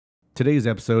Today's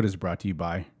episode is brought to you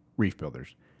by Reef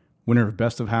Builders, winner of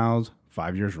Best of House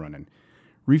 5 years running.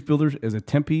 Reef Builders is a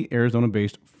Tempe,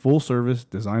 Arizona-based full-service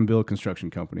design-build construction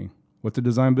company. What's a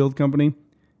design-build company?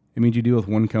 It means you deal with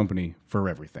one company for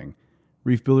everything.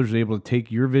 Reef Builders is able to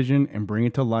take your vision and bring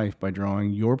it to life by drawing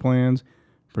your plans,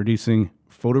 producing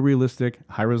photorealistic,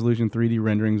 high-resolution 3D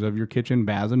renderings of your kitchen,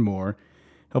 baths, and more,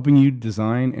 helping you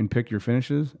design and pick your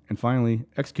finishes, and finally,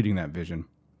 executing that vision.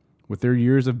 With their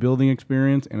years of building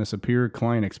experience and a superior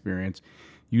client experience,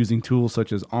 using tools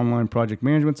such as online project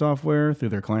management software through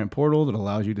their client portal that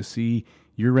allows you to see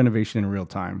your renovation in real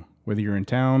time. Whether you're in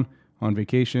town, on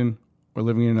vacation, or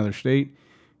living in another state,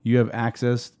 you have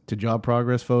access to job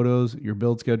progress photos, your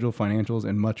build schedule, financials,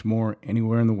 and much more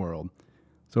anywhere in the world.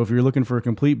 So if you're looking for a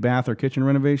complete bath or kitchen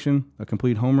renovation, a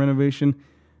complete home renovation,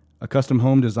 a custom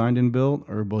home designed and built,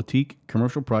 or a boutique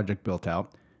commercial project built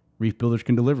out, Reef Builders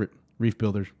can deliver it. Reef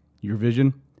Builders, your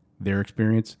vision, their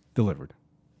experience delivered.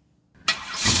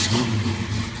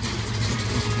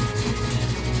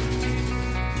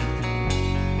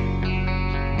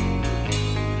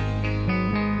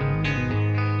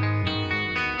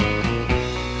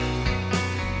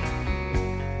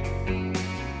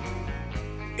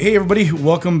 Hey everybody,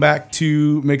 welcome back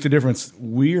to Make the Difference.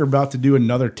 We are about to do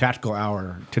another tactical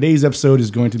hour. Today's episode is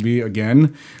going to be,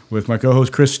 again, with my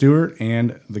co-host Chris Stewart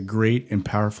and the great and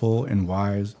powerful and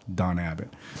wise Don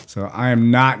Abbott. So I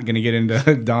am not going to get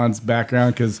into Don's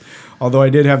background because although I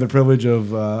did have the privilege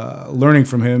of learning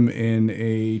from him in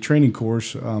a training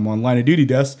course on line of duty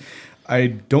desks, I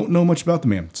don't know much about the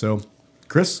man. So,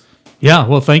 Chris? Yeah,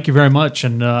 well, thank you very much.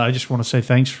 And I just want to say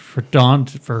thanks for Don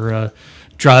for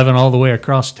driving all the way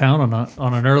across town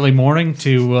on an early morning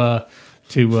to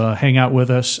hang out with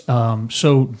us.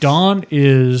 So Don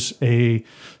is a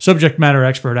subject matter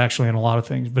expert actually in a lot of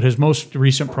things, but his most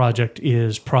recent project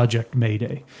is Project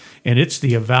Mayday, and it's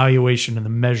the evaluation and the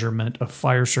measurement of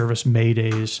fire service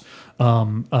Maydays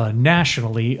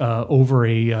nationally over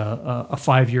a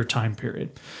 5-year time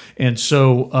period. And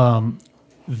so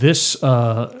this,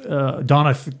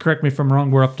 Donna, correct me if I'm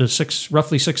wrong, we're up to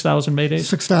roughly 6,000 Maydays?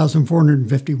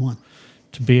 6,451.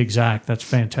 To be exact. That's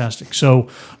fantastic. So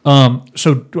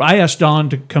I asked Don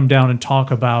to come down and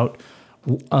talk about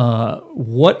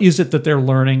what is it that they're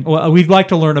learning. Well, we'd like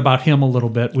to learn about him a little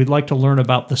bit. We'd like to learn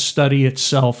about the study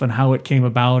itself and how it came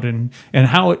about and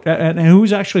how it and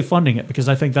who's actually funding it, because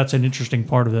I think that's an interesting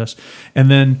part of this. And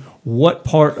then what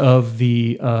part of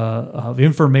the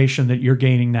information that you're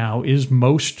gaining now is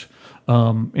most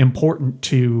important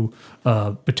to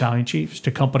battalion chiefs,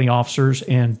 to company officers,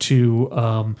 and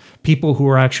to people who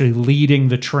are actually leading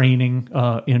the training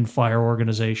in fire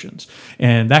organizations.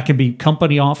 And that can be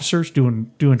company officers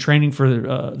doing training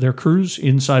for their crews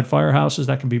inside firehouses.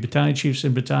 That can be battalion chiefs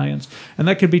in battalions, and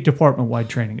that could be department-wide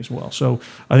training as well. So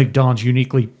I think Don's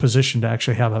uniquely positioned to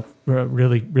actually have a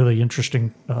really, really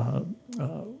interesting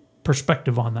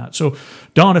perspective on that. So,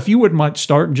 Don, if you wouldn't mind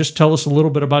start and just tell us a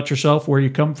little bit about yourself, where you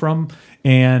come from,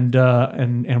 and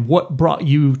what brought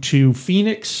you to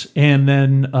Phoenix, and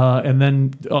then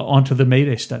onto the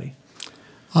Mayday study.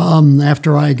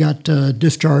 After I got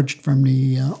discharged from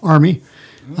the Army,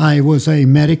 I was a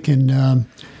medic in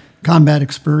combat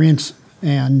experience,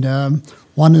 and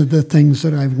one of the things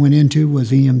that I went into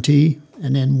was EMT,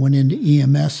 and then went into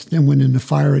EMS, then went into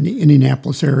fire in the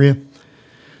Indianapolis area.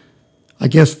 I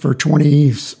guess for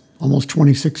almost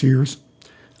 26 years.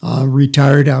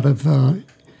 Retired out of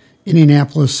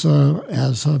Indianapolis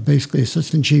as basically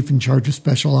assistant chief in charge of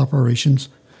special operations.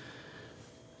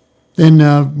 Then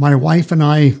my wife and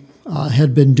I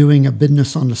had been doing a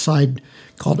business on the side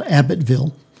called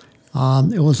Abbottville.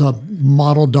 It was a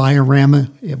model diorama.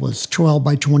 It was 12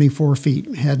 by 24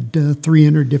 feet, had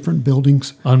 300 different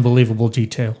buildings. Unbelievable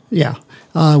detail. Yeah.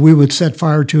 We would set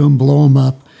fire to them, blow them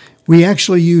up. We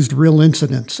actually used real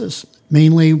incidences,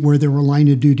 mainly where there were line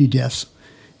of duty deaths,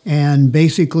 and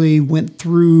basically went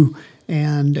through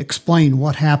and explained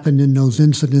what happened in those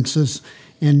incidences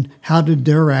and how did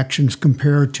their actions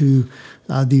compare to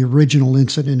the original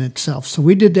incident itself. So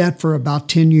we did that for about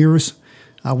 10 years.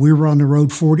 We were on the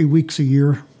road 40 weeks a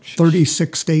year,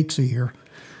 36 states a year.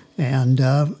 And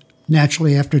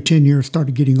naturally, after 10 years,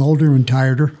 started getting older and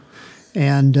tireder.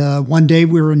 And one day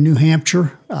we were in New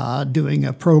Hampshire doing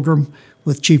a program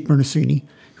with Chief Bernasini,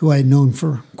 who I had known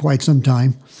for quite some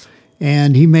time.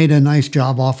 And he made a nice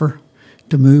job offer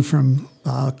to move from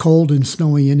cold and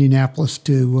snowy Indianapolis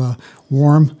to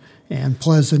warm and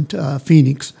pleasant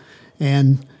Phoenix.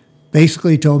 And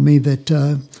basically told me that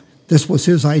this was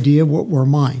his idea, what were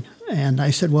mine. And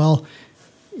I said, well,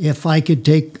 if I could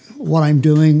take what I'm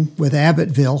doing with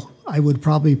Abbottville, I would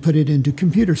probably put it into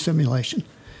computer simulation.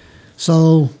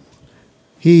 So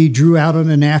He drew out on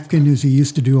a napkin, as he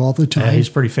used to do all the time. Yeah, he's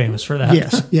pretty famous for that.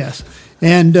 Yes.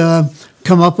 And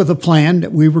come up with a plan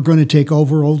that we were going to take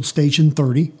over old Station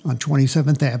 30 on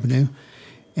 27th Avenue.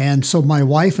 And so my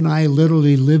wife and I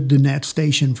literally lived in that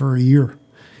station for a year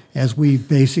as we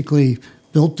basically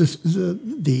built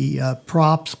the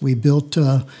props. We built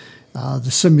the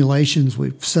simulations.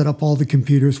 We set up all the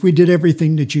computers. We did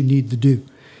everything that you need to do.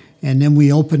 And then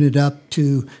we opened it up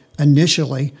to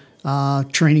initially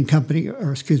training company,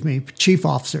 chief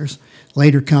officers,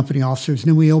 later company officers. And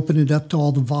then we opened it up to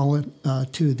all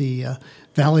the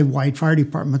valley-wide fire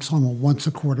departments on a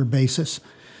once-a-quarter basis,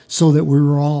 so that we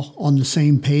were all on the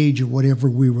same page of whatever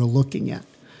we were looking at.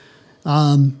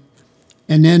 And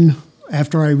then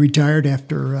after I retired,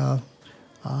 after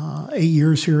 8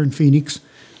 years here in Phoenix,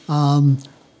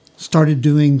 started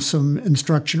doing some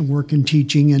instruction work and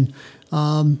teaching. And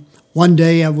one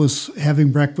day I was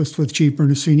having breakfast with Chief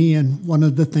Bernasini, and one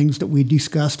of the things that we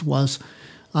discussed was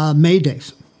May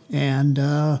Days. And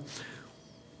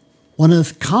one of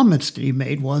the comments that he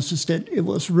made was that it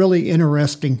was really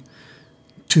interesting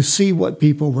to see what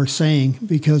people were saying,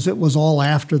 because it was all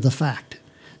after the fact.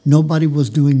 Nobody was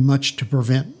doing much to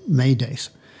prevent May Days.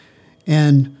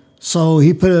 And so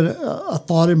he put a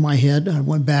thought in my head. I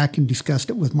went back and discussed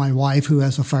it with my wife, who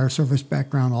has a fire service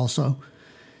background also.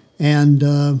 And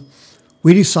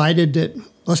we decided that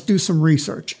let's do some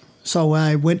research. So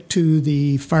I went to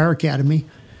the Fire Academy,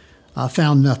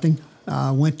 found nothing.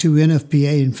 Went to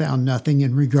NFPA and found nothing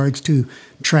in regards to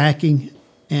tracking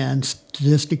and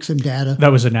statistics and data.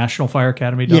 That was a National Fire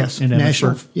Academy done Yes, in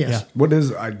national. Emmitsburg? Yes. Yeah. What is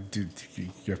you have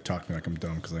to talk to me like I'm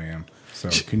dumb because I am. So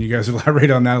can you guys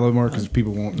elaborate on that a little more, because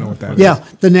people won't know what that is? Yeah,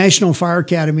 the National Fire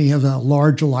Academy has a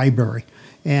large library,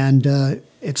 and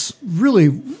it's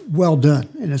really well done,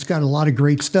 and it's got a lot of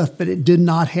great stuff, but it did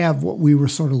not have what we were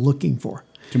sort of looking for.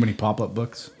 Too many pop-up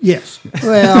books? Yes.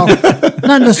 Well,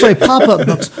 not necessarily pop-up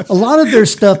books. A lot of their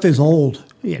stuff is old.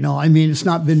 I mean, it's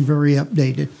not been very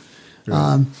updated.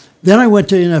 Right. Then I went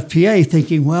to NFPA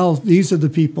thinking, well, these are the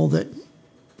people that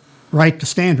write the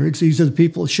standards. These are the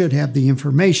people that should have the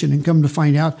information. And come to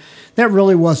find out, that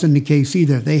really wasn't the case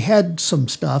either. They had some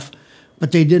stuff,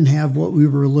 but they didn't have what we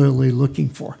were literally looking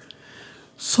for.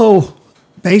 So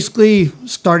basically,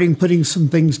 starting putting some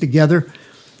things together,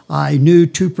 I knew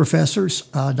two professors,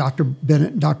 Dr.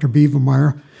 Bennett and Dr.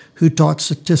 Beavermeyer, who taught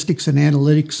statistics and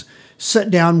analytics,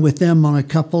 sat down with them on a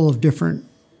couple of different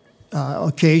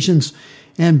occasions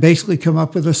and basically come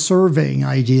up with a surveying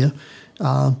idea.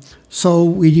 So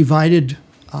we divided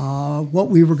what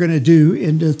we were going to do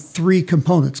into three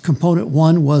components. Component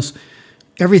one was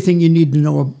everything you need to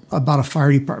know about a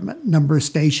fire department: number of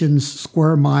stations,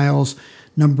 square miles,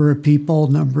 number of people,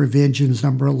 number of engines,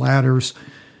 number of ladders,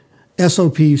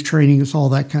 SOPs, trainings, all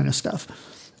that kind of stuff.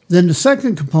 Then the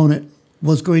second component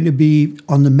was going to be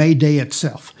on the May Day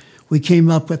itself. We came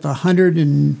up with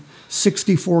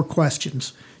 164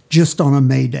 questions just on a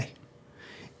May Day.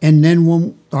 And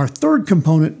then our third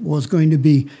component was going to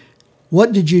be,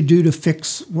 what did you do to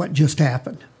fix what just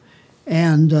happened?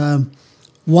 And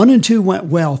 1 and 2 went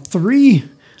well. 3,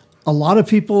 a lot of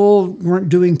people weren't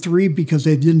doing 3 because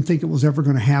they didn't think it was ever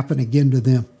going to happen again to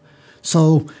them.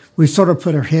 So we sort of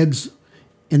put our heads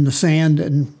in the sand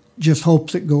and just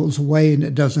hopes it goes away and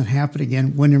it doesn't happen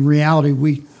again, when in reality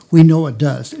we know it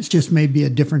does. It's just maybe a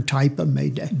different type of May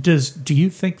Day. Do you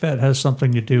think that has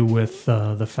something to do with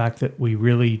the fact that we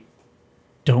really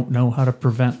don't know how to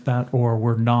prevent that, or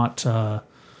we're not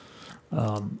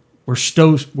we're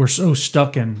so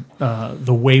stuck in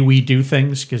the way we do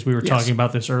things, because we were talking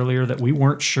about this earlier, that we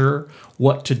weren't sure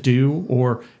what to do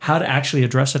or how to actually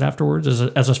address it afterwards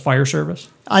as a fire service?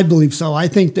 I believe so. I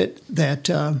think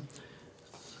that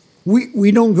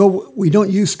we don't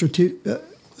use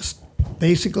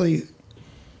basically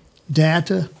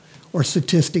data or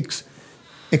statistics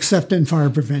except in fire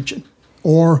prevention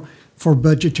or for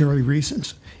budgetary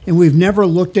reasons. And we've never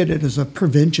looked at it as a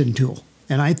prevention tool.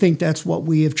 And I think that's what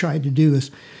we have tried to do.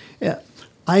 Is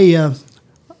I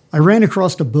ran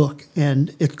across a book,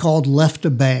 and it's called Left to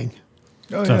Bang.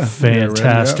 It's a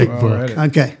fantastic book.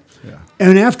 Okay. Yeah.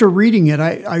 And after reading it,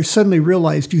 I suddenly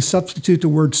realized you substitute the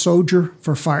word soldier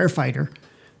for firefighter,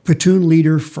 platoon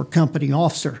leader for company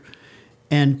officer,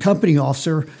 and company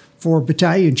officer for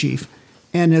battalion chief.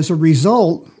 And as a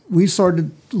result, we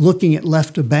started looking at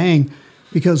Left to Bang,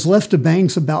 because Left to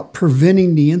Bang's about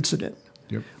preventing the incident.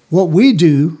 Yep. What we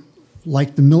do,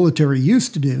 like the military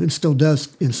used to do and still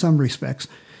does in some respects,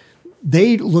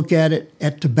 they look at it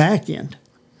at the back end,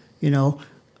 and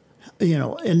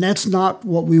that's not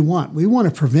what we want. We want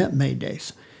to prevent May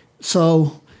Days.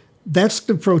 So that's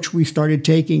the approach we started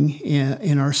taking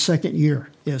in our second year.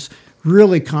 is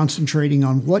really concentrating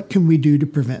on what can we do to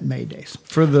prevent maydays.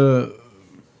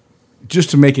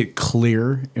 Just to make it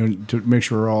clear and to make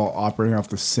sure we're all operating off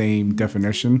the same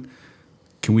definition,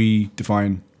 can we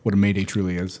define what a mayday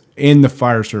truly is in the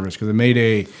fire service? Because a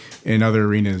mayday in other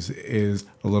arenas is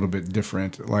a little bit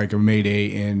different. Like a mayday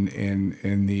in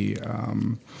the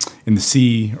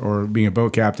sea or being a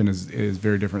boat captain is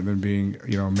very different than being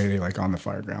a mayday like on the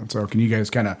fire ground. So can you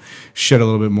guys kind of shed a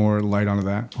little bit more light onto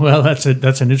that? Well, that's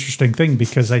an interesting thing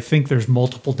because I think there's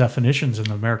multiple definitions in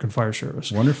the American Fire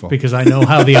Service. Wonderful. Because I know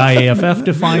how the IAFF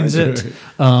defines it,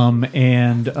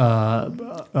 and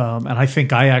I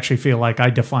think I actually feel like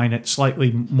I define it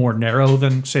slightly more narrow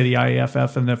than say the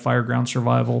IAFF and the Fire Ground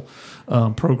Survival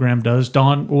program does.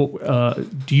 Don,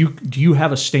 do you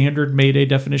have a standard mayday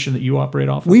definition that you operate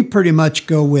off of? We pretty much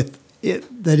go with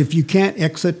it that if you can't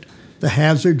exit the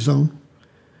hazard zone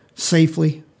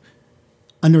safely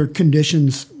under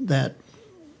conditions that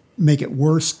make it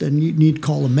worse, then you need to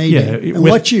call a mayday.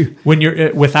 When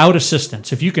you're without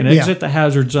assistance, if you can exit the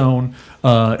hazard zone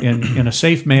in a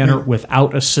safe manner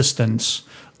without assistance.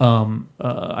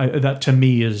 That to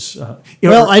me is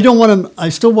well. I don't want them. I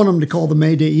still want them to call the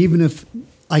mayday, even if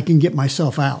I can get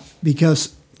myself out,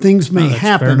 because things may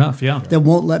happen fair enough, yeah. that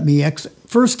won't let me exit.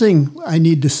 First thing I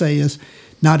need to say is,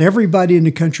 not everybody in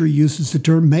the country uses the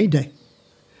term mayday.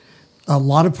 A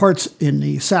lot of parts in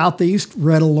the southeast,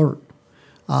 red alert.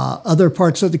 Other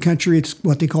parts of the country, it's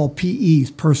what they call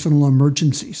PEs, personal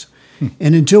emergencies.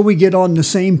 And until we get on the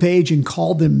same page and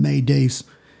call them maydays,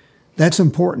 that's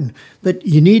important. But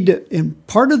you need to, and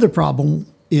part of the problem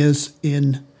is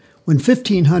when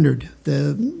 1500,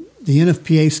 the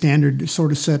NFPA standard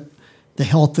sort of set the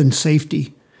health and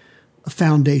safety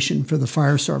foundation for the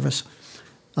fire service.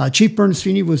 Chief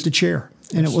Bernstein was the chair.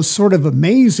 And it was sort of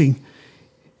amazing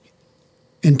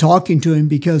in talking to him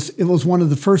because it was one of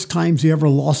the first times he ever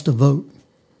lost a vote.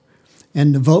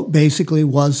 And the vote basically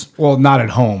was... Well, not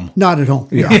at home. Not at home.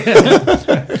 Yeah.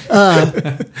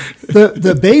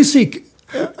 The basic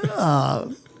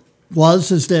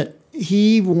is that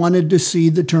he wanted to see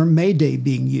the term mayday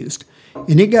being used.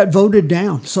 And it got voted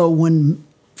down. So when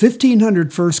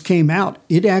 1500 first came out,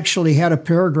 it actually had a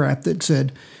paragraph that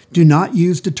said, do not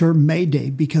use the term mayday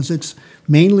because it's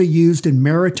mainly used in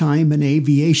maritime and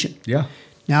aviation. Yeah.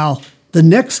 Now, the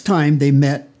next time they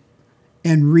met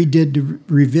and redid the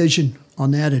revision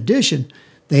on that edition,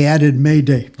 they added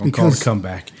mayday. Don't call it a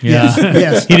comeback. Yeah.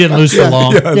 Yes. He didn't lose it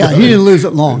long. Yeah, he didn't lose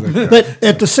it long. But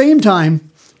at the same time,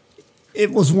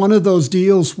 it was one of those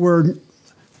deals where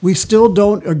we still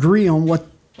don't agree on what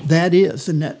that is,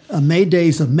 and that a mayday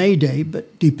is a mayday,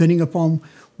 but depending upon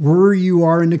where you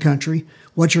are in the country,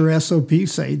 what your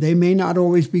SOPs say, they may not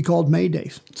always be called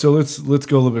maydays. So let's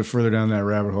go a little bit further down that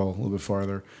rabbit hole, a little bit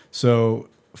farther. So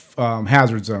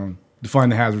hazard zone. Define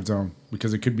the hazard zone,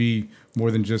 because it could be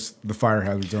more than just the fire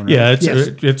hazard zone. Right? Yeah,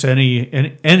 it's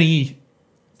any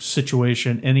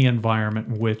situation, any environment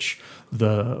in which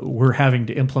we're having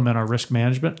to implement our risk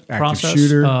management process.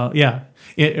 Shooter.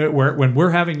 When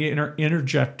we're having to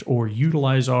interject or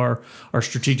utilize our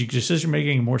strategic decision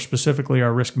making, and more specifically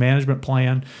our risk management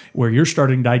plan, where you're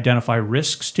starting to identify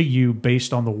risks to you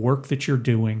based on the work that you're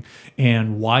doing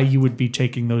and why you would be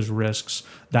taking those risks.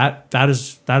 That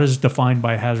is defined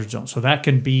by a hazard zone. So that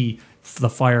can be the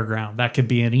fire ground, that could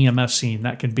be an EMS scene,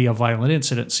 that could be a violent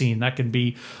incident scene, that can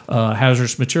be a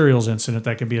hazardous materials incident,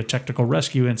 that can be a technical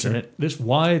rescue incident. Okay. This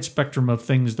wide spectrum of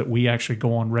things that we actually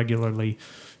go on regularly.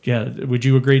 Yeah, would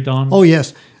you agree, Don? Oh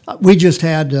yes, we just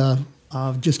had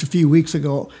just a few weeks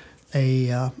ago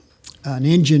an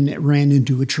engine that ran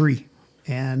into a tree,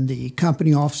 and the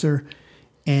company officer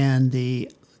and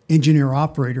the engineer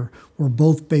operator were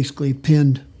both basically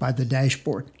pinned by the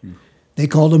dashboard. They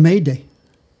called a mayday.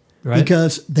 Right.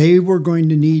 Because they were going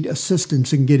to need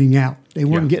assistance in getting out. They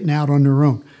weren't getting out on their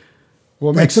own.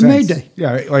 Well, that's a mayday.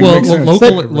 Yeah,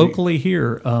 locally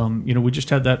here, we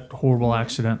just had that horrible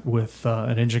accident with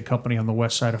an engine company on the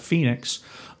west side of Phoenix.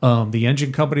 The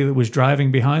engine company that was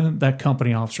driving behind them, that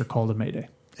company officer called a mayday.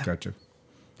 Gotcha.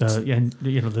 And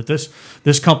that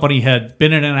this company had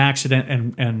been in an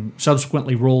accident and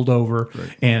subsequently rolled over,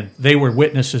 right. And they were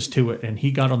witnesses to it. And he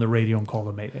got on the radio and called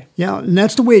a mayday. Yeah, and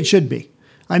that's the way it should be.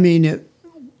 I mean,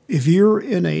 if you're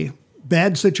in a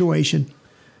bad situation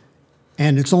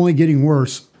and it's only getting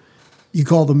worse, you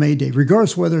call the mayday,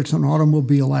 regardless whether it's an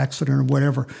automobile accident or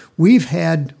whatever. We've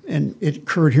had, and it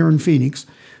occurred here in Phoenix,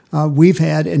 we've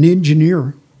had an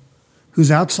engineer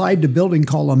who's outside the building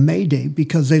call a mayday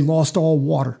because they lost all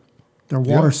water. their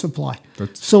water Yeah. supply.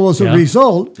 That's- So as a Yeah.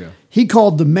 result, Yeah. he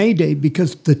called the Mayday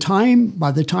because by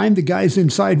the time the guys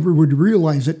inside would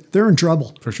realize it, they're in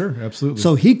trouble. For sure, absolutely.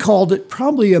 So he called it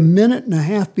probably a minute and a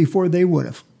half before they would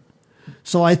have.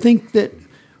 So I think that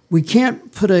we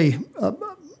can't put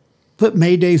put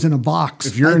Maydays in a box.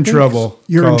 If you're I in think trouble,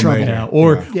 you're call in a trouble. Mayday. Yeah,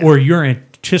 or Yeah. or you're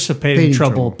anticipating Anticipating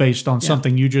trouble trouble. based on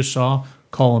something you just saw.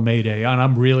 Call a Mayday, and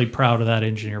I'm really proud of that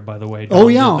engineer, by the way. Oh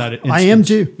Don, yeah, that I am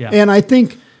instance. too. Yeah, And I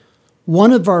think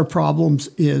one of our problems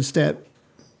is that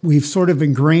we've sort of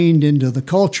ingrained into the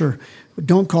culture,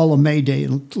 don't call a Mayday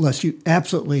unless you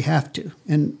absolutely have to.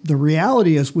 And the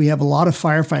reality is we have a lot of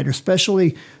firefighters,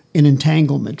 especially in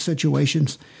entanglement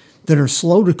situations, that are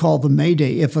slow to call the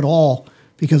Mayday, if at all,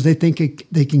 because they think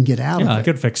they can get out yeah, of I it.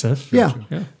 could fix this. Yeah.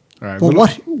 yeah. All right, But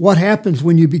what happens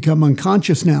when you become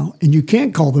unconscious now and you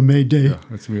can't call the Mayday? Yeah,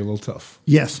 that's gonna be a little tough.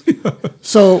 Yes.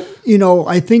 So,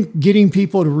 I think getting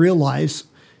people to realize,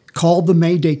 call the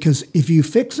Mayday, because if you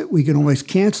fix it, we can always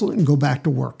cancel it and go back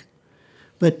to work.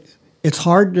 But it's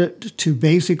hard to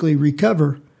basically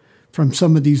recover from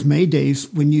some of these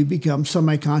Maydays when you become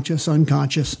semi-conscious,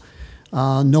 unconscious,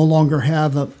 no longer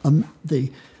have the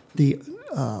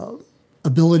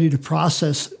ability to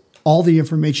process all the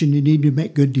information you need to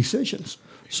make good decisions.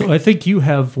 So I think you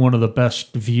have one of the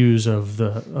best views of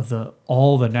the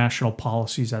all the national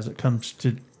policies as it comes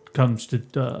to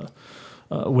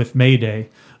with Mayday.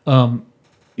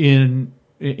 In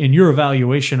your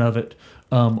evaluation of it,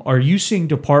 are you seeing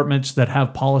departments that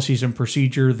have policies and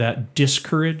procedure that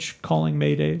discourage calling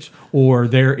Maydays, or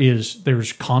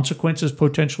there's consequences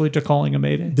potentially to calling a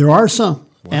Mayday? There are some,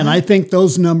 and I think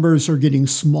those numbers are getting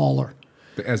smaller.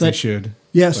 As they should.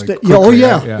 Yes. Like oh, quickly,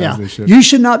 yeah. right? Yeah. As they should. You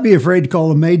should not be afraid to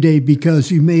call a Mayday because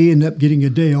you may end up getting a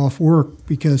day off work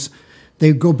because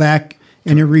they go back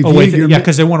and they review Oh wait, your yeah,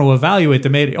 because they want to evaluate the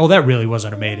Mayday. Oh, that really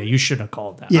wasn't a Mayday. You shouldn't have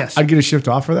called that. Yes. I'd get a shift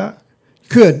off for that.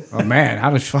 Could. Oh man,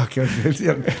 how does fuck?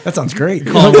 That sounds great.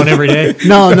 Call one every day.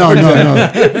 No.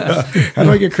 How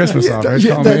do I get Christmas off? Right?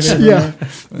 Yeah, Call that's, Mayday? yeah.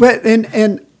 But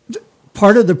and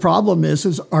part of the problem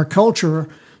is our culture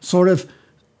sort of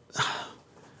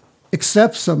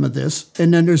accepts some of this,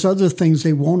 and then there's other things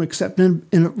they won't accept, and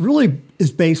it really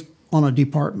is based on a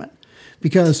department,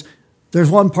 because there's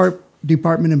one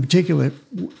department in particular.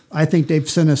 I think they've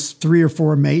sent us 3 or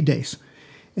 4 Maydays,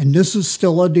 and this is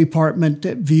still a department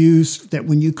that views that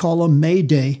when you call a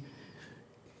Mayday,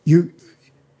 you've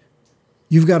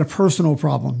got a personal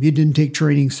problem. You didn't take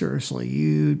training seriously.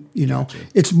 You know,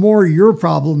 it's more your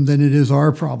problem than it is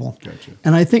our problem. Gotcha.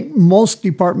 And I think most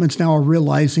departments now are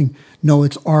realizing, no,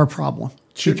 it's our problem.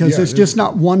 Because yeah, it's it just is.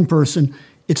 not one person,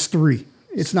 it's 3.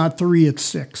 It's not 3, it's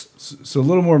 6. So a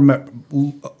little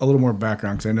more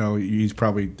background, because I know he's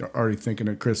probably already thinking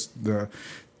of Chris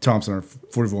Thompson, our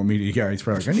 40-volt media guy. He's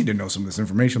probably like, I need to know some of this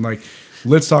information. Like,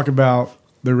 let's talk about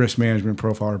the risk management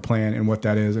profile or plan and what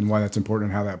that is and why that's important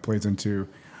and how that plays into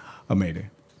a Mayday.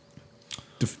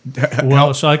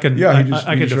 Well, so I can Yeah,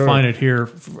 I can define it here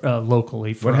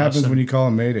locally. For What us. happens And when you call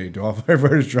a Mayday? Do all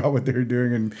firefighters drop what they're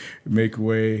doing and make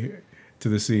way to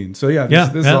the scene? So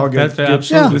this is all good. that's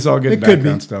absolutely. This is all good It could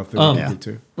background be. stuff that we Yeah. can get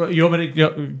to. Well, you want me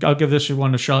to? I'll give this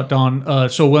one a shot, Don.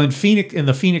 So, when in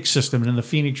the Phoenix system and in the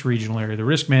Phoenix regional area, the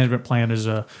risk management plan is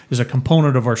a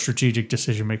component of our strategic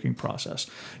decision making process.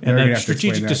 And You're gonna that have to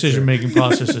explain strategic that, decision too. making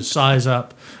process is size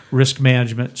up, risk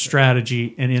management,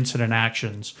 strategy, and incident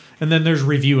actions. And then there's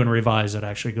review and revise that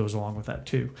actually goes along with that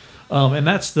too. And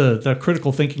that's the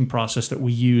critical thinking process that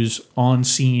we use on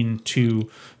scene to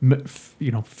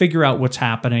figure out what's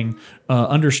happening,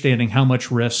 understanding how much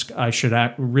risk I should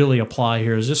really apply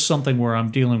here. Is this something where I'm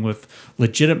dealing with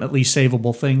legitimately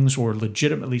savable things or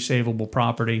legitimately savable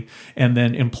property, and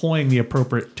then employing the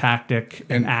appropriate tactic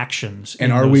and actions.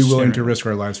 And in are we those willing to scenarios. risk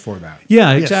our lives for that?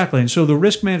 Yeah, exactly. And so the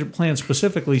risk management plan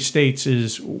specifically states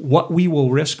is what we will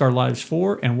risk our lives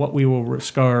for and what we will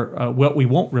risk what we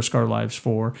won't risk our lives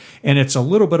for. And it's a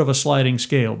little bit of a sliding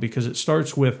scale because it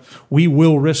starts with we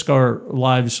will risk our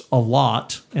lives a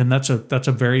lot, and that's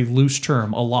a very loose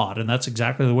term, a lot, and that's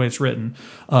exactly the way it's written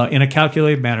in a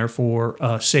calculated manner for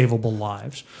savable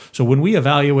lives. So when we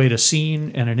evaluate a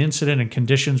scene and an incident and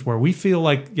conditions where we feel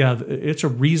like it's a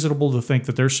reasonable to think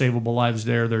that there's savable lives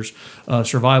there, there's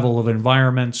survival of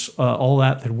environments, all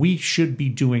that we should be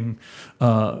doing.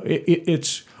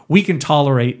 We can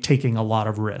tolerate taking a lot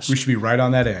of risk. We should be right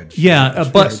on that edge. Yeah,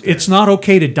 but it's not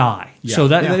okay to die. Yeah. So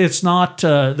that it's not.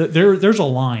 There's a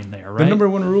line there, right? The number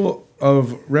one rule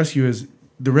of rescue is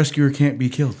the rescuer can't be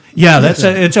killed. Yeah,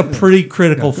 it's a pretty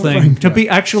critical thing to be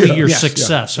actually your Yes,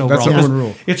 success yeah. overall. That's the one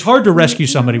rule. It's hard to rescue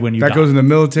somebody when you That die. goes in the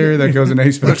military. That goes in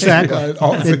any special. Exactly.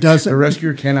 It doesn't. The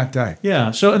rescuer cannot die.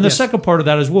 Yeah. So, and the second part of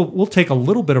that is we'll take a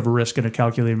little bit of a risk in a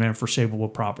calculated manner for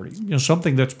savable property.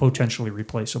 Something that's potentially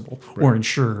replaceable or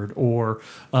insured, or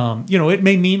it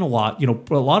may mean a lot.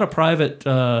 A lot of private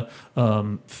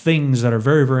things that are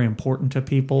very, very important to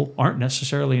people aren't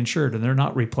necessarily insured, and they're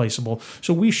not replaceable.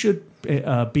 So we should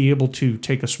be able to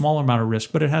take a small amount of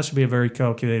risk, but it has to be a very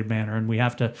calculated manner, and we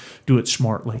have to do it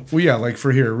smartly. Well, yeah, like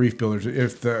for here, Reef Builders,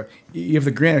 if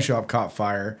the granite shop caught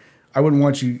fire, I wouldn't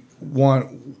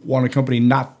want a company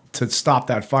not to stop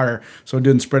that fire so it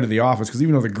didn't spread to the office. Because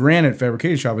even though the granite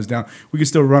fabrication shop is down, we can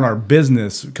still run our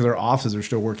business because our offices are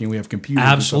still working. We have computers.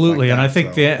 Absolutely, and, and I stuff think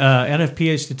like the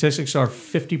NFPA statistics are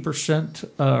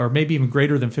 50%, or maybe even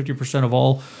greater than 50% of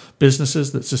all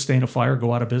businesses that sustain a fire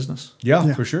go out of business.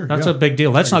 Yeah, for sure. That's yeah. a big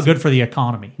deal. That's not good for the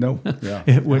economy. No. Yeah.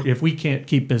 If we can't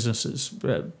keep businesses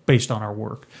based on our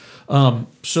work. And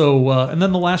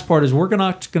then the last part is we're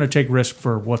not going to take risk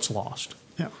for what's lost.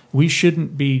 Yeah. We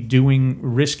shouldn't be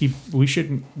we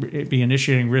shouldn't be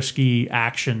initiating risky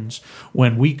actions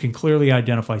when we can clearly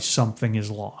identify something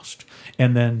is lost.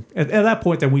 And then at that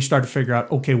point, then we start to figure out,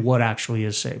 okay, what actually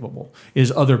is savable?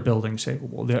 Is other buildings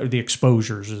savable? The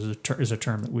exposures is a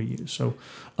term that we use. So,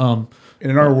 And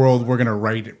in our world,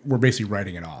 we're basically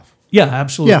writing it off. yeah,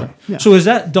 absolutely. Yeah. So is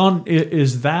that, Don,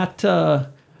 is that,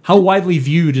 how widely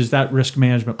viewed is that risk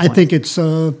management plan? I think it's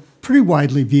pretty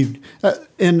widely viewed.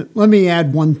 And let me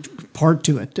add one part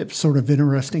to it that's sort of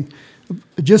interesting.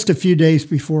 Just a few days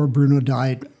before Bruno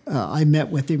died, I met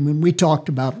with him and we talked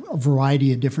about a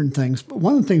variety of different things. But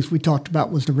one of the things we talked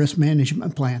about was the risk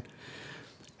management plan.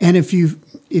 And if you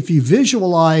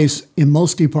visualize in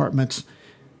most departments,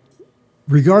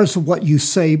 regardless of what you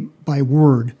say by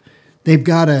word, they've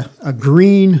got a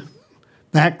green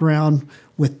background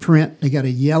with print, they got a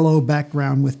yellow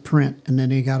background with print, and then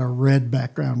they got a red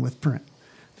background with print.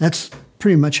 That's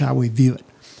pretty much how we view it.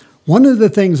 One of the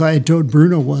things I had told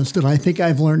Bruno was that I think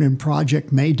I've learned in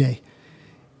Project Mayday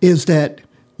is that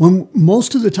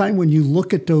most of the time when you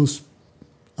look at those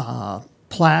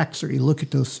plaques or you look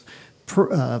at those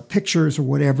pictures or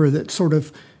whatever that sort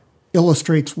of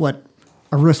illustrates what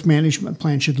a risk management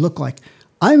plan should look like,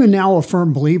 I'm now a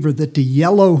firm believer that the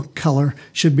yellow color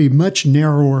should be much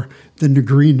narrower than the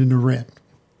green and the red.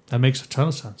 That makes a ton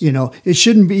of sense. It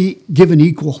shouldn't be given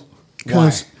equal.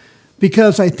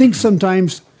 Because I think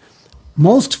sometimes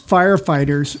most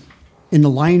firefighters in the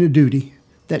line of duty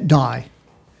that die,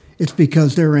 it's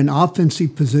because they're in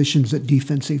offensive positions at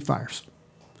defensive fires.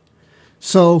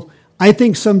 So I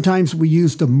think sometimes we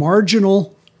use the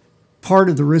marginal part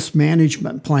of the risk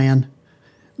management plan.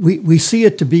 We see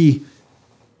it to be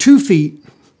 2 feet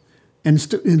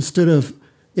instead of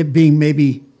it being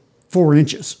maybe 4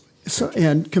 inches. So,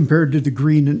 and compared to the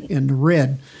green and the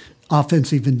red,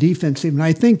 offensive and defensive. And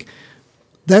I think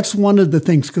that's one of the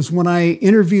things, because when I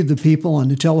interview the people on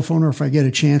the telephone, or if I get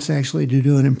a chance actually to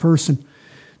do it in person,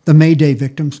 the Mayday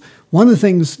victims, one of the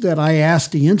things that I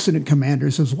asked the incident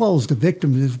commanders as well as the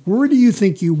victims is, where do you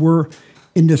think you were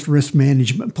in this risk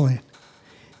management plan?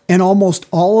 And almost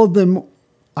all of them,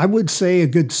 I would say a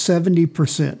good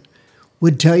 70%,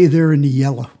 would tell you they're in the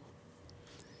yellow.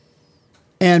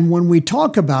 And when we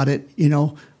talk about it,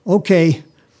 okay,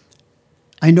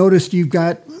 I noticed you've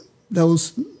got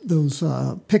those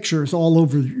pictures all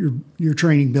over your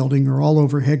training building or all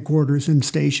over headquarters and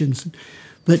stations.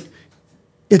 But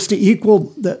it's the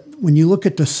equal that when you look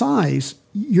at the size,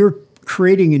 you're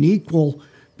creating an equal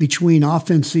between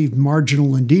offensive,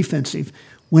 marginal, and defensive,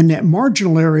 when that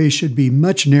marginal area should be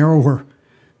much narrower.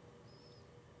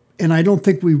 And I don't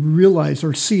think we realize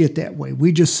or see it that way.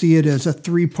 We just see it as a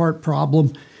 3-part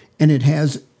problem, and it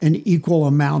has an equal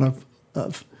amount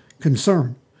of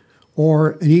concern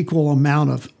or an equal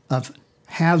amount of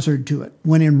hazard to it.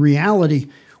 When in reality,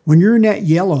 when you're in that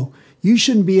yellow, you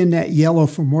shouldn't be in that yellow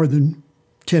for more than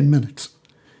 10 minutes,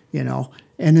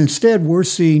 And instead, we're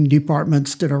seeing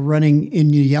departments that are running in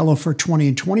the yellow for 20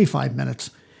 and 25 minutes,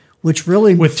 which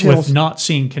really with not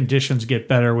seeing conditions get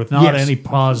better, with not any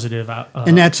positive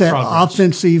and that's that progress.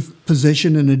 Offensive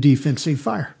position in a defensive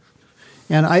fire.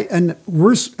 And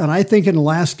I think in the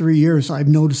last 3 years I've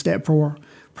noticed that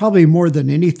probably more than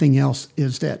anything else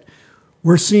is that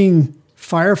we're seeing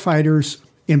firefighters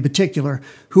in particular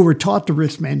who were taught the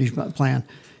risk management plan,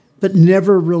 but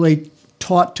never really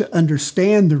taught to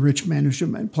understand the risk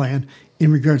management plan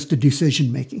in regards to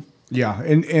decision making. Yeah,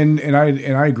 and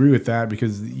I agree with that,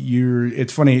 because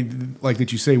it's funny, like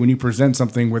that you say, when you present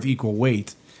something with equal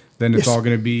weight, then it's Yes. all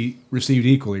going to be received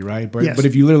equally, right? But Yes. but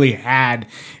if you literally had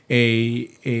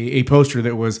a poster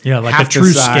that was Yeah, like half a true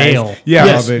the size, scale. yeah,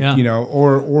 Yes. of it, Yeah. you know,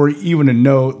 or even a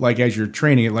note like as you're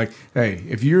training it, like, hey,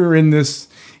 if you're in this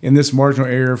marginal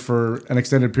area for an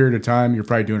extended period of time, you're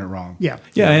probably doing it wrong. Yeah.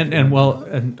 Yeah,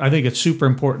 and I think it's super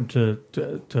important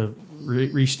to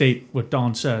restate what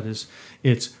Don said is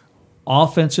it's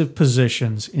offensive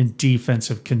positions in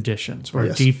defensive conditions or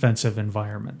Yes. defensive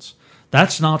environments.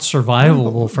 That's not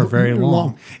survivable for very long.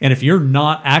 Long. And if you're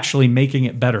not actually making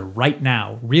it better right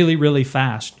now, really, really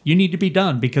fast, you need to be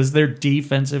done because they're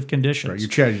defensive conditions.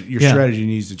 Right. Your Yeah. strategy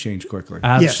needs to change quickly.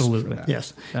 Absolutely.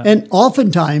 Yes. Yeah. And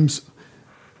oftentimes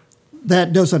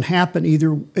that doesn't happen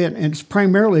either. And it's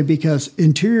primarily because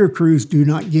interior crews do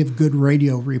not give good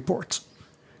radio reports.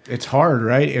 It's hard,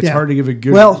 right? It's Yeah. hard to give a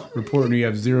good Well- report when you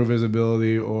have zero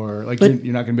visibility, or like But-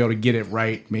 you're not going to be able to get it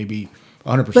right, maybe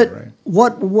 100% But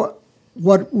right.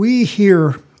 what we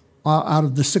hear out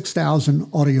of the 6,000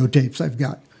 audio tapes I've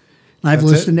got, and I've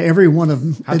That's listened to every one of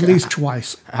them at can- least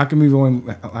twice. How come there's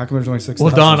only 6,000?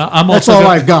 Well, Don, I'm That's also all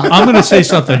gonna, I've got. I'm going to say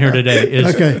something here today.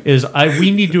 Okay.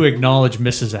 We need to acknowledge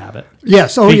Mrs. Abbott.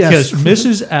 Yes. Oh, Because yes.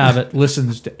 Mrs. Abbott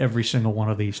listens to every single one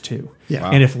of these too. Yeah.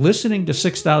 Wow. And if listening to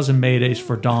 6,000 Maydays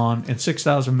for Don and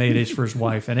 6,000 Maydays for his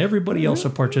wife and everybody else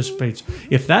that participates,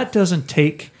 if that doesn't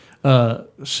take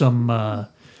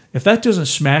if that doesn't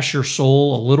smash your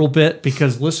soul a little bit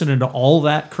because listening to all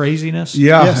that craziness,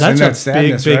 Yeah, Yes. and that's that a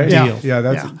big, sadness, big right? deal. Yeah,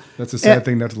 Yeah. that's a sad And-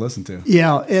 thing not to listen to.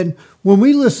 Yeah, and when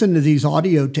we listen to these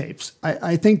audio tapes,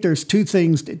 I think there's two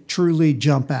things that truly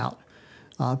jump out,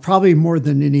 probably more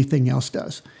than anything else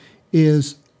does,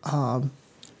 is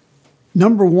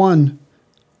number one,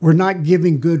 we're not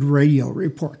giving good radio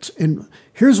reports. And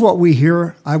here's what we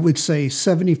hear, I would say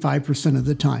 75% of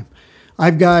the time.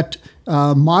 I've got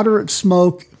moderate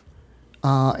smoke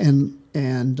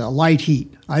and light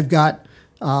heat. I've got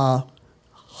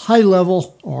high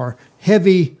level or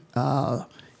heavy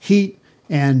heat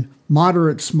and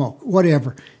moderate smoke,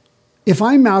 whatever. If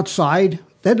I'm outside,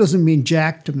 that doesn't mean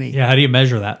jack to me. Yeah, how do you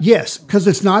measure that? Yes, because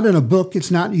it's not in a book.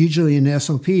 It's not usually in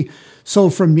SOP. So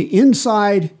from the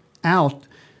inside out,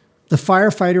 the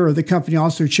firefighter or the company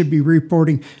officer should be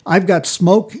reporting, I've got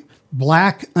smoke,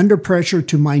 black, under pressure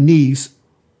to my knees,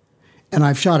 and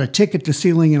I've shot a tick at the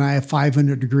ceiling and I have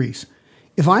 500 degrees.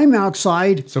 If I'm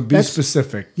outside... So be that's-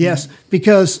 specific. Yes,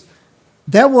 because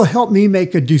that will help me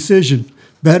make a decision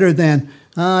better than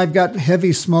I've got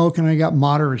heavy smoke and I got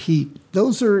moderate heat.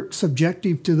 Those are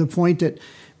subjective to the point that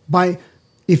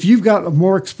if you've got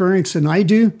more experience than I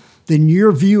do, then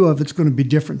your view of it's going to be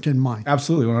different than mine.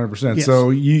 Absolutely, 100%. Yes. So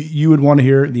you would want to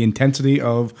hear the intensity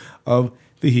of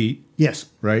the heat, Yes,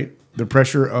 right? The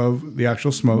pressure of the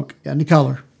actual smoke and the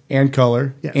color. and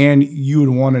color, Yes. and you would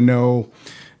want to know,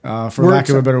 for Where lack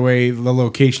of a it's- better way, the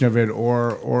location of it,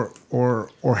 or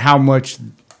how much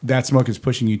that smoke is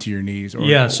pushing you to your knees. Or,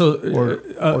 Yeah, so or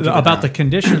to the about the ground.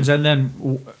 conditions, and then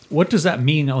what does that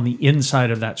mean on the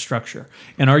inside of that structure?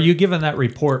 And are you given that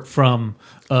report from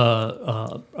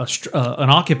an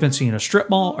occupancy in a strip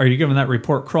mall? Are you given that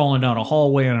report crawling down a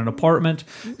hallway in an apartment?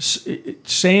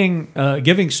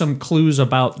 Giving some clues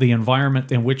about the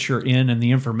environment in which you're in and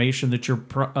the information that you're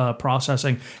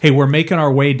processing. Hey, we're making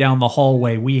our way down the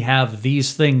hallway. We have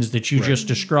these things that you just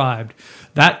described.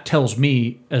 That tells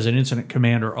me, as an incident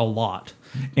commander, a lot.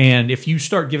 And if you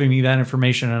start giving me that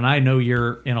information, and I know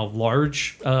you're in a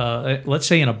large, let's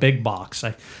say in a big box,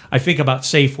 I think about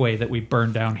Safeway that we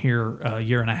burned down here a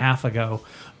year and a half ago.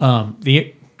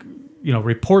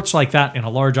 Reports like that in a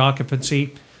large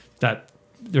occupancy, that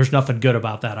there's nothing good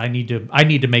about that. I need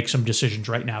to make some decisions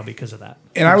right now because of that.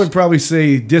 And I would probably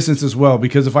say distance as well,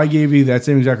 because if I gave you that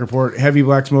same exact report, heavy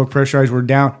black smoke, pressurized, we're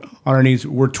down on our knees,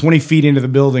 we're 20 feet into the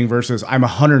building versus I'm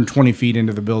 120 feet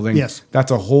into the building. Yes. That's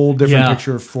a whole different Yeah.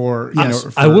 picture for, Yes.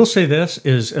 for, I will say this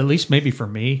is, at least maybe for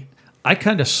me, I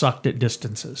kind of sucked at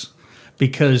distances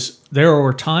because there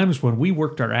were times when we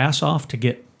worked our ass off to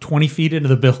get 20 feet into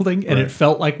the building and Right. it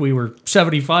felt like we were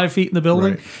 75 feet in the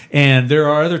building. Right. And there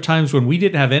are other times when we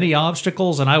didn't have any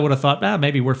obstacles and I would have thought,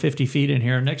 maybe we're 50 feet in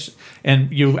here next.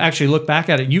 And you actually look back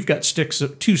at it and you've got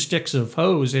two sticks of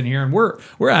hose in here and we're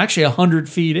actually 100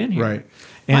 feet in here. Right.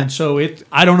 And so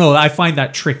I don't know. I find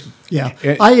that tricky. Yeah,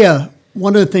 It-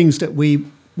 one of the things that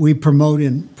we promote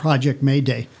in Project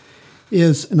Mayday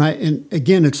is, and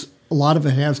again, it's a lot of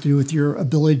it has to do with your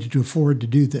ability to afford to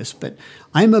do this. But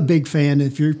I'm a big fan.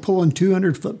 If you're pulling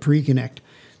 200-foot pre-connect,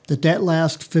 that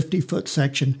last 50-foot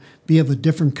section be of a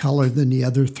different color than the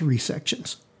other 3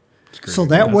 sections. So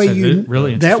that That's way a you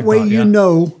really that interesting way thought, you yeah.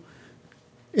 know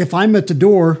if I'm at the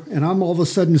door and I'm all of a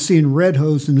sudden seeing red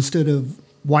hose instead of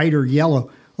white or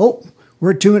yellow. Oh,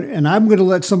 we're at 200, and I'm going to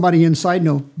let somebody inside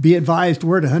know, be advised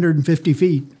we're at 150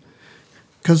 feet.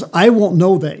 Because I won't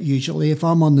know that usually if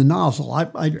I'm on the nozzle.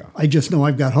 I just know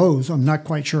I've got hose. I'm not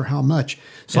quite sure how much.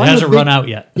 So It hasn't run out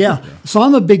yet. Yeah. So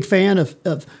I'm a big fan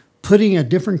of putting a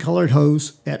different colored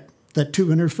hose at that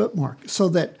 200-foot mark so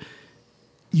that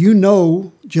you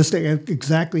know just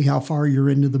exactly how far you're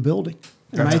into the building.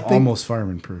 And That's I think, almost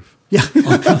fireman proof. yeah,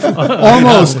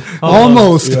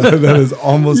 almost. Yeah, that is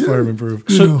almost fireman proof.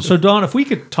 So Don, if we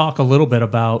could talk a little bit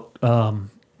about,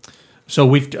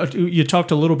 so you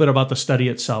talked a little bit about the study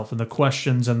itself and the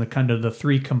questions and the kind of the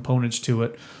three components to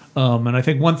it. And I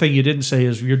think one thing you didn't say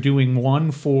is you're doing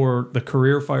one for the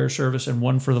career fire service and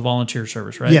one for the volunteer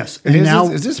service, right? Yes. And And now,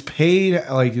 is this paid?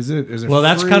 Like, is it? Well,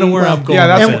 that's free? kind of where I'm going. Yeah,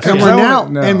 that's with what- this.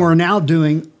 and Yeah. we're now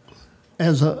doing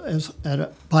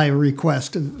by a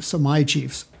request of some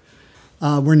chiefs.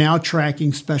 We're now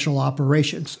tracking special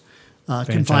operations,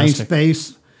 confined Fantastic.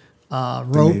 space,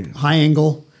 rope, high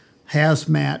angle,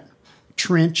 hazmat,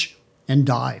 trench, and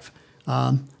dive.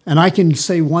 And I can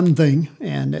say one thing,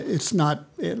 and it's not.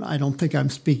 I don't think I'm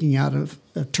speaking out of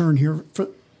turn here for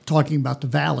talking about the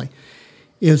valley.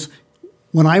 Is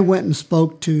when I went and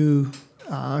spoke to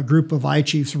a group of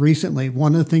chiefs recently,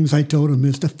 one of the things I told them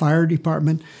is the fire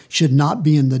department should not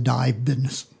be in the dive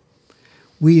business.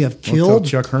 We have Don't killed.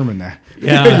 tell Chuck Herman that.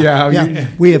 Yeah. Yeah,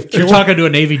 we have You're killed. talking to a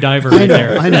Navy diver right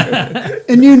there. I know.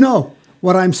 And you know,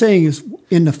 what I'm saying is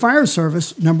in the fire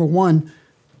service, number one,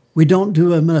 we don't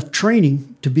do enough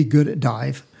training to be good at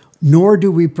dive, nor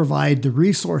do we provide the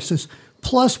resources.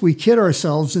 Plus, we kid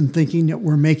ourselves in thinking that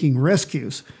we're making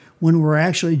rescues when we're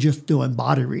actually just doing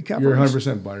body recovery. You're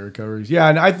 100% body recoveries. Yeah,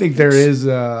 and I think there is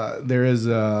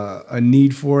a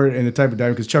need for it in the type of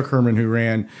diving because Chuck Herman, who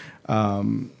ran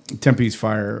Tempe's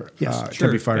fire, Yes, sure,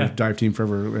 Tempe Fire yeah. dive team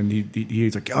forever, and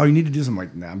he's like, oh, you need to do something. I'm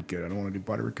like, nah, I'm good. I don't want to do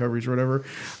body recoveries or whatever.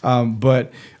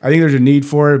 But I think there's a need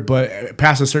for it. But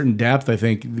past a certain depth, I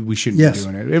think we shouldn't Yes.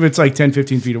 be doing it. If it's like 10,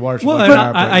 15 feet of water, Well, something and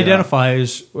like that, but yeah.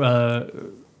 identifies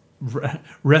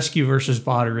rescue versus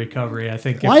body recovery. I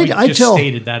think if Well, we I just tell-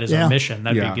 stated that as yeah. a mission,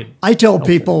 that'd Yeah. be good. I tell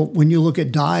people when you look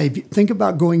at dive, think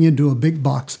about going into a big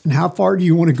box and how far do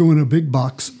you want to go in a big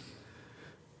box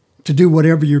to do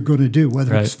whatever you're going to do,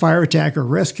 whether it's Right. fire attack or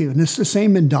rescue. And it's the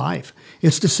same in dive.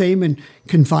 It's the same in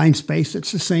confined space.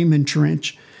 It's the same in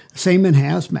trench, same in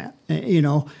hazmat,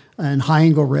 and high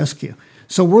angle rescue.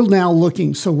 So we're now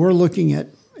looking. So we're looking at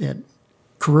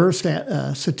career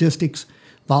statistics,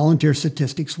 volunteer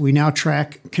statistics. We now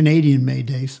track Canadian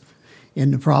Maydays in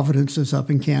the Providences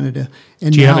up in Canada.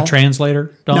 And Do you have now- a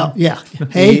translator, Don? No, yeah.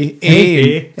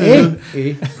 Hey,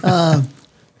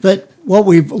 But what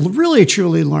we've really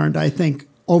truly learned, I think,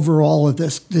 overall of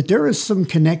this, that there is some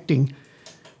connecting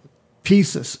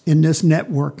pieces in this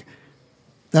network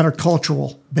that are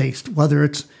cultural based, whether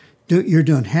it's you're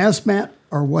doing hazmat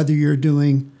or whether you're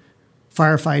doing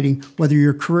firefighting, whether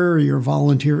you're career or you're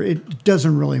volunteer, it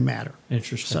doesn't really matter.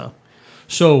 Interesting.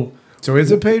 So So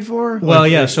is it paid for? well,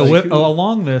 Like- yeah. So like-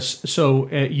 along this, so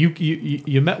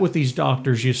you met with these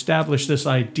doctors, you established this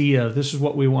idea. This is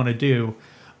what we want to do.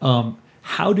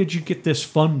 How did you get this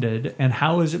funded, and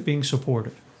how is it being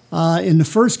supported? In the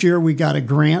first year, we got a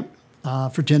grant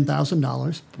for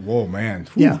 $10,000. Whoa, man.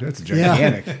 Whew, Yeah. That's Yeah.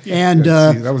 gigantic. And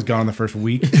that was gone the first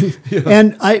week.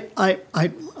 And I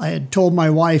had told my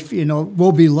wife,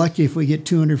 we'll be lucky if we get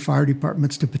 200 fire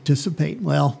departments to participate.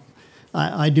 Well,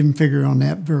 I didn't figure on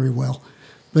that very well.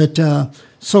 But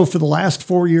so for the last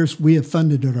 4 years, we have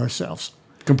funded it ourselves.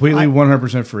 Completely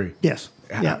 100% free. Yes.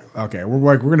 Yeah. Okay,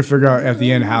 we're going to figure out at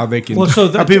the end how they can. Well, so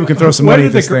how people can throw some where money did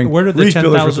at this thing. Where did the Reef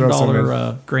builders will throw some in.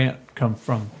 $10,000 grant come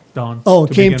from, Don? Oh, it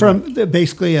to came begin with? from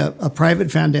basically a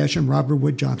private foundation, Robert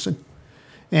Wood Johnson,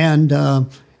 and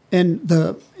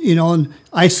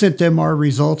I sent them our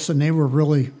results, and they were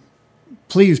really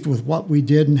pleased with what we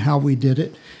did and how we did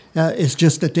it. It's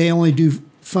just that they only do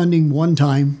funding one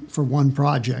time for one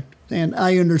project, and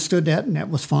I understood that, and that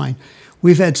was fine.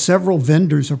 We've had several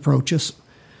vendors approach us,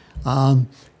 and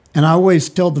I always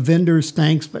tell the vendors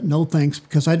thanks, but no thanks,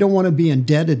 because I don't want to be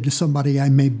indebted to somebody I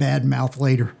may badmouth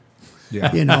later.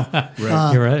 Yeah.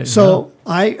 You're right. So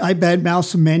I badmouth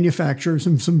some manufacturers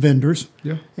and some vendors,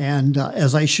 Yeah. and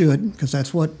as I should, because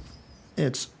that's what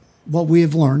we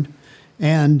have learned,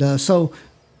 and so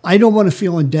I don't want to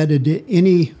feel indebted to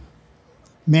any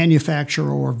manufacturer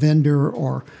or vendor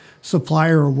or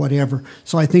supplier or whatever.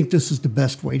 So I think this is the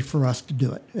best way for us to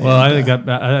do it. Well, I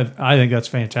think that's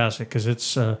fantastic because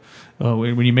it's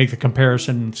when you make the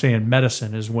comparison, say in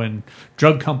medicine, is when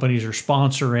drug companies are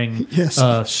sponsoring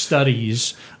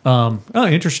studies.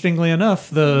 Interestingly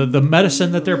enough, the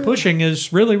medicine that they're pushing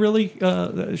is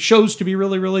really shows to be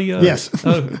really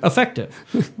effective.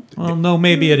 Well, no,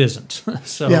 maybe it isn't.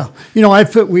 So yeah,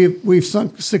 we've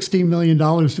sunk $16 million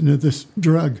into this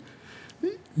drug.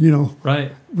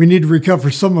 Right. We need to recover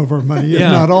some of our money, if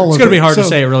not all of it. It's going to be hard to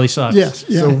say. It really sucks. Yes.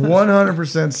 Yeah. So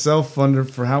 100%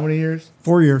 self-funded for how many years?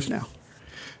 4 years now.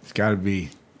 It's got to be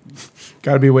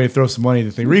a way to throw some money at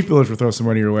the thing. Reef Builders will throw some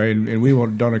money your way, and we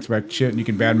don't expect shit, and you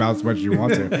can badmouth as much as you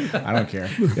want to. I don't care.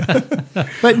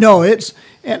 But no,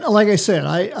 and like I said,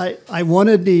 I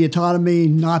wanted the autonomy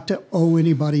not to owe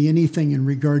anybody anything in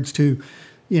regards to,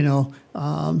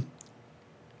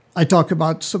 I talk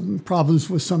about some problems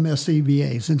with some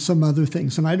SCBAs and some other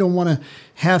things, and I don't want to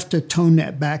have to tone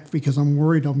that back because I'm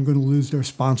worried I'm going to lose their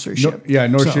sponsorship.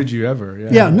 Nor should you ever.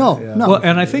 No. Well,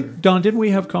 and I think, Don, didn't we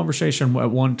have conversation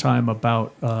at one time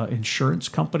about insurance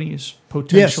companies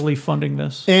potentially funding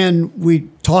this? And we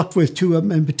talked with two of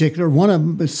them in particular. One of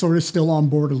them is sort of still on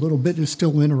board a little bit, is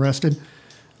still interested.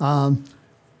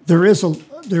 There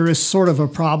is sort of a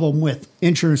problem with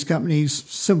insurance companies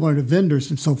similar to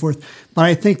vendors and so forth, but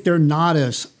I think they're not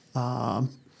as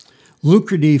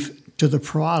lucrative to the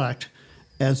product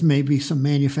as maybe some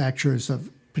manufacturers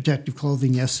of protective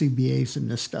clothing, SCBAs,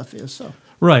 and this stuff is. So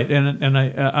right, and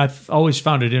I've always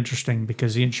found it interesting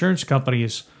because the insurance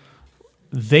companies,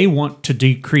 they want to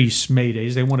decrease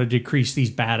Maydays. They want to decrease these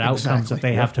bad outcomes that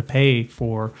they have to pay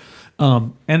for.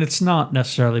 And it's not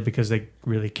necessarily because they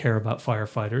really care about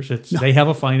firefighters. They have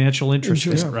a financial interest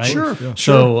in it, right? Sure.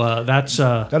 So that's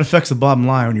that affects the bottom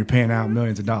line when you're paying out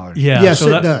millions of dollars. Yeah, yes,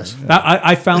 it does.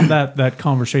 I found that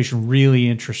conversation really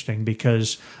interesting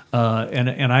because,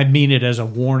 and I mean it as a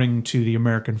warning to the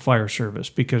American Fire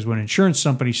Service, because when insurance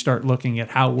companies start looking at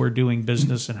how we're doing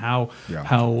business and how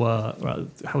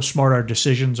smart our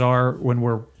decisions are when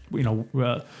we're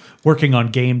working on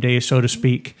game day, so to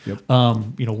speak,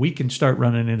 we can start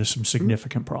running into some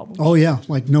significant problems. Oh yeah,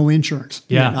 like no insurance.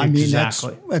 Yeah, I mean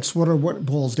exactly. That's what it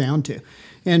boils down to.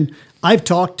 And I've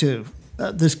talked to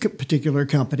this particular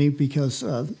company because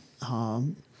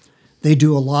they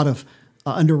do a lot of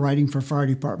underwriting for fire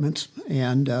departments.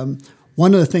 And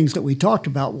one of the things that we talked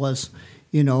about was,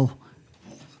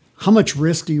 how much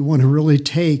risk do you want to really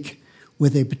take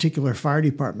with a particular fire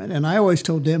department? And I always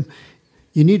told them,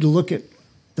 you need to look at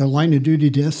their line of duty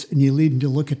deaths, and you need to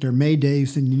look at their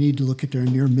Maydays, and you need to look at their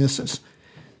near misses.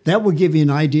 That will give you an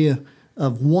idea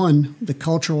of, one, the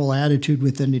cultural attitude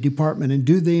within the department, and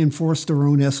do they enforce their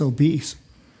own SOPs?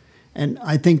 And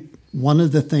I think one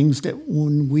of the things that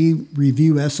when we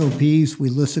review SOPs, we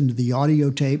listen to the audio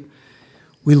tape,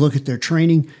 we look at their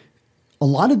training. A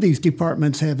lot of these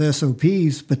departments have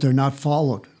SOPs, but they're not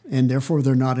followed, and therefore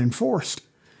they're not enforced.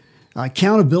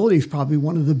 Accountability is probably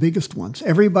one of the biggest ones.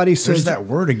 Everybody says there's that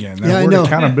word again. That word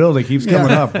accountability keeps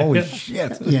coming up. Holy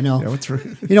shit!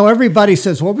 Everybody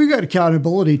says, "Well, we got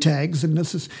accountability tags," and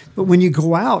this is. But when you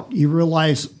go out, you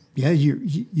realize,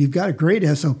 you've got a great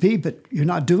SOP, but you're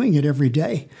not doing it every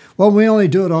day. Well, we only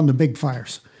do it on the big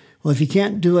fires. Well, if you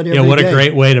can't do it every day, what a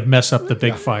great way to mess up the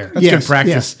big fire. That's good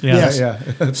practice.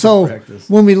 Yes. So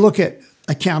when we look at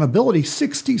accountability,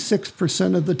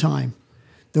 66% of the time,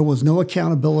 there was no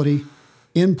accountability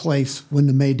in place when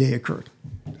the Mayday occurred.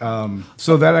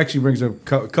 So that actually brings up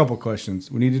a couple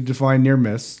questions. We need to define near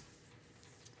miss.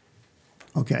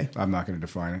 Okay. I'm not going to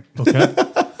define it.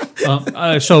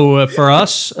 Okay. So for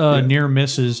us, near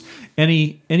miss is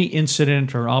any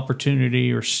incident or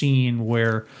opportunity or scene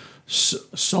where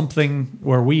something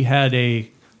where we had a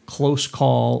close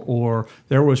call or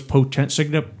there was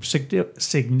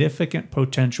significant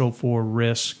potential for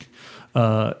risk,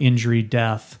 injury,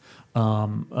 death.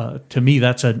 To me,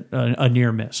 that's a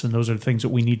near miss, and those are the things that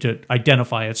we need to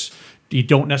identify. You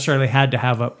don't necessarily had to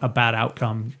have a bad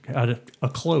outcome, a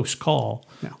close call.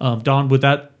 No. Don, would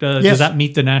that does that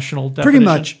meet the national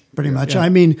definition? Pretty much. Yeah. I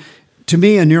mean, to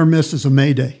me, a near miss is a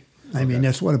Mayday. I mean,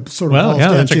 that's what it sort of boils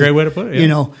down that's to. A great way to put it.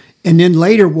 Yeah. And then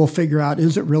later we'll figure out,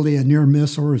 is it really a near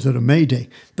miss or is it a Mayday?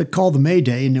 But call the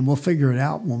Mayday, and then we'll figure it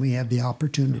out when we have the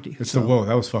opportunity. Whoa,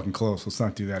 that was fucking close. Let's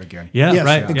not do that again. Yeah, yes,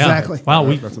 right. Exactly. Yeah. Wow,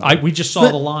 we just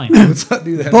saw the line. Let's not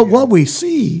do that But again. what we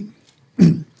see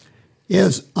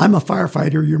is, I'm a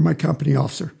firefighter, you're my company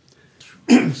officer.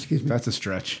 Excuse me. That's a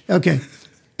stretch. Okay.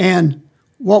 And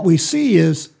what we see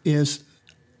is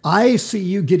I see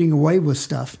you getting away with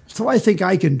stuff, so I think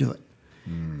I can do it.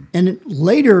 And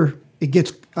later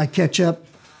I catch up,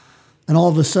 and all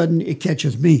of a sudden it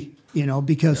catches me.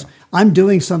 because I'm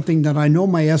doing something that I know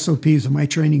my SOPs and my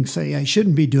training say I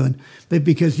shouldn't be doing, but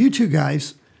because you two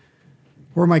guys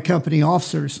were my company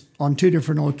officers on 2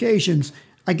 different occasions,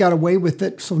 I got away with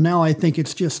it. So now I think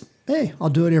it's just, hey, I'll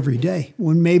do it every day.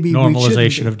 When maybe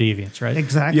normalization of deviance, right?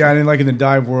 Exactly. Yeah, and like in the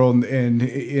dive world and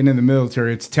in the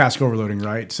military, it's task overloading,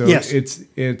 right? So Yes.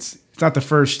 it's not the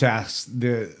first task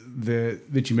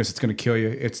that you miss. It's going to kill you.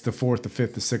 It's the 4th, the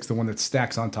 5th, the 6th, the one that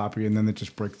stacks on top of you, and then it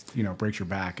just breaks your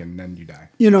back, and then you die.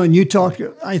 And you talk.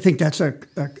 I think that's a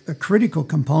critical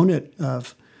component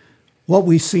of what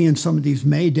we see in some of these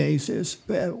May days. Is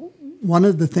one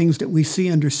of the things that we see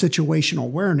under situational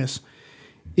awareness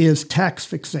is task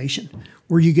fixation,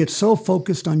 where you get so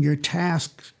focused on your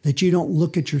tasks that you don't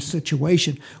look at your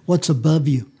situation. What's above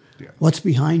you? Yeah. What's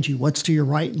behind you? What's to your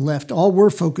right and left? All we're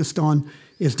focused on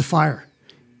is the fire.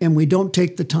 And we don't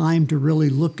take the time to really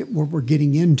look at what we're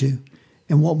getting into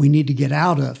and what we need to get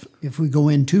out of if we go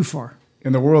in too far.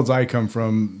 In the worlds I come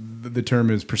from, the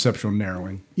term is perceptual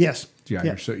narrowing. Yes.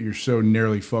 Yeah, you're so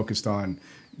narrowly focused on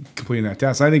completing that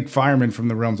task. I think firemen from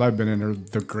the realms I've been in are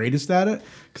the greatest at it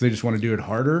because they just want to do it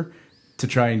harder to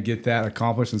try and get that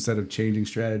accomplished instead of changing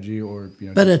strategy or.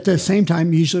 But at the same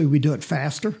time, usually we do it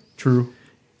faster. True.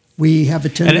 We have a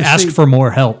tendency And ask for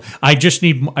more help. I just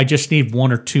need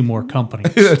 1 or 2 more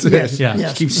companies. That's it. Yes, Yeah. yes.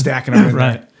 Just keep stacking them in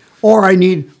Right. Or I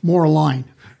need more line.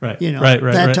 Right. That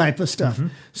Right. type of stuff.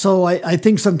 So I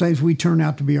think sometimes we turn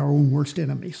out to be our own worst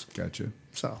enemies. Gotcha.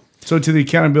 So To the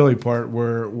accountability part,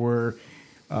 where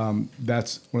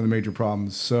that's one of the major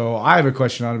problems. So I have a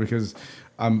question on it because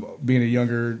I'm being a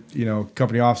younger,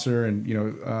 company officer, and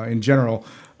in general,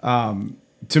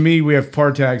 to me, we have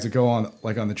par tags that go on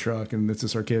the truck, and it's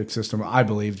this archaic system. I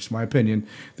believe, just my opinion,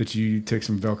 that you take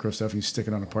some Velcro stuff and you stick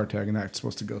it on a par tag, and that's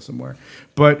supposed to go somewhere.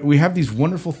 But we have these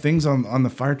wonderful things on the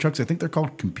fire trucks. I think they're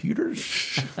called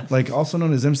computers, like also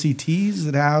known as MCTs,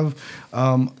 that have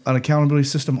an accountability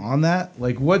system on that.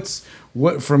 Like, what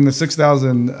from the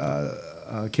 6,000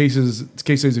 case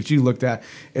studies that you looked at,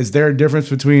 is there a difference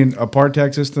between a par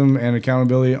tag system and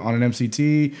accountability on an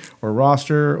MCT or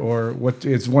roster, or what?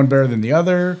 Is one better than the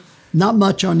other? not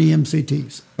much on the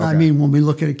MCTs. Okay. I mean, when we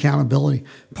look at accountability,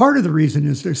 part of the reason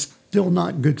is there's still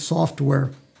not good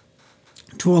software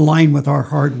to align with our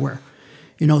hardware.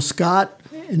 Scott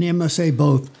and MSA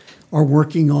both are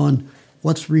working on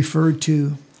what's referred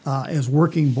to as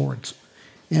working boards.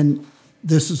 And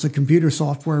this is a computer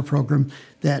software program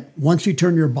that once you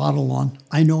turn your bottle on,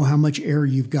 I know how much air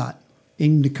you've got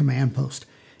in the command post.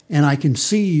 And I can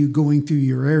see you going through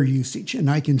your air usage. And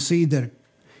I can see that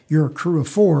you're a crew of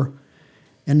 4,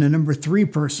 and the number 3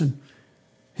 person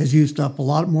has used up a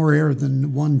lot more air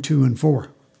than 1, 2, and 4.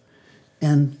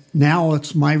 And now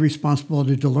it's my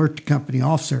responsibility to alert the company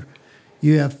officer.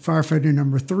 You have firefighter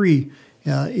number 3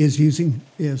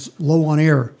 is low on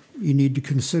air. You need to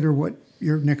consider what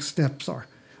your next steps are,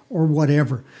 or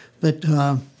whatever. But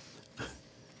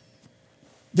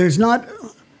there's not.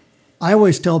 I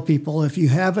always tell people, if you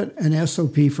have an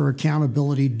SOP for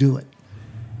accountability, do it.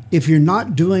 If you're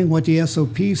not doing what the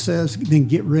SOP says, then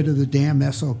get rid of the damn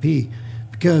SOP,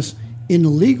 because in the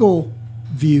legal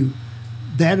view,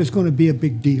 that is going to be a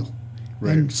big deal.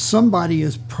 Right. And somebody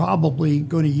is probably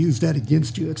going to use that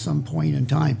against you at some point in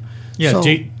time. Yeah,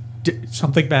 So,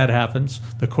 something bad happens.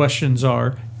 The questions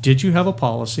are, did you have a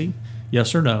policy?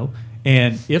 Yes or no?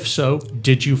 And if so,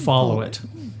 did you follow it?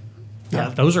 Yeah,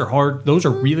 those are hard. Those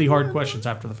are really hard questions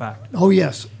after the fact. oh,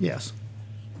 yes, yes.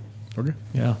 Okay.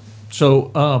 Yeah.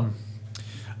 So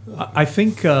I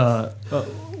think one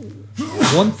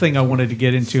thing I wanted to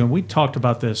get into, and we talked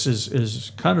about this,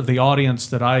 is kind of the audience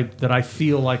that I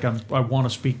feel like I want to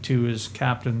speak to is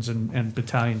captains and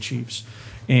battalion chiefs.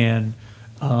 And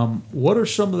what are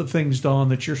some of the things, Don,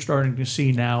 that you're starting to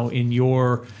see now in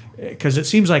your, because it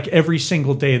seems like every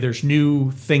single day there's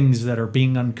new things that are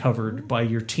being uncovered by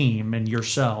your team and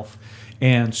yourself.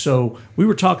 And so we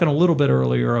were talking a little bit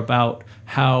earlier about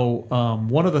how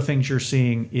one of the things you're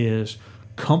seeing is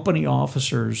company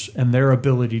officers and their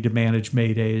ability to manage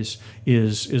Maydays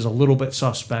is a little bit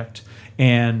suspect.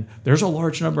 And there's a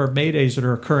large number of Maydays that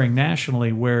are occurring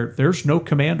nationally where there's no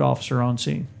command officer on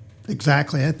scene.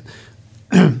 Exactly.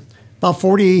 About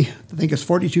 40, I think it's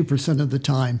 42% of the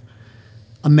time,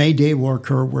 a May Day will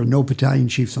occur where no battalion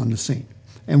chief's on the scene.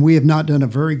 And we have not done a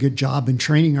very good job in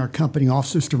training our company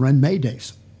officers to run May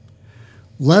Days,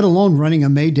 let alone running a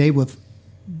May Day with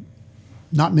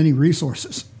not many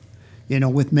resources.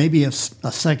 With maybe a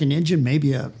second engine,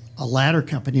 maybe a ladder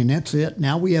company, and that's it.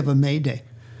 Now we have a May Day.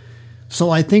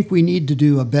 So I think we need to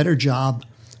do a better job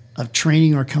of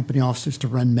training our company officers to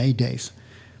run May Days.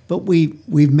 But we've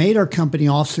made our company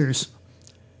officers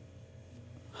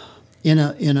in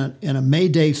a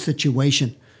Mayday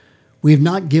situation, we've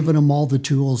not given them all the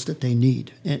tools that they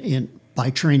need by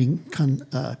training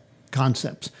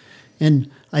concepts. And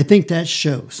I think that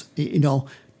shows,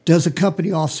 does a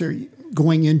company officer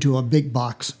going into a big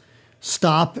box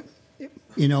stop,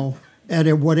 at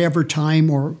a whatever time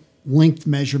or length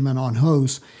measurement on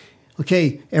hose?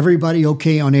 Okay, everybody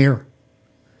okay on air?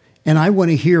 And I want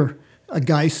to hear a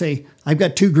guy say, I've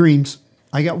got 2 greens.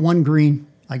 I got 1 green.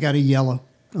 I got a yellow.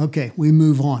 Okay, we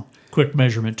move on. Quick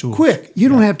measurement tool. Quick. You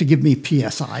don't have to give me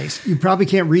PSIs. You probably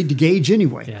can't read the gauge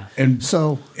anyway. Yeah.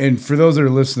 And for those that are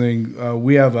listening,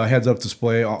 we have a heads-up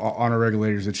display on our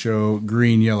regulators that show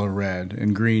green, yellow, red.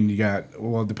 And green, you got,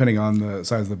 depending on the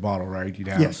size of the bottle, right? You'd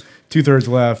have Yes. 2/3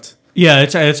 left. Yeah,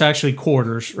 it's actually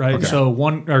quarters, right? Okay. So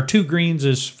 1 or 2 greens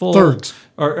is full. Thirds.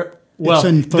 Well,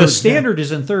 in the thirds standard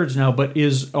is in thirds now, but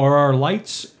are our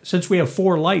lights, since we have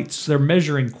 4 lights, they're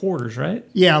measuring quarters, right?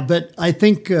 Yeah, but I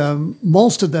think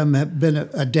most of them have been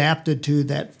adapted to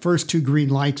that first 2 green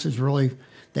lights is really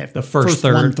that The first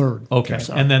third. 1/3. Okay.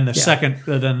 So, and then the yeah. second,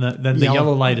 then the Yellow.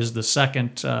 yellow light is the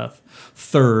second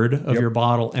third of your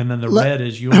bottle, and then the red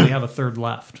is you only have a third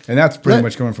left. And that's pretty Let-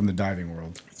 much coming from the diving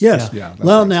world. Yes. Yeah, that's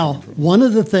Well, what it's now, coming from. one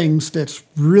of the things that's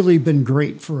really been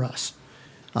great for us,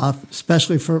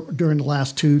 especially during the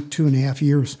last two and a half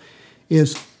years,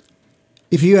 is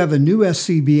if you have a new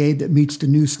SCBA that meets the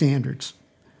new standards,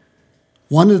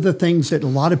 one of the things that a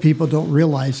lot of people don't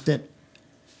realize that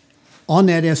on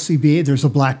that SCBA, there's a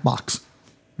black box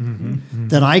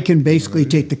that I can basically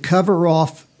take the cover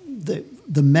off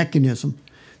the mechanism.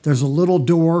 There's a little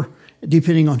door,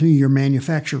 depending on who your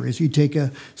manufacturer is. You take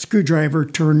a screwdriver,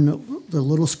 turn the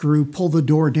little screw, pull the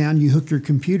door down, you hook your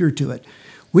computer to it.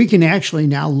 We can actually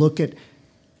now look at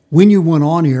when you went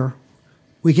on air.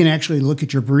 We can actually look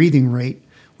at your breathing rate.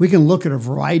 We can look at a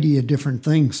variety of different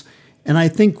things. And I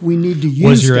think we need to use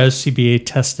Was your that. SCBA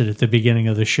tested at the beginning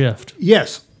of the shift?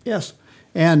 Yes.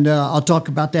 And I'll talk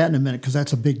about that in a minute because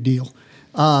that's a big deal.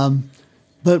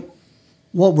 But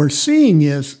what we're seeing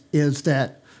is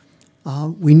that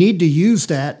we need to use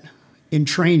that in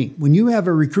training. When you have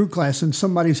a recruit class and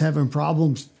somebody's having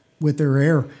problems with their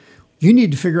air, you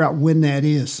need to figure out when that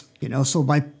is. So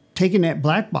by taking that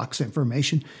black box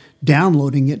information,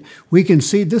 downloading it, we can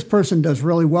see this person does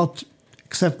really well,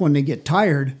 except when they get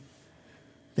tired,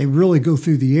 they really go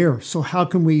through the air. So how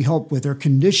can we help with their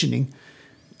conditioning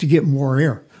to get more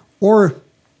air? Or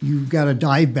you've got a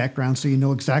dive background, so you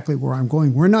know exactly where I'm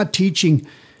going. We're not teaching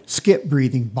skip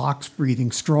breathing, box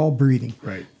breathing, straw breathing.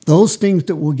 Right. Those things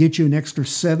that will get you an extra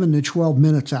 7 to 12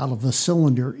 minutes out of a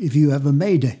cylinder if you have a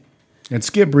Mayday. And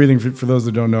skip breathing, for those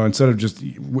that don't know, instead of just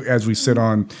as we sit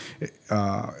on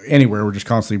anywhere, we're just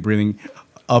constantly breathing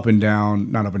up and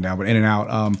down, not up and down, but in and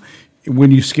out.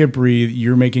 When you skip breathe,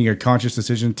 you're making a conscious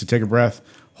decision to take a breath,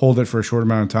 hold it for a short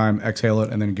amount of time, exhale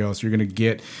it, and then go. So you're going to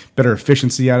get better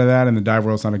efficiency out of that. And the dive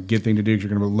world is not a good thing to do because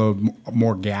you're going to load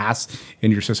more gas in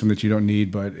your system that you don't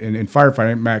need. But in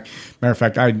firefighting, matter of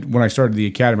fact, when I started the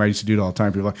academy, I used to do it all the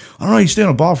time. People are like, I don't know, you stay on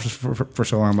a ball for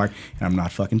so long. I'm like, and I'm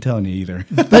not fucking telling you either.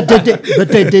 But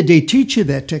did they teach you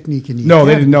that technique in the No,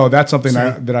 they academy? didn't know. That's something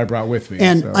that I brought with me.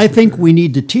 And so. I think we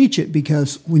need to teach it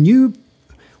because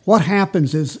what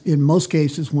happens is, in most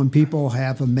cases, when people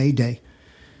have a Mayday,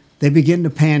 they begin to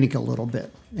panic a little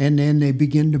bit. And then they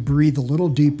begin to breathe a little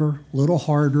deeper, a little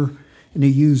harder, and they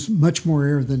use much more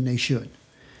air than they should.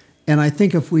 And I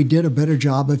think if we did a better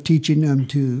job of teaching them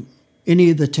to any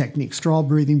of the techniques, straw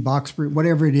breathing, box breathing,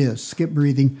 whatever it is, skip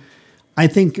breathing, I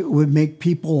think it would make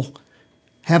people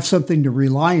have something to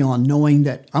rely on, knowing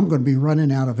that I'm going to be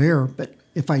running out of air. But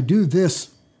if I do this,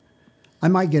 I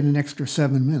might get an extra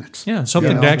 7 minutes. Yeah,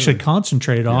 something to actually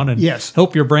concentrate on and Yes.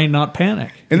 help your brain not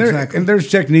panic. And Exactly. there's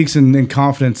techniques and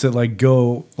confidence that like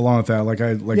go along with that.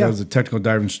 I Yeah. was a technical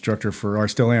dive instructor I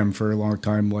still am for a long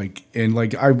time.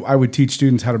 I would teach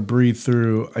students how to breathe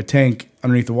through a tank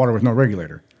underneath the water with no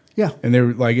regulator. Yeah. And they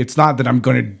were like, it's not that I'm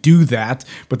going to do that,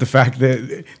 but the fact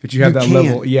that you have You that can.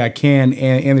 level,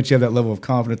 and that you have that level of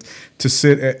confidence to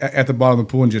sit at the bottom of the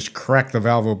pool and just crack the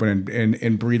valve open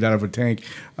and breathe out of a tank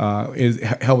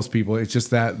helps people. It's just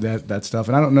that stuff.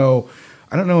 And I don't know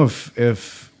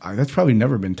if that's probably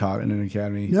never been taught in an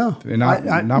academy. No. And not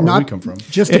where we come from.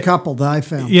 Just a couple that I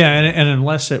found. Yeah, and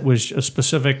unless it was a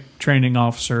specific training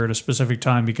officer at a specific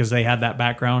time because they had that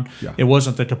background, Yeah. it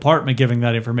wasn't the department giving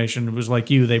that information. It was like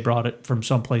they brought it from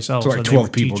someplace else. So like and they 12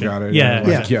 were people teaching. got it. Yeah,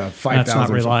 Yeah. Yeah, 5,000. That's not or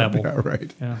something. reliable. Yeah,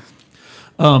 right. Yeah.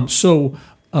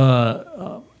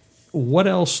 What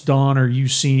else, Don, are you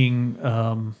seeing?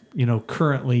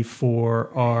 Currently for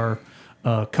our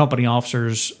company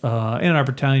officers and our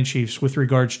battalion chiefs with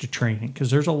regards to training, because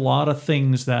there's a lot of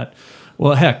things that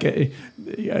Well, heck,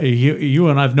 you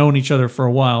and I've known each other for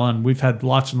a while, and we've had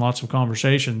lots and lots of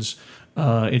conversations.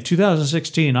 In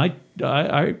 2016, I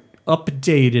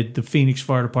updated the Phoenix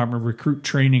Fire Department recruit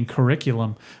training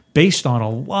curriculum based on a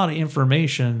lot of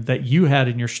information that you had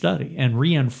in your study, and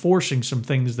reinforcing some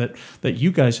things that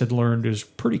you guys had learned is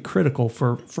pretty critical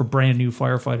for brand new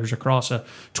firefighters across a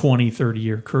 20,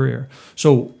 30-year career.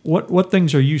 So what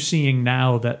things are you seeing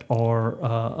now that are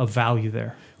of value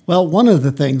there? Well, one of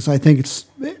the things I think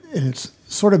it's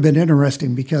sort of been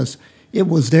interesting because it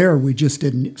was there, we just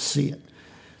didn't see it.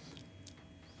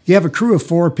 You have a crew of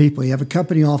 4 people. You have a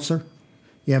company officer,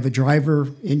 you have a driver,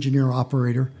 engineer,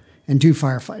 operator, and 2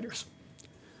 firefighters.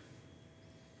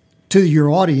 To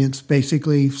your audience,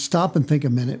 basically, stop and think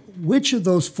a minute. Which of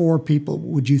those 4 people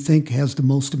would you think has the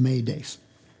most Maydays?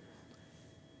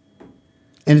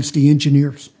 And it's the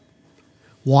engineers.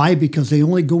 Why? Because they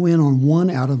only go in on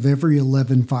 1 out of every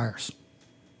 11 fires.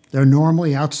 They're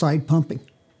normally outside pumping.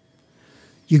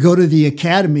 You go to the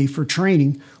academy for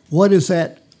training. What is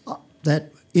that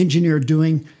engineer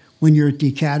doing when you're at the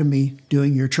academy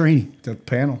doing your training? The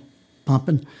panel.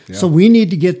 Pumping. Yeah. So we need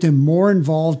to get them more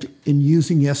involved in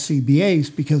using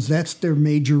SCBAs because that's their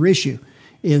major issue,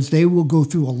 is they will go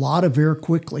through a lot of air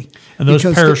quickly. And those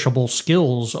perishable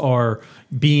skills are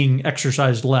being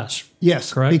exercised less.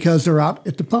 Yes, correct? Because they're out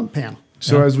at the pump panel.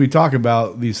 So as we talk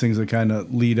about these things that kind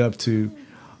of lead up to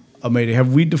a Mayday,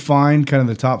 have we defined kind of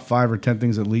the top 5 or 10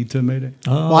 things that lead to a Mayday?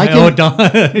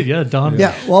 Don. Yeah, Don.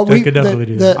 Yeah, well, we could definitely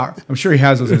do that. I'm sure he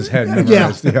has those in his head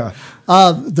memorized. Yeah.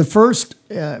 The first,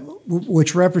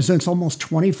 which represents almost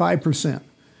 25%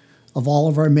 of all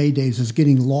of our Maydays, is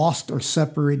getting lost or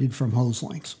separated from hose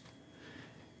lines.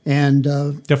 And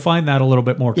define that a little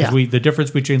bit more, because Yeah. the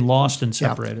difference between lost and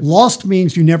separated. Lost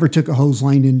means you never took a hose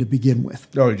line in to begin with.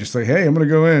 Oh, you just say, hey, I'm going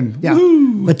to go in. Yeah,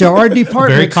 but there are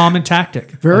departments. Very common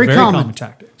tactic. Very A very common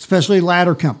tactic. Especially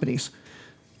ladder companies.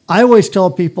 I always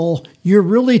tell people you're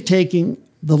really taking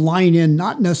the line in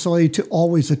not necessarily to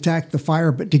always attack the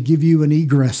fire, but to give you an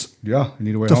egress Yeah, you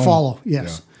need a way to home. follow.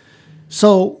 Yes.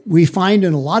 So we find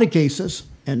in a lot of cases,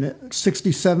 and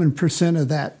 67% of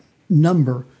that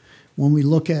number, when we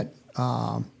look at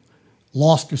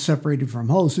lost or separated from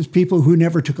hose, is people who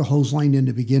never took a hose line in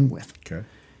to begin with. Okay.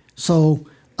 So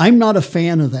I'm not a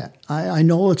fan of that. I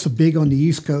know it's a big on the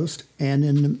East Coast and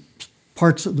in the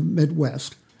parts of the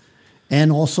Midwest,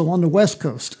 and also on the West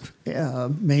Coast,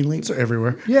 mainly. So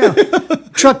everywhere. Yeah.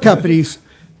 Truck companies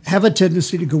have a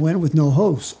tendency to go in with no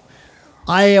hose.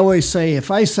 I always say if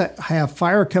I have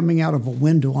fire coming out of a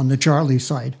window on the Charlie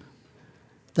side,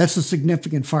 that's a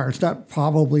significant fire. It's not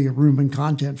probably a room and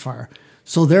content fire.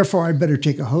 So therefore, I better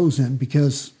take a hose in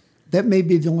because that may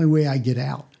be the only way I get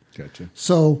out. Gotcha.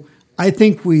 So I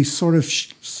think we sort of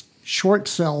short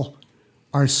sell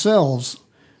ourselves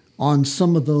on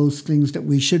some of those things that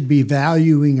we should be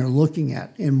valuing or looking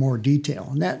at in more detail.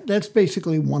 And that's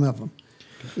basically one of them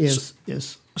is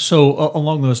So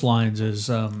along those lines is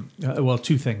well,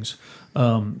 2 things: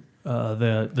 the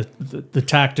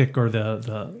tactic or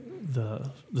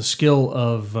the skill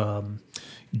of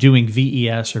doing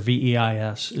VES or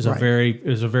VEIS is Right.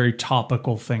 a very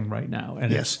topical thing right now,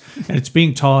 and Yes. it's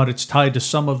being taught. It's tied to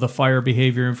some of the fire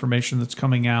behavior information that's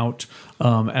coming out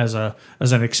as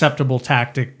an acceptable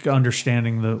tactic,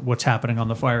 understanding what's happening on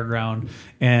the fire ground,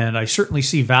 and I certainly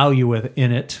see value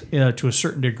in it to a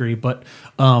certain degree, but.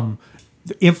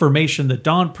 The information that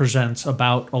Don presents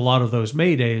about a lot of those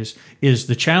Maydays is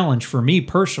the challenge for me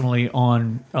personally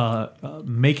on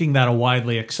making that a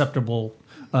widely acceptable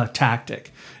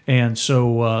tactic. And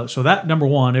so that, number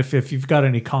one, if you've got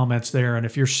any comments there and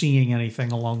if you're seeing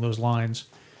anything along those lines.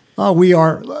 we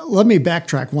are. Let me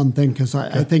backtrack one thing because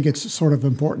I think it's sort of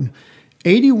important.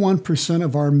 81%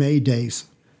 of our Maydays,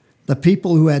 the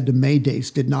people who had the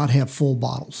Maydays did not have full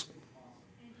bottles.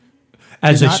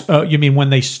 You mean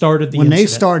when they started the When they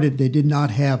incident? started, they did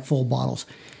not have full bottles.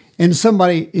 And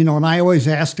somebody, and I always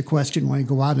ask the question when I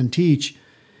go out and teach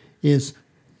is,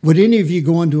 would any of you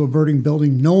go into a burning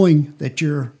building knowing that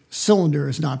your cylinder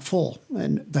is not full?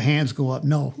 And the hands go up.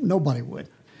 No, nobody would.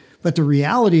 But the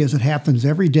reality is it happens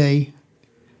every day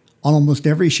on almost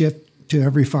every shift to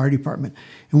every fire department.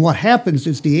 And what happens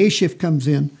is the A shift comes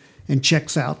in and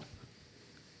checks out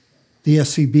the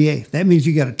SCBA. That means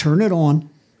you got to turn it on.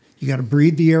 You got to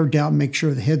breathe the air down, make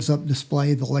sure the heads-up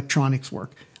display, the electronics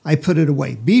work. I put it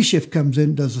away. B shift comes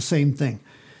in, does the same thing.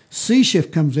 C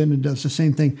shift comes in and does the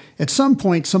same thing. At some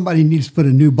point, somebody needs to put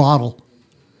a new bottle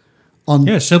on.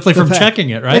 Yeah, simply the from pack.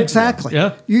 checking it, right? Exactly.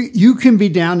 Yeah. You can be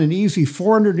down an easy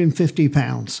 450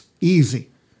 pounds, easy,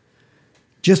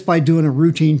 just by doing a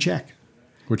routine check.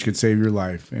 Which could save your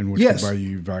life and which Yes. could buy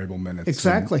you valuable minutes.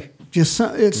 Exactly.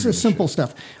 It's just simple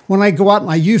stuff. When I go out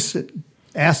and I used to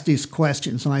ask these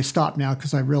questions, and I stopped now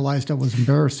because I realized I was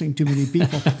embarrassing too many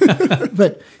people.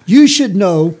 But you should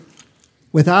know,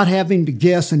 without having to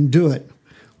guess and do it,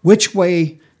 which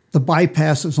way the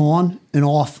bypass is on and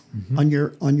off on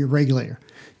your regulator.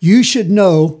 You should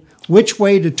know which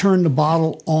way to turn the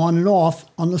bottle on and off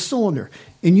on the cylinder.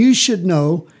 And you should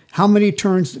know how many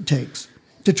turns it takes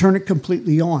to turn it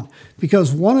completely on.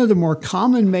 Because one of the more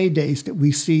common maydays that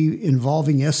we see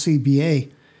involving SCBA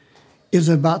is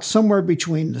about somewhere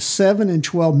between the 7 and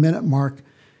 12 minute mark.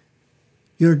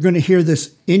 You're going to hear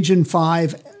this engine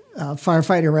 5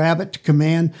 firefighter Abbott to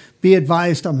command, be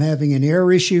advised I'm having an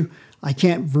air issue. I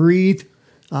can't breathe.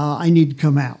 I need to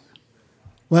come out.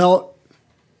 Well,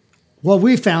 what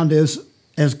we found is,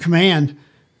 as command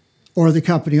or the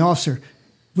company officer,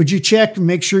 would you check and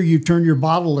make sure you turn your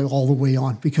bottle all the way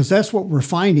on? Because that's what we're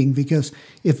finding. Because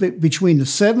if between the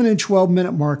 7 and 12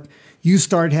 minute mark, you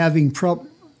start having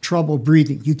trouble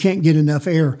breathing, you can't get enough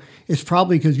air, it's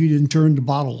probably because you didn't turn the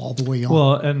bottle all the way on.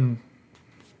 Well, and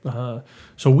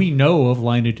so we know of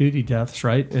line of duty deaths,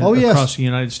 right? Oh, yes. Across the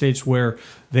United States where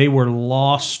they were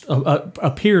lost,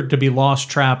 appeared to be lost,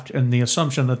 trapped, and the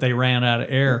assumption that they ran out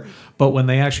of air. But when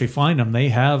they actually find them, they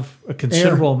have a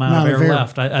considerable amount of air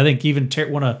left. I think even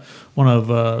one of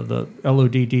the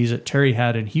LODDs that Terry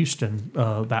had in Houston,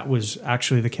 that was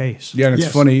actually the case. Yeah, and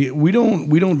it's funny. We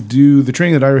don't do the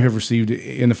training that I have received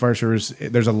in the fire service.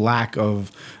 There's a lack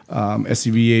of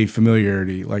SCBA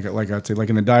familiarity. Like I'd say, like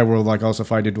in the dive world, like also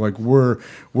if I did, like we're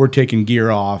taking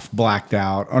gear off, blacked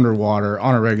out, underwater,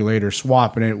 on a regulator,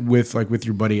 swapping it with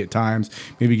your buddy at times,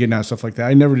 maybe getting out stuff like that.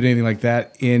 I never did anything like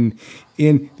that in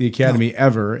the academy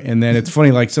ever. And then it's funny,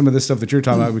 like some of this stuff that you're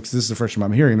talking about, because this is the first time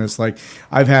I'm hearing this. Like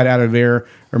I've had out of air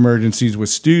emergencies with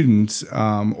students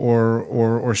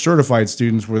or certified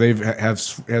students where they've have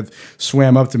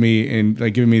swam up to me and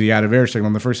like giving me the out of air signal.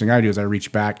 And the first thing I do is I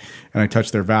reach back and I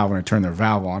touch their valve and I turn their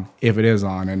valve on if it is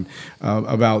on. And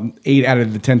about 8 out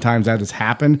of the 10 times that has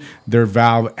happened, their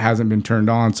valve hasn't been turned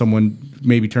on. Someone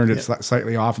maybe turned it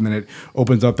slightly off, and then it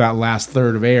opens up that last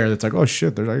third of air. That's like, oh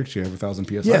shit, there's actually 1,000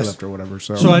 psi left or whatever.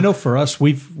 So I know for us,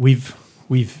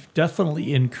 we've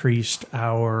definitely increased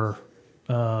our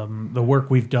the work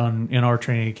we've done in our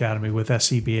training academy with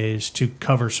SCBAs to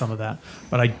cover some of that.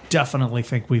 But I definitely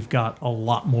think we've got a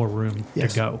lot more room to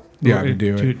go. Yeah, to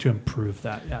do it. To improve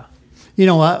that. Yeah. You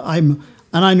know, I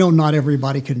know not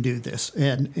everybody can do this,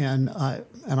 and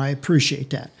I appreciate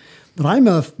that. But I'm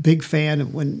a big fan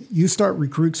of when you start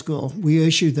recruit school, we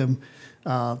issue them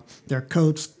their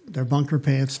coats, their bunker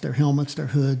pants, their helmets, their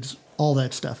hoods, all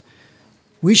that stuff.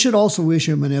 We should also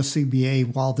issue them an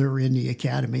SCBA while they're in the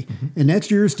academy, and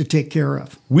that's yours to take care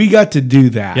of. We got to do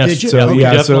that. Yes, Did you? so, Okay. we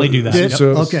definitely do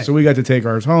that. So we got to take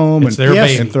ours home It's their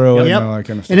baby. and throw it Yep. and all that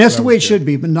kind of stuff. And that's the way it was should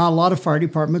be. But not a lot of fire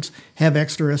departments have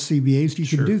extra SCBAs. You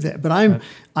Sure. can do that. But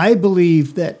I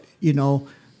believe that, you know,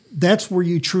 that's where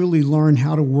you truly learn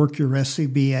how to work your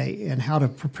SCBA and how to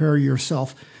prepare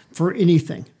yourself for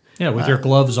anything. Yeah, with your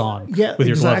gloves on. Yeah, with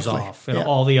your exactly. gloves off, and Yeah.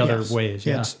 all the other Yes. ways.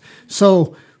 Yeah. Yes.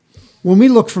 So when we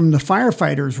look from the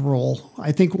firefighter's role,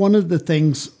 I think one of the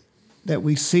things that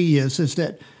we see is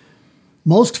that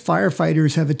most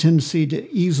firefighters have a tendency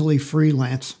to easily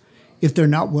freelance if they're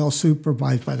not well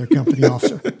supervised by their company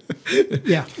officer.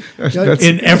 Yeah.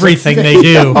 In everything they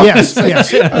do. Yes,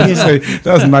 yes.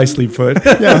 that was nicely put.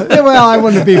 Yeah. Well, I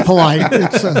want to be polite.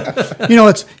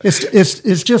 It's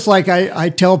it's just like I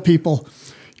tell people,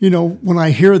 you know, when I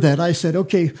hear that, I said,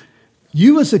 okay,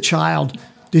 you as a child,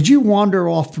 did you wander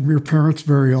off from your parents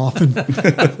very often?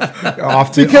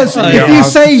 Often. Because if you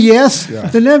say yes,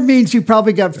 then that means you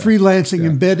probably got freelancing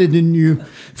embedded in you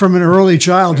from an early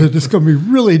childhood. It's going to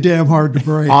be really damn hard to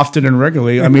break. Often and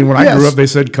regularly. I mean, when I grew up, they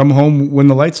said, come home when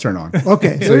the lights turn on.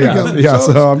 Okay, So, there you go. Yeah,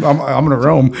 so I'm going to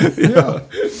roam.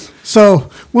 So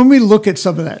when we look at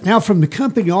some of that, now from the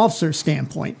company officer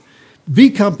standpoint, be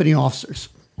company officers.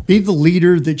 Be the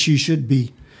leader that you should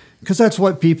be, because that's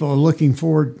what people are looking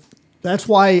for. That's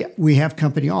why we have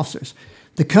company officers.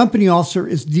 The company officer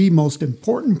is the most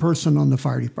important person on the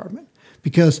fire department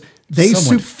because they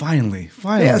Finally.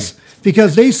 Yes,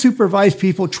 because they supervise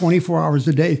people 24 hours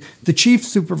a day. The chief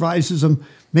supervises them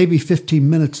maybe 15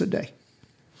 minutes a day.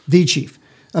 The chief.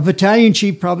 A battalion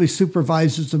chief probably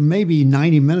supervises them maybe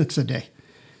 90 minutes a day.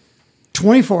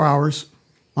 24 hours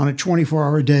on a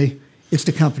 24-hour day, it's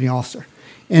the company officer.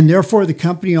 And therefore, the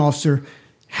company officer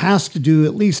has to do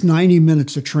at least 90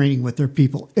 minutes of training with their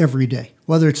people every day,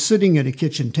 whether it's sitting at a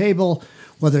kitchen table,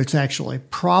 whether it's actually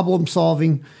problem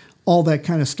solving, all that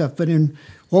kind of stuff. But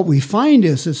what we find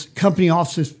is company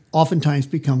officers oftentimes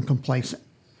become complacent.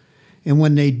 And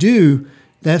when they do,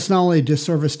 that's not only a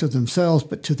disservice to themselves,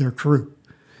 but to their crew.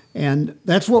 And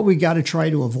that's what we got to try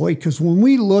to avoid, because when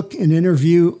we look and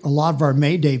interview a lot of our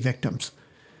Mayday victims,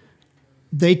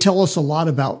 they tell us a lot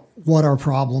about what our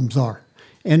problems are.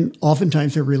 And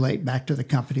oftentimes they relate back to the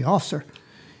company officer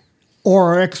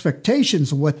or our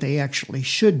expectations of what they actually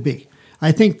should be.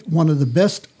 I think one of the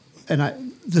best,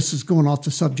 and this is going off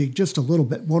the subject just a little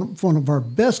bit, one of our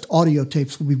best audio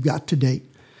tapes we've got to date.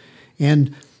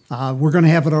 And we're going to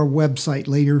have it on our website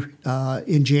later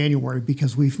in January,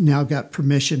 because we've now got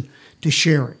permission to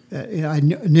share it.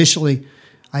 Initially,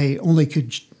 I only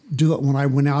could do it when I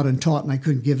went out and taught, and I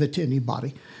couldn't give it to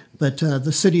anybody. But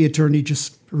the city attorney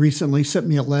just recently sent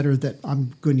me a letter that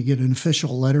I'm going to get an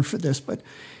official letter for this. But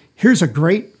here's a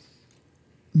great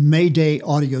Mayday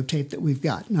audio tape that we've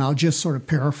got. Now, I'll just sort of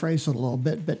paraphrase it a little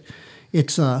bit, but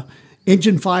it's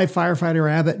Engine 5,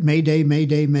 Firefighter Abbott, Mayday,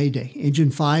 Mayday, Mayday.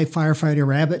 Engine 5,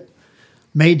 Firefighter Abbott,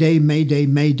 Mayday, Mayday,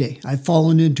 Mayday. I've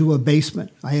fallen into a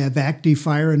basement. I have active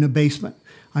fire in the basement.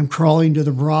 I'm crawling to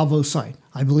the Bravo site.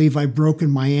 I believe I've broken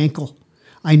my ankle.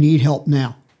 I need help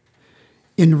now.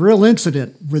 In the real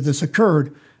incident where this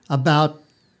occurred, about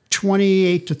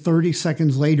 28 to 30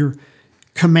 seconds later,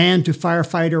 command to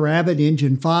Firefighter Abbott,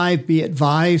 Engine 5, be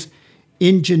advised,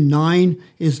 Engine 9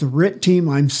 is the RIT team.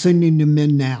 I'm sending them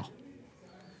in now.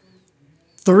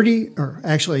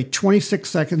 26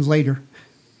 seconds later,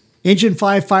 Engine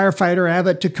 5, Firefighter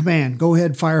Abbott to command. Go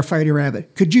ahead, Firefighter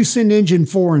Abbott. Could you send Engine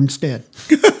 4 instead?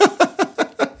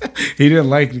 He didn't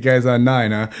like the guys on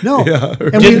 9, huh? No. Yeah.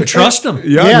 And didn't trust them. I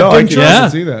can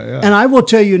see that. Yeah. And I will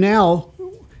tell you now,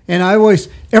 and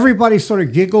everybody sort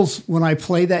of giggles when I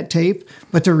play that tape,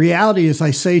 but the reality is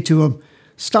I say to them,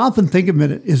 stop and think a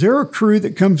minute. Is there a crew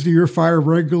that comes to your fire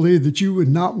regularly that you would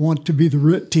not want to be the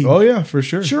RIT team? Oh, yeah, for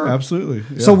sure. Sure. Absolutely.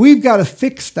 Yeah. So we've got to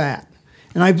fix that.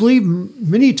 And I believe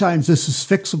many times this is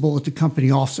fixable at the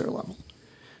company officer level.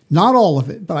 Not all of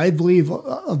it, but I believe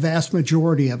a vast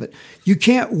majority of it. You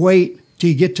can't wait till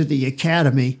you get to the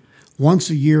academy once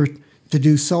a year to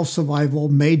do self-survival,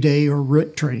 Mayday, or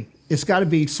RIT training. It's got to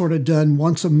be sort of done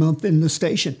once a month in the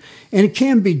station. And it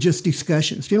can be just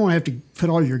discussions. You don't have to put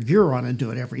all your gear on and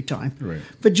do it every time. Right.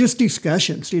 But just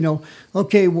discussions,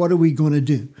 okay, what are we going to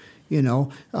do?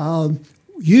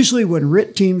 Usually when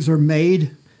RIT teams are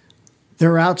made,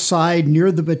 they're outside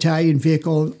near the battalion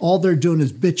vehicle, and all they're doing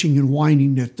is bitching and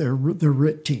whining at their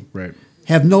RIT team. Right.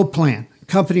 Have no plan.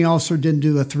 Company officer didn't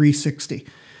do a 360.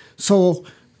 So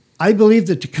I believe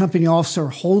that the company officer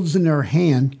holds in their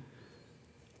hand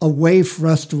a way for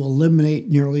us to eliminate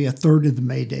nearly a third of the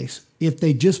Maydays. If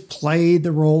they just play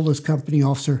the role as company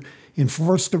officer,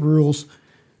 enforce the rules,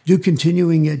 do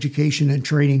continuing education and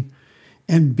training,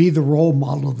 and be the role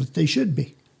model that they should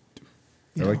be.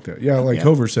 I like that. Yeah, like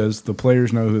Hover says, the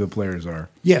players know who the players are.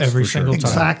 Yes, Every single time.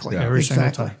 Exactly. Yeah. Every single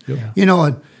exactly. time. Yeah.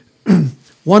 And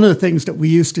one of the things that we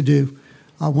used to do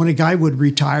when a guy would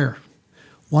retire,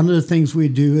 one of the things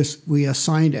we'd do is we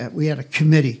had a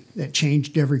committee that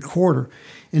changed every quarter,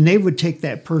 and they would take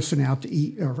that person out to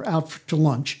eat or out to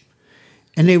lunch,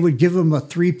 and they would give them a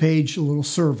 3-page little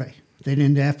survey. They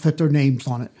didn't have to put their names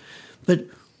on it, but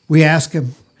we asked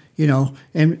them,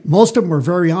 and most of them were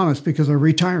very honest because they're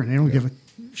retiring. They don't give a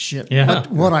shit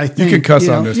what I think. You can cuss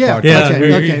on this podcast.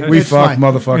 Yeah, okay, we fuck,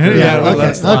 motherfucker.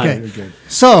 Okay.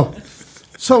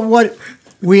 So what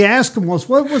we asked them was,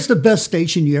 what was the best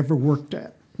station you ever worked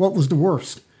at? What was the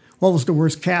worst? What was the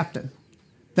worst captain?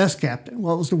 Best captain?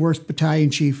 What was the worst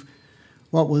battalion chief?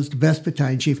 What was the best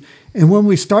battalion chief? And when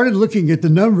we started looking at the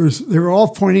numbers, they were all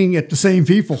pointing at the same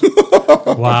people.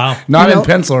 Wow. Not in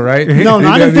pencil, right? No,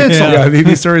 not in pencil. Yeah,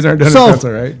 these stories aren't done in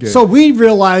pencil, right? Good. So we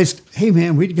realized, hey,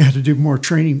 man, we got to do more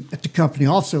training at the company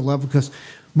officer level, because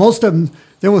most of them,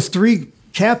 there was 3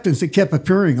 captains that kept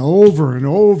appearing over and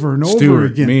over and over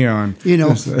again. Meon.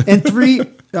 And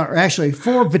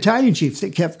 4 battalion chiefs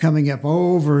that kept coming up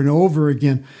over and over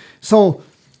again. So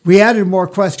we added more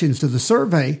questions to the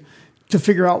survey to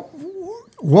figure out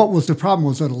what was the problem.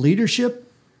 Was it a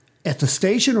leadership at the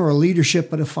station or a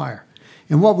leadership at a fire?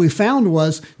 And what we found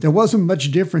was there wasn't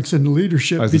much difference in the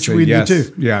leadership between the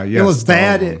two. Yeah, it was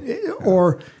bad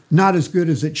or not as good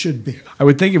as it should be. I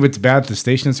would think if it's bad at the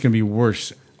station, it's going to be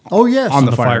worse. Oh yes, on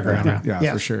the fireground.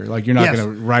 Yeah, for sure. Like you're not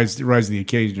going to rise to the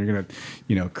occasion. You're going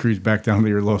to, cruise back down to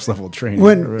your lowest level of training.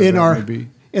 When in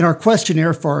our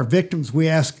questionnaire for our victims, we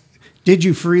ask, "Did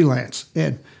you freelance?"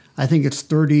 And I think it's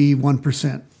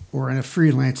 31% were in a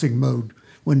freelancing mode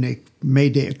when they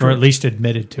Mayday occurred. Or at least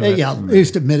admitted to it. Yeah, at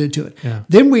least admitted to it. Yeah.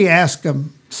 Then we ask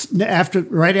them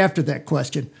right after that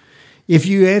question, if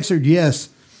you answered yes,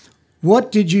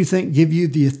 what did you think give you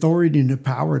the authority and the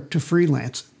power to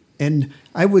freelance? And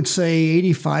I would say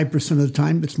 85% of the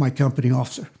time, it's my company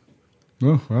officer.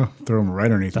 Oh, well, throw them right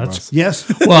underneath the bus.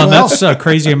 Yes. Well, that's a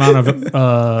crazy amount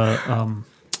of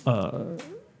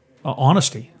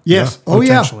honesty. Yes. Yeah, Oh, yeah.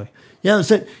 potentially. Yeah,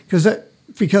 that's it.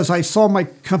 Because I saw my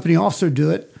company officer do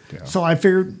it. Yeah. So I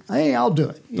figured, hey, I'll do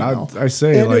it. I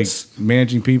say, And like, it's-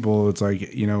 managing people, it's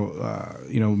like,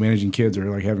 managing kids or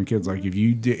like having kids. Like, if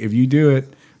you do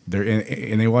it,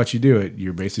 and they watch you do it,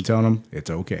 you're basically telling them it's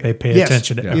okay. They pay yes,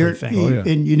 attention to you're- everything. Oh, yeah.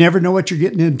 And you never know what you're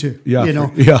getting into. Yeah, You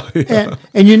know? yeah.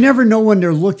 And you never know when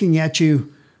they're looking at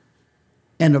you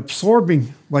and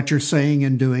absorbing what you're saying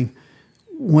and doing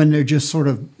when they're just sort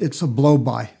of, it's a blow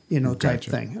by, type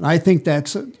Gotcha. thing. And I think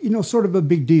that's, sort of a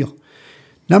big deal.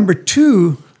 Number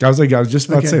two, I was just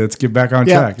about to say, let's get back on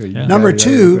track. You got Number it right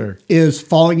two there. is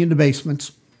falling into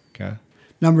basements. Okay.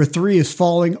 Number three is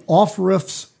falling off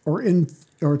roofs or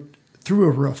through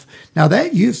a roof. Now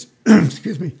that used,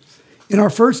 excuse me, in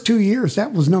our first 2 years,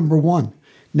 that was number one.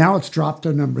 Now it's dropped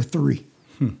to number three.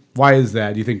 Why is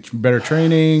that? Do you think better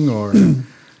training or?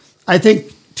 I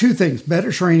think two things: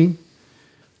 better training.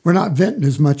 We're not venting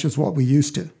as much as what we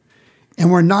used to,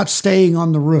 and we're not staying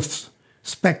on the roofs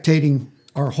spectating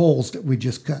our holes that we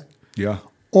just cut. Yeah.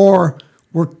 Or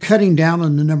we're cutting down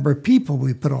on the number of people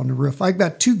we put on the roof. I've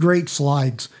got two great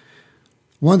slides.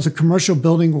 One's a commercial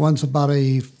building, one's about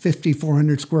a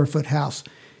 5,400 square foot house.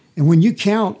 And when you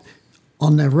count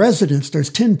on the residence, there's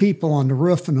 10 people on the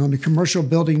roof, and on the commercial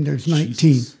building, there's 19.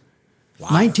 Jesus. Wow.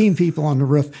 19 people on the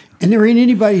roof. And there ain't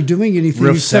anybody doing anything.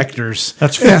 Roof except- sectors.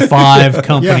 That's 5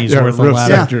 companies Yeah, worth of roof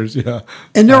ladder. sectors. Yeah.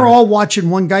 And they're all watching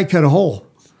one guy cut a hole.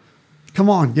 Come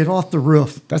on, get off the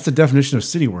roof. That's the definition of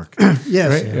city work.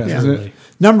 Yes. Right? Yeah, yeah. isn't it?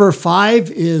 Number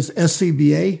 5 is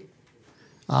SCBA.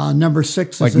 Number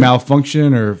 6 is Like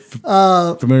malfunction or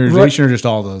familiarization or just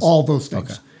all those? all those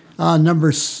things.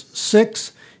 Number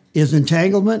 6 is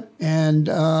entanglement, and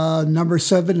number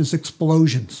 7 is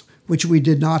explosions, which we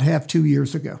did not have 2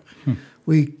 years ago.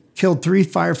 We killed 3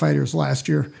 firefighters last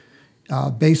year,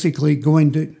 basically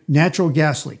going to natural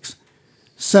gas leaks.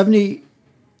 78%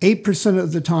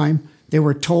 of the time, they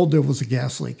were told there was a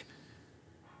gas leak.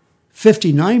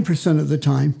 59% of the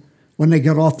time, when they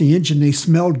got off the engine, they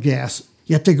smelled gas,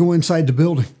 yet they go inside the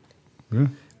building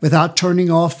without turning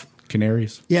off.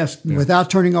 Canaries. Yes, without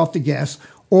turning off the gas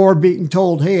or being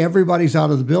told, hey, everybody's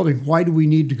out of the building. Why do we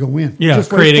need to go in? Yeah,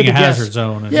 Just wait creating for the a gas. hazard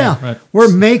zone and- Yeah, right.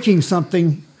 we're making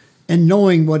something and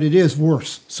knowing what it is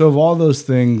worse. So of all those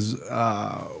things,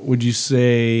 would you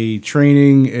say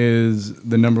training is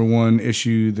the number one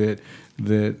issue that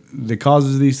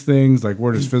causes these things? Like,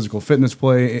 where does physical fitness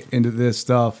play into this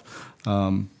stuff?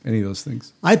 Any of those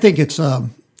things? I think it's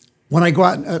when I go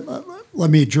out. Let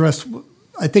me address.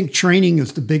 I think training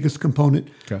is the biggest component,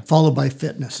 Okay. followed by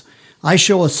fitness. I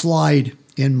show a slide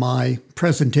in my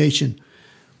presentation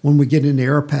when we get into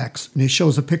air packs, and it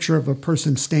shows a picture of a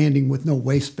person standing with no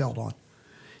waist belt on.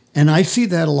 And I see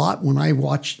that a lot when I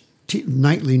watch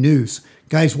nightly news.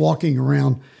 Guys walking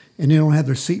around and they don't have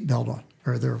their seat belt on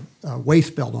or their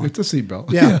waist belt on. It's a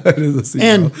seatbelt. Yeah. It is a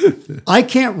seatbelt. And I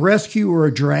can't rescue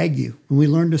or drag you. And we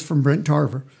learned this from Brent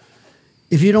Tarver.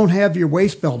 If you don't have your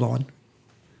waist belt on,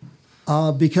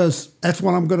 because that's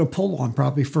what I'm going to pull on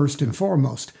probably first and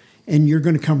foremost. And you're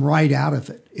going to come right out of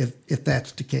it if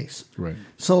that's the case. Right.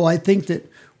 So I think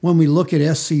that when we look at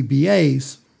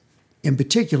SCBAs in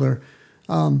particular,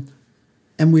 and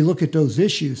we look at those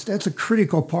issues, that's a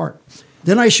critical part.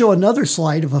 Then I show another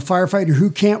slide of a firefighter who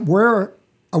can't wear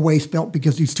a waist belt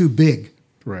because he's too big.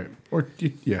 Right. Or,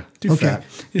 yeah, too fat.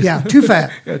 Yeah, too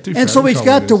fat. Yeah, too and fat. so That's he's all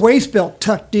got it the is. waist belt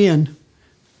tucked in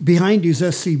behind his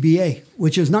SCBA,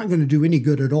 which is not going to do any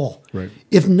good at all. Right.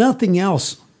 If nothing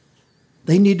else,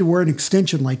 they need to wear an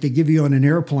extension like they give you on an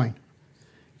airplane,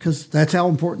 because that's how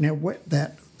important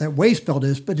that waist belt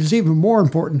is. But it's even more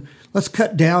important. Let's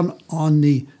cut down on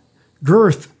the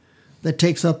girth that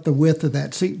takes up the width of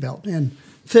that seat belt. And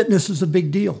fitness is a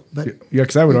big deal. But Yeah,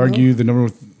 because I would argue the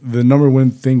number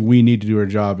one thing we need to do our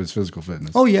job is physical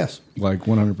fitness. oh yes, Like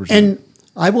 100%. and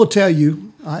I will tell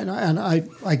you,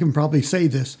 I can probably say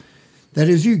this, that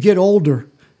as you get older,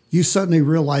 you suddenly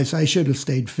realize I should have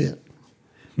stayed fit.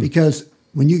 Because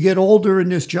when you get older in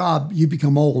this job, you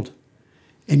become old.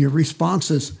 And your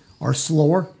responses are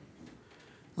slower.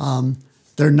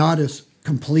 They're not as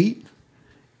complete.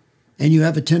 And you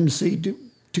have a tendency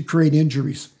to create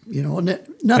injuries. And I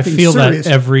nothing feel serious.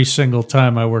 that every single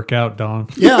time I work out, Don.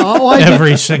 Yeah, I do.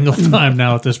 Every single time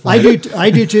now at this point. I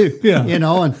do too. Yeah.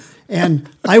 And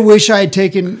I wish I had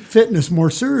taken fitness more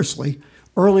seriously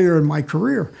earlier in my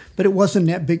career, but it wasn't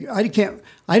that big.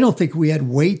 I don't think we had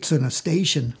weights in a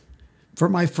station for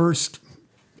my first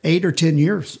 8 or 10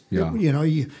 years. Yeah. You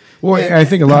know, Well, and- I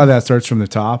think a lot of that starts from the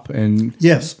top, and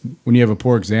yes, when you have a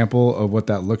poor example of what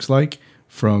that looks like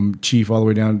from chief all the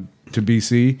way down to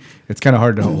BC, it's kind of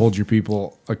hard to hold your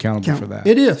people accountable for that.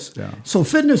 it is. Yeah. So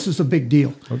fitness is a big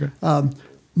deal. Okay.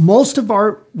 Most of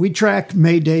we track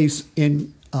May days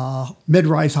in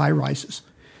mid-rise, high-rises.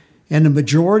 And the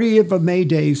majority of the May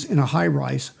days in a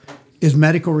high-rise is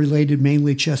medical-related,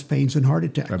 mainly chest pains and heart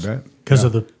attacks. I bet. because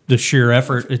of the sheer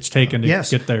effort it's taken to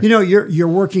Yes. get there. You know, you're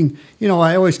working, you know,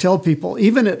 I always tell people,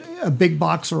 even at a big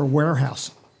box or a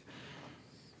warehouse,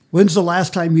 when's the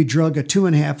last time you drug a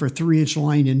 2.5 or 3-inch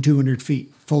line in 200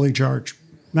 feet, fully charged?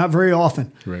 Not very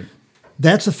often. Right.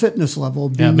 That's a fitness level.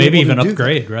 of Yeah, being maybe able to even do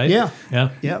upgrade, that. right? Yeah. Yeah.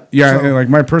 Yeah. Yeah, So- and like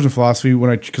my personal philosophy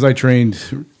because I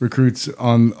trained recruits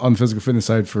on the physical fitness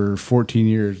side for 14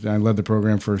 years, and I led the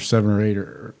program for 7 or 8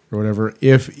 or whatever.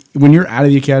 When you're out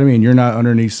of the academy and you're not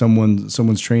underneath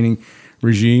someone's training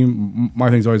regime,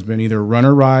 my thing's always been either run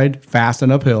or ride fast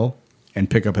and uphill and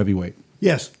pick up heavy weight.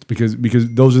 Yes. Because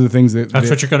those are the things That's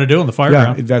what you're going to do in the fire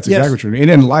yeah, ground. that's Yes. exactly what you're doing. And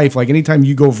in life, like anytime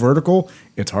you go vertical,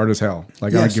 it's hard as hell.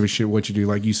 Like I Yes. don't give a shit what you do.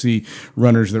 Like you see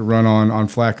runners that run on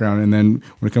flat ground, and then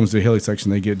when it comes to the hilly section,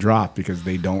 they get dropped because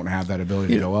they don't have that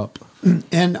ability to go up.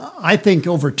 And I think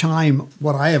over time,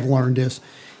 what I have learned is,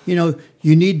 you know,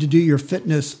 you need to do your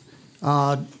fitness,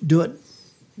 do it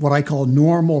what I call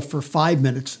normal for 5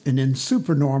 minutes, and then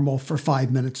super normal for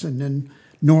 5 minutes, and then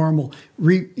normal,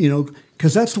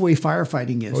 because that's the way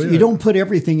firefighting is. Oh, yeah. You don't put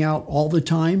everything out all the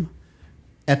time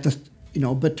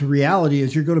but the reality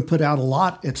is you're going to put out a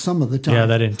lot at some of the time. Yeah,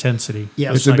 that intensity.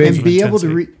 Yes, It's a big- and be able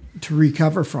intensity. to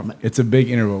recover from it. It's a big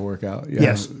interval workout. Yeah.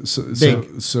 Yes.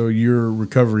 So your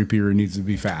recovery period needs to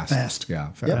be fast. Fast. Yeah,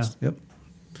 fast. Yep.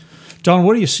 Don,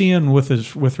 what are you seeing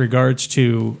with regards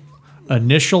to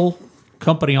initial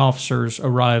company officers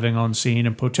arriving on scene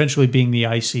and potentially being the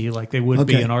IC like they would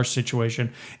be Okay. in our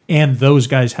situation, and those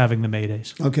guys having the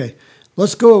Maydays? Okay,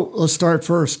 let's start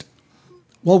first.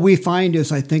 What we find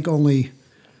is I think only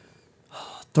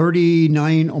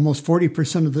 39, almost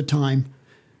 40% of the time,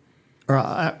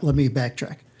 let me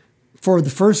backtrack. For the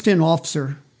first in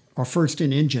officer or first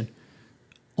in engine,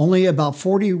 only about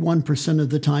 41% of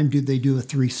the time do they do a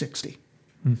 360.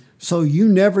 So you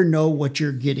never know what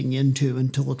you're getting into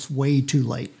until it's way too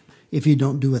late if you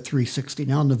don't do a 360.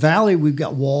 Now in the valley, we've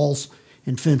got walls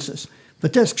and fences,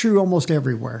 but that's true almost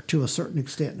everywhere to a certain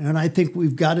extent. And I think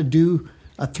we've got to do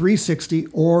a 360,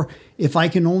 or if I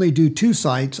can only do 2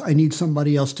 sides, I need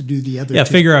somebody else to do the other Yeah,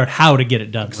 2. figure out how to get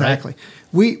it done. Exactly.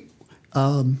 We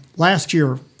last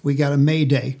year we got a May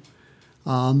Day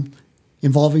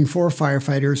involving 4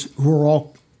 firefighters who were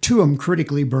all 2 of them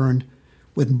critically burned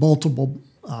with multiple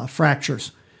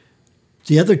fractures.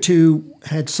 The other 2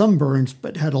 had some burns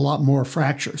but had a lot more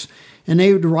fractures. And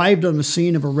they arrived on the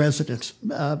scene of a residence,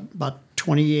 about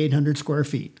 2,800 square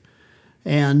feet.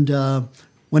 And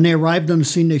when they arrived on the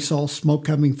scene, they saw smoke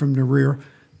coming from the rear.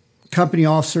 Company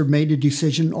officer made a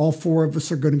decision. All 4 of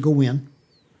us are going to go in.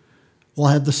 We'll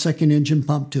have the second engine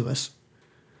pumped to us.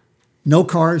 No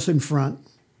cars in front.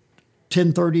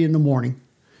 10:30 in the morning,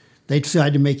 they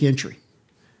decide to make entry.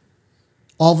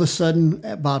 All of a sudden,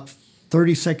 about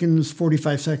 30 seconds,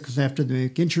 45 seconds after they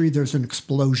make entry, there's an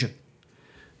explosion.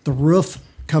 The roof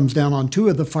comes down on 2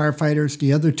 of the firefighters.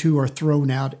 The other 2 are thrown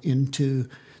out into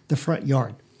the front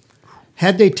yard.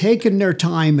 Had they taken their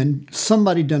time and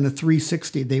somebody done a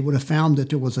 360, they would have found that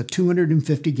there was a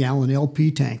 250-gallon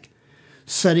LP tank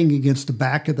setting against the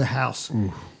back of the house.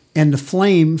 Oof. And the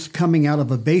flames coming out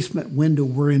of a basement window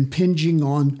were impinging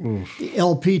on the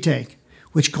LP tank,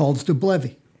 which caused a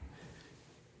levy.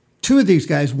 2 of these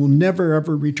guys will never,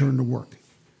 ever return to work.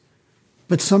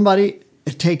 But somebody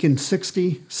had taken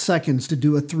 60 seconds to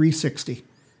do a 360.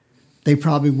 They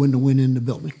probably wouldn't have went in the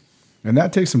building. And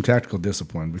that takes some tactical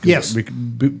discipline. Because, Yes.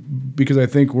 Because I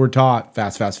think we're taught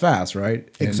fast, right?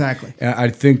 Exactly. And I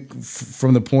think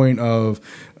from the point of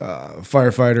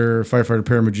firefighter,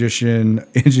 paramagician,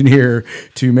 engineer,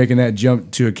 to making that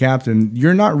jump to a captain,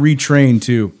 you're not retrained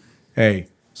to, hey,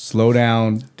 slow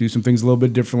down, do some things a little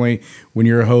bit differently when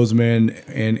you're a hoseman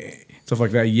and stuff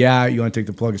like that. Yeah, you want to take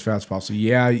the plug as fast as possible.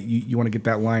 Yeah, you want to get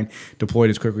that line deployed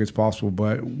as quickly as possible.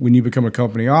 But when you become a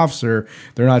company officer,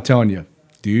 they're not telling you,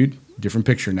 dude, different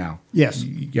picture now. Yes.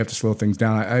 You have to slow things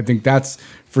down. I think that's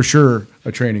for sure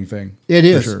a training thing. It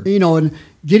is. For sure. You know, and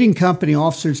getting company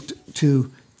officers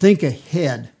to think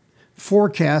ahead,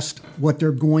 forecast what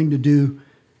they're going to do,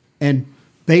 and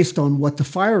based on what the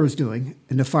fire is doing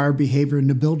and the fire behavior in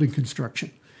the building construction.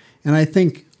 And I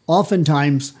think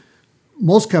oftentimes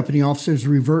most company officers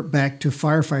revert back to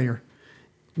firefighter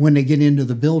when they get into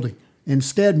the building.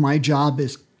 Instead, my job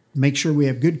is make sure we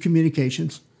have good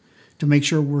communications, to make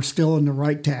sure we're still in the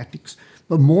right tactics.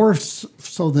 But more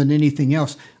so than anything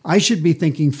else, I should be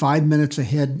thinking 5 minutes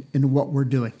ahead into what we're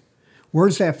doing.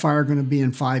 Where's that fire going to be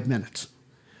in 5 minutes?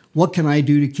 What can I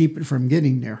do to keep it from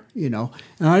getting there? And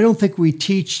I don't think we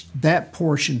teach that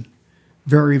portion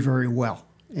very, very well.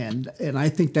 And I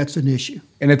think that's an issue.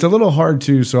 And it's a little hard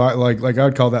too. So I like I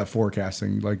would call that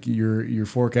forecasting. Like you're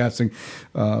forecasting.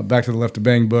 Back to the Left to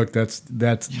Bang book. That's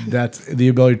the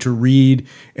ability to read.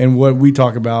 And what we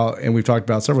talk about, and we've talked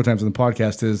about several times in the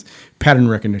podcast, is pattern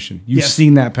recognition. You've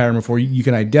seen that pattern before. You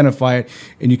can identify it,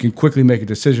 and you can quickly make a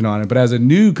decision on it. But as a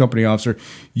new company officer,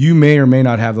 you may or may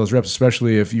not have those reps,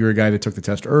 especially if you're a guy that took the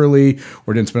test early,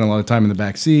 or didn't spend a lot of time in the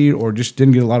back seat, or just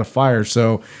didn't get a lot of fire.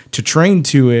 So to train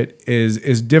to it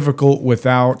is difficult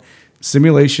without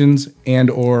simulations and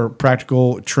or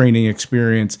practical training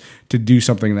experience to do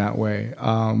something that way.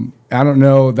 I don't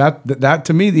know that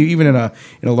to me, even in a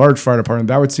large fire department,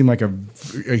 that would seem like a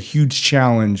huge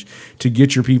challenge to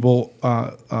get your people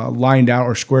lined out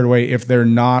or squared away if they're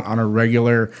not on a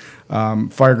regular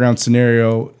fireground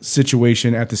scenario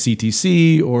situation at the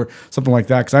CTC or something like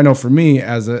that. Because I know for me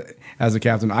as a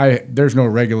captain, there's no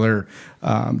regular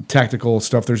tactical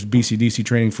stuff. There's BC/DC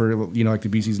training for like the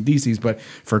BCs and DCs, but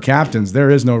for captains,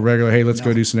 there is no regular. Hey, let's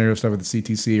go do scenario stuff at the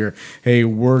CTC, or hey,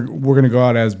 we're going to go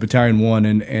out as Battalion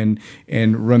 1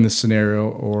 and run this scenario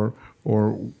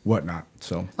or whatnot.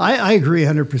 So I agree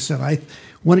 100%.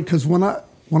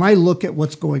 When I look at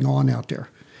what's going on out there,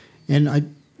 and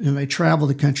I travel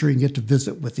the country and get to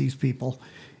visit with these people.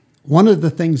 One of the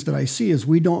things that I see is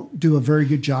we don't do a very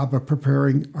good job of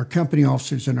preparing our company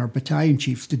officers and our battalion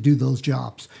chiefs to do those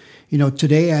jobs.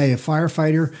 Today I a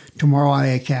firefighter, tomorrow I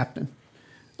a captain.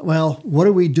 Well, what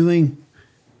are we doing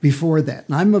before that?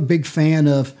 And I'm a big fan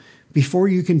of, before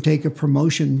you can take a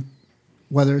promotion,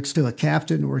 whether it's to a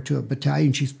captain or to a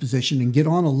battalion chief's position, and get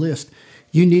on a list,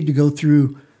 you need to go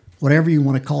through whatever you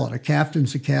want to call it, a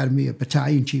captain's academy, a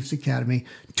battalion chief's academy,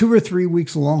 2 or 3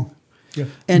 weeks long. Yeah.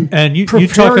 And you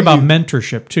talk about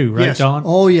mentorship too, right, yes. Don?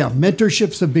 Oh, yeah.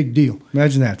 Mentorship's a big deal.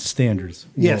 Imagine that, standards.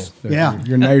 Yes. Whoa.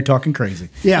 Yeah. Now you're talking crazy.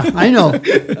 Yeah, I know.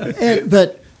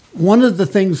 But one of the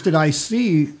things that I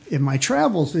see in my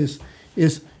travels is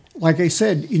like I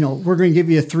said, we're going to give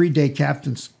you a 3-day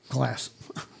captain's class.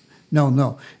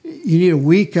 No. You need a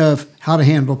week of how to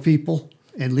handle people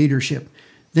and leadership.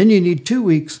 Then you need 2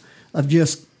 weeks of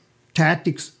just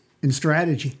tactics and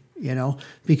strategy,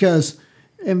 because...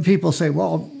 And people say,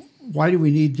 well, why do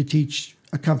we need to teach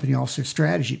a company officer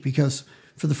strategy? Because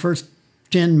for the first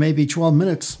 10, maybe 12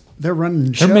 minutes, they're running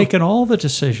the show. They're making all the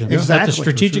decisions Exactly. at the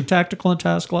strategic, tactical, and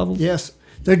task level. Yes,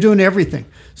 they're doing everything.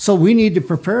 So we need to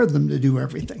prepare them to do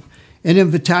everything. And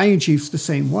in battalion chiefs, the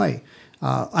same way.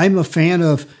 I'm a fan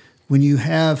of when you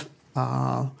have,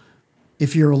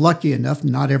 if you're lucky enough,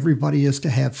 not everybody is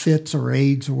to have fits or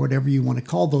aides or whatever you want to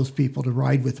call those people to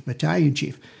ride with the battalion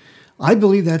chief. I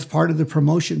believe that's part of the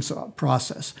promotion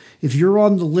process. If you're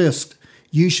on the list,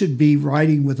 you should be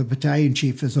riding with a battalion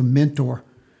chief as a mentor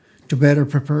to better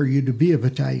prepare you to be a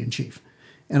battalion chief.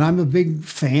 And I'm a big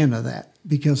fan of that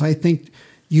because I think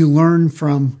you learn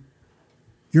from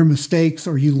your mistakes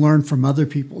or you learn from other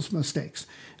people's mistakes.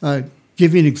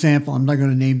 Give you an example. I'm not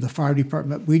going to name the fire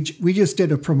department. We just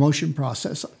did a promotion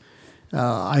process.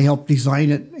 I helped design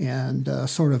it and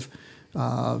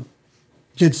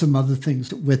did some other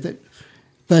things with it.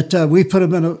 But we put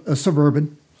them in a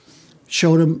Suburban,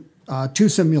 showed them 2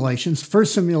 simulations.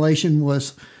 First simulation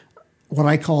was what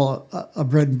I call a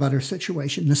bread and butter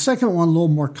situation. The second one, a little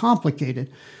more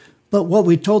complicated. But what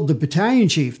we told the battalion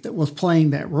chief that was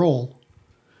playing that role,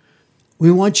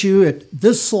 we want you at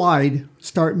this slide,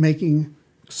 start making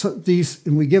these,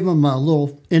 and we give them a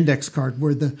little index card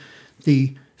where the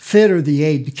fit or the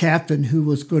aide, the captain who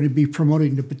was going to be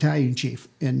promoting the battalion chief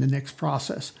in the next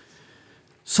process.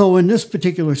 So in this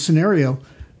particular scenario,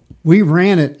 we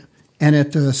ran it, and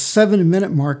at the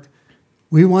 7-minute mark,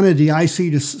 we wanted the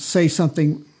IC to say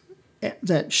something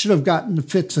that should have gotten the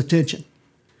fit's attention.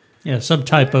 Yeah, some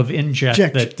type of inject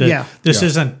that this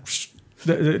isn't.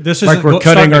 This is like we're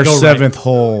cutting our 7th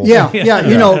hole. Yeah.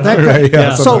 That. Right,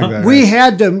 yeah, so like that, we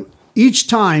had them each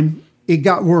time. It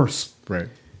got worse. Right.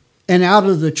 And out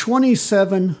of the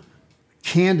 27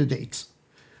 candidates,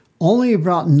 only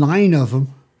about 9 of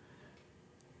them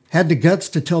had the guts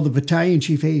to tell the battalion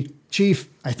chief, hey, chief,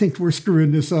 I think we're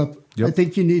screwing this up. Yep. I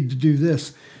think you need to do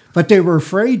this. But they were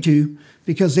afraid to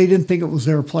because they didn't think it was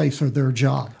their place or their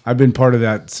job. I've been part of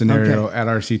that scenario at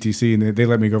our CTC, and they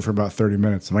let me go for about 30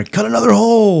 minutes. I'm like, cut another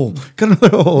hole.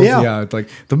 Yeah. It's like,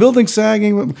 the building's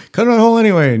sagging. Cut another hole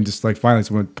anyway. And just like finally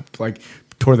someone like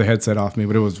tore the headset off me,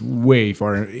 but it was way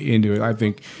far into it. I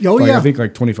think. Oh, like, yeah. I think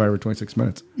like 25 or 26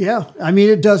 minutes. Yeah, I mean,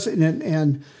 it does.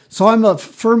 And so I'm a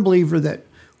firm believer that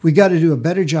we got to do a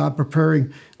better job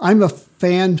preparing. I'm a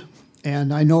fan,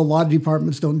 and I know a lot of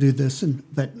departments don't do this,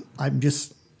 but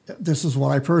this is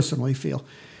what I personally feel,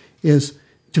 is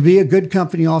to be a good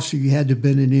company officer, you had to have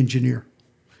been an engineer.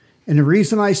 And the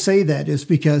reason I say that is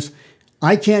because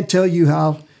I can't tell you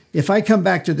how, if I come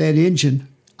back to that engine,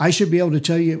 I should be able to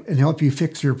tell you and help you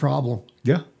fix your problem.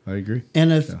 Yeah, I agree.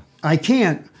 And if I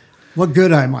can't, what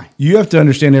good am I? You have to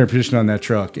understand air position on that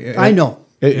truck. I know.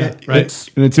 right.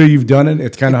 And until you've done it,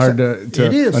 it's kind of hard to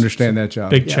it is. understand that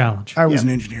job. Big challenge. I was an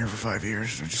engineer for 5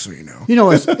 years, just so you know. You know,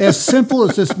 as simple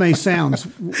as this may sound,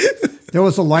 there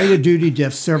was a line of duty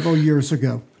diff several years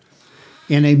ago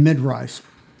in a mid-rise.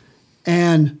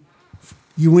 And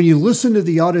when you listen to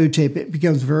the audio tape, it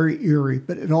becomes very eerie,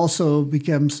 but it also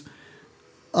becomes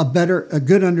a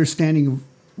good understanding of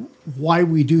why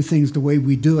we do things the way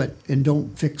we do it and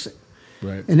don't fix it.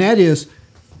 Right. And that is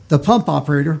the pump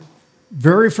operator,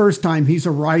 very first time he's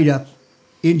a write-up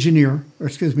engineer, a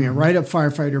write-up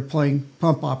firefighter playing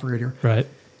pump operator. Right.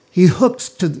 He hooks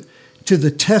to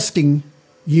the testing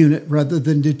unit rather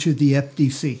than to the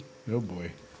FDC. Oh,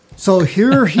 boy. So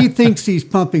here he thinks he's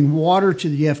pumping water to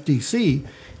the FDC.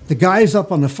 The guys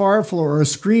up on the fire floor are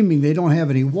screaming they don't have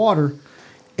any water,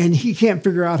 and he can't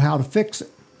figure out how to fix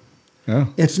it. Yeah.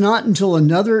 It's not until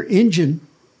another engine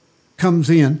comes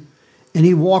in and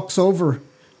he walks over,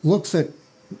 hey,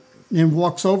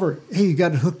 you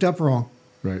got it hooked up wrong.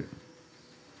 Right.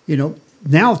 You know,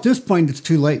 now at this point it's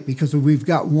too late because we've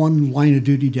got one line of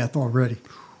duty death already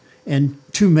and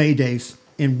 2 Maydays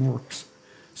in works.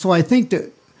 So I think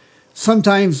that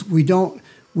sometimes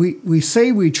we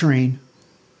say we train,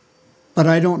 but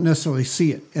I don't necessarily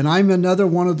see it. And I'm another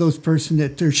one of those person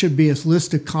that there should be a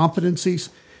list of competencies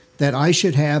that I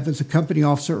should have as a company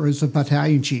officer or as a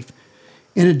battalion chief.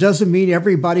 And it doesn't mean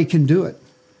everybody can do it.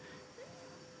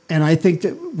 And I think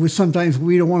that sometimes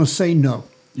we don't want to say no.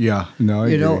 Yeah. No, I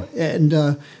agree.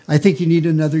 And I think you need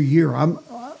another year.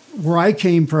 Where I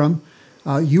came from,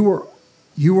 you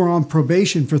were on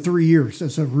probation for 3 years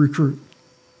as a recruit.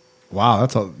 Wow,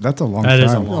 that's a long That time.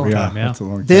 is a long time, yeah. That's a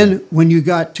long time. Then when you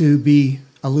got to be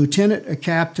a lieutenant, a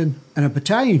captain, and a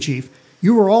battalion chief,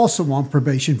 you were also on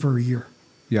probation for a year.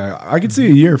 Yeah, I could see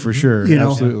a year for sure. You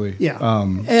know? Absolutely. Yeah.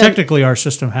 And- Technically, our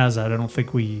system has that. I don't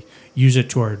think we use it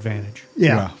to our advantage.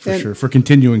 Yeah, for And- sure. For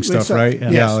continuing stuff, So- right?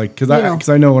 yes. Yeah, like You know. because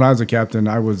I know when I was a captain,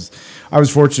 I was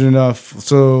fortunate enough.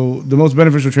 So the most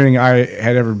beneficial training I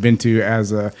had ever been to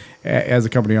as a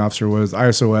company officer was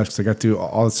ISOS. 'Cause I got to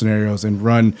all the scenarios and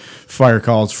run fire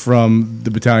calls from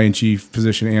the battalion chief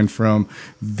position and from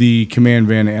the command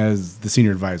van as the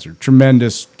senior advisor.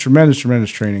 Tremendous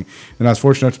training. And I was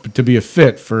fortunate enough to be a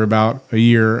fit for about a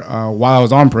year while I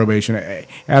was on probation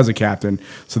as a captain.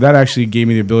 So that actually gave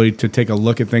me the ability to take a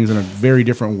look at things in a very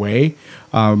different way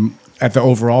at the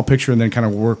overall picture, and then kind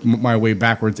of work my way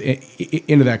backwards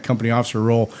into that company officer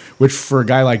role, which for a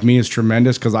guy like me is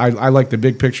tremendous because I like the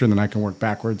big picture, and then I can work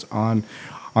backwards on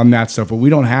that stuff. But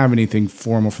we don't have anything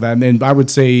formal for that. And then I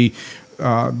would say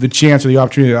the chance or the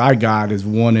opportunity that I got is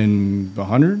 1 in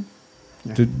 100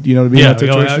 to be in that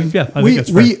situation. I think that's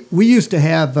fair. we used to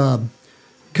have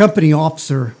company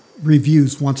officer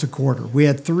reviews once a quarter. We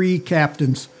had 3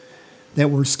 captains that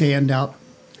were standout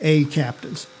A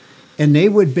captains, and they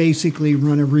would basically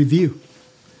run a review.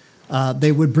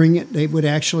 They would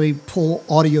actually pull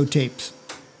audio tapes,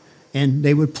 and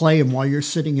they would play them while you're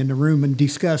sitting in the room and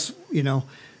discuss,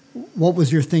 what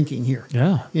was your thinking here?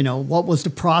 Yeah. What was the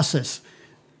process?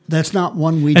 That's not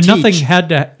one we And teach.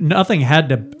 nothing had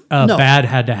to No. bad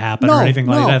had to happen No, or anything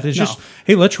like no, that. It's no. just,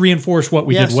 hey, let's reinforce what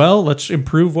we Yes. did well. Let's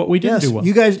improve what we didn't Yes, do well.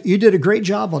 you did a great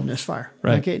job on this fire.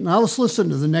 Right. Okay, now let's listen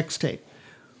to the next tape.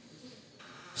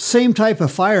 Same type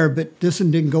of fire, but this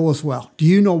one didn't go as well. Do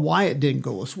you know why it didn't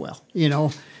go as well?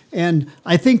 And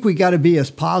I think we got to be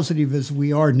as positive as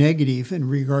we are negative in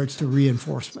regards to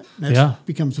reinforcement. That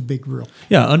becomes a big rule.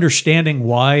 Yeah, understanding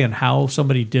why and how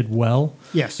somebody did well.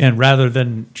 Yes. And rather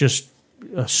than just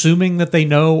assuming that they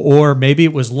know, or maybe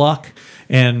it was luck,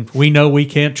 and we know we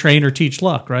can't train or teach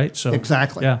luck, right? So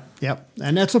Exactly. Yeah. Yep.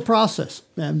 And that's a process.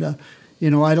 And,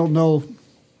 I don't know.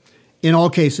 In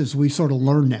all cases, we sort of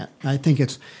learn that. I think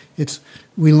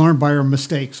we learn by our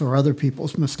mistakes or other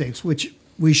people's mistakes, which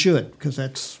we should, because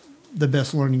that's the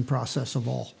best learning process of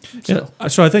all. Yeah,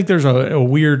 so I think there's a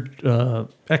weird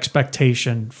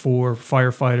expectation for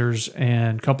firefighters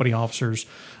and company officers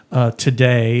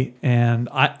today, and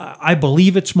I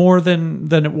believe it's more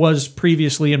than it was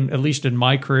previously, at least in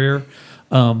my career.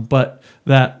 but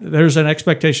that there's an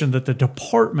expectation that the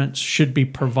departments should be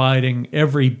providing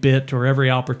every bit or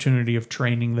every opportunity of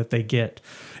training that they get.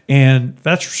 And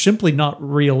that's simply not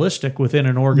realistic within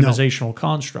an organizational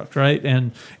construct, right?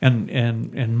 And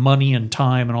money and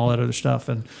time and all that other stuff.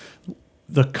 And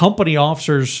the company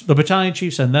officers, the battalion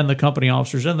chiefs, and then the company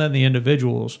officers, and then the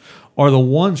individuals are the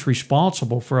ones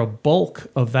responsible for a bulk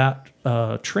of that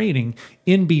training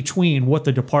in between what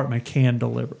the department can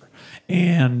deliver.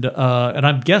 And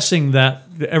I'm guessing that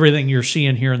everything you're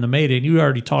seeing here in the Mayday, and you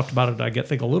already talked about it, I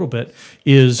think a little bit,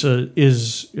 is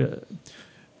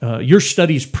your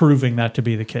study's proving that to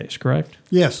be the case, correct?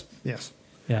 Yes.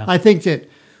 Yeah. I think that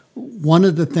one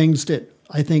of the things that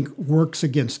I think works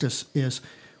against us is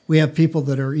we have people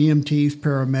that are EMTs,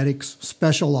 paramedics,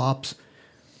 special ops.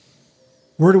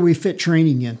 Where do we fit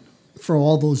training in for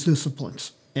all those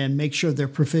disciplines and make sure they're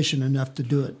proficient enough to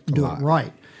do it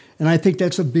right? And I think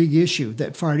that's a big issue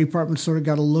that fire departments sort of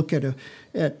got to look at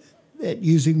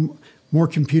using more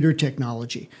computer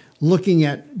technology, looking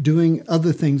at doing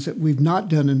other things that we've not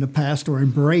done in the past or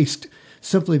embraced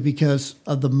simply because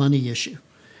of the money issue.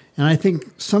 And I think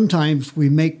sometimes we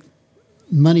make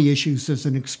money issues as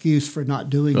an excuse for not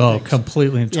doing things. Oh,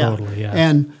 completely and totally, yeah.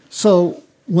 And so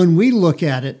when we look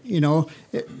at it,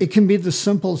 it can be the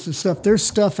simplest of stuff. There's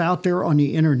stuff out there on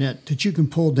the internet that you can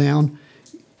pull down.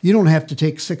 You don't have to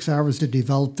take 6 hours to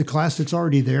develop the class. It's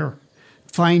already there.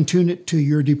 Fine-tune it to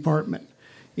your department.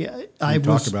 Yeah, We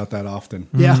talk about that often.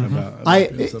 Yeah, about stuff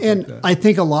like that. I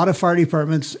think a lot of fire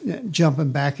departments,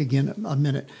 jumping back again a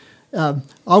minute,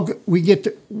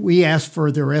 we ask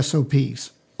for their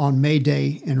SOPs on May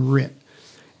Day and RIT,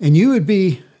 and you would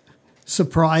be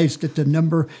surprised at the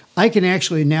number. I can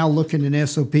actually now look at an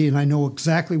SOP and I know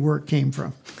exactly where it came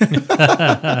from,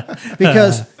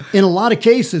 because in a lot of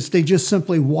cases they just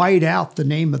simply white out the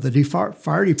name of the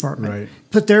fire department, Right.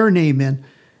 put their name in.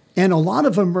 And a lot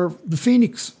of them are the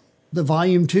Phoenix, the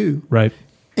Volume 2. Right.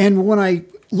 And when I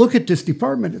look at this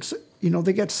department, it's,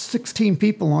 they got 16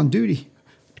 people on duty.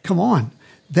 Come on.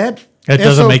 That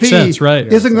doesn't make SOP sense, right?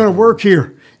 Isn't going to work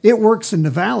here. It works in the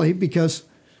Valley because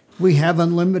we have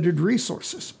unlimited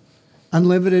resources,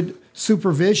 unlimited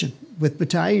supervision with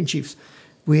battalion chiefs.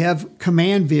 We have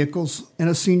command vehicles and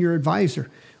a senior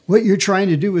advisor. What you're trying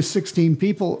to do with 16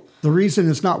 people, the reason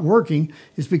it's not working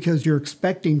is because you're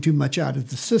expecting too much out of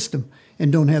the system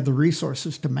and don't have the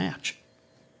resources to match.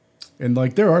 And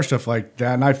there are stuff like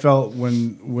that. And I felt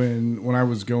when I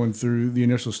was going through the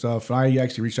initial stuff, I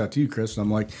actually reached out to you, Chris, and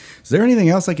I'm like, is there anything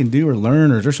else I can do or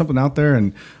learn, or is there something out there?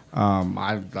 And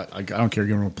I don't care,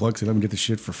 give them a plug, so let me get the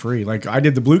shit for free. I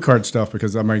did the blue card stuff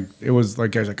because it was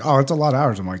guys oh, it's a lot of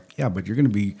hours. I'm like, yeah, but you're going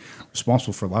to be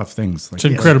responsible for a lot of things. It's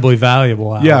incredibly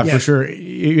valuable hours. Yeah, for sure.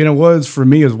 It was for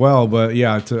me as well, but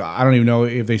yeah, I don't even know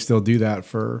if they still do that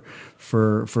for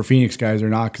Phoenix guys or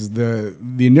not, because the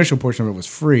initial portion of it was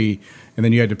free, and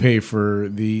then you had to pay for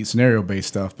the scenario based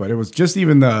stuff. But it was just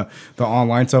even the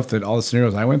online stuff, that all the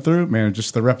scenarios I went through, man,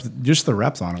 just the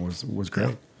reps on it was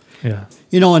great. Yeah.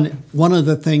 And one of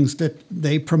the things that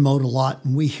they promote a lot,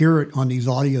 and we hear it on these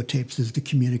audio tapes, is the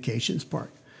communications part.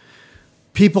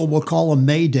 People will call them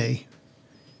Mayday.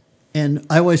 And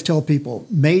I always tell people,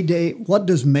 Mayday, what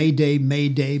does Mayday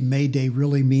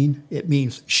really mean? It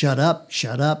means shut up, stay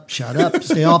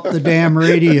off the damn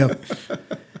radio.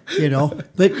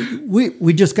 But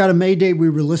we just got a Mayday. We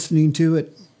were listening to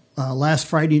it last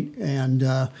Friday,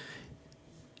 and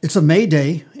it's a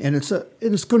Mayday, and it's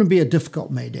going to be a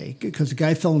difficult Mayday because the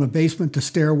guy fell in a basement. The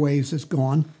stairways is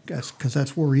gone because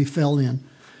that's where he fell in.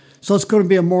 So it's going to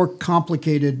be a more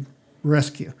complicated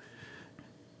rescue.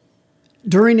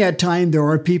 During that time, there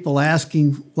are people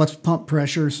asking, what's pump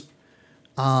pressures?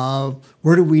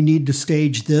 Where do we need to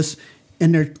stage this?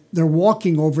 And they're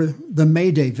walking over the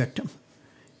Mayday victim.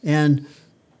 And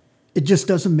it just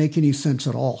doesn't make any sense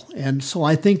at all. And so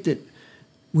I think that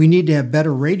we need to have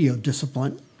better radio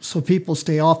discipline so people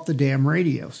stay off the damn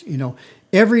radios.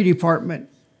 Every department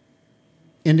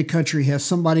in the country has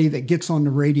somebody that gets on the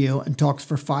radio and talks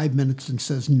for 5 minutes and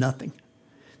says nothing.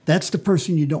 That's the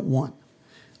person you don't want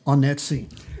on that scene.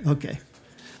 Okay.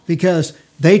 Because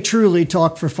they truly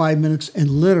talk for 5 minutes and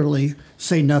literally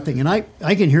say nothing. And I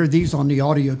can hear these on the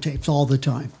audio tapes all the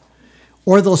time.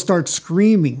 Or they'll start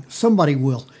screaming. Somebody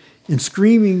will. And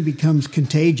screaming becomes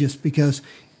contagious because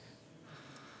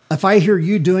if I hear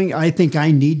you doing it, I think I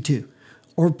need to.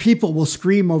 Or people will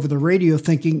scream over the radio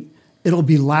thinking it'll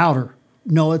be louder.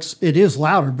 No, it is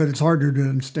louder, but it's harder to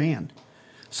understand.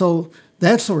 So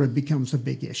that sort of becomes a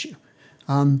big issue.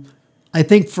 I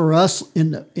think for us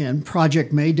in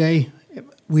Project Mayday,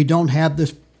 we don't have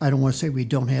this. I don't want to say we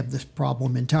don't have this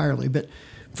problem entirely, but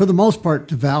for the most part,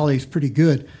 the valley is pretty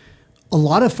good. A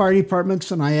lot of fire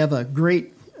departments, and I have a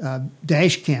great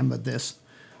dash cam of this.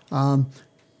 A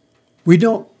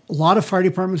lot of fire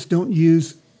departments don't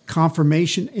use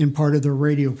confirmation in part of their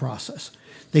radio process.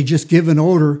 They just give an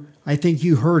order. I think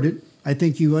you heard it. I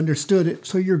think you understood it,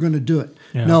 so you're going to do it.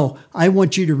 Yeah. No, I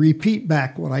want you to repeat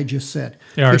back what I just said.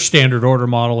 Our standard order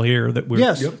model here that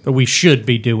we should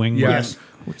be doing. Yes.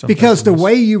 Because the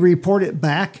way you report it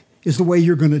back is the way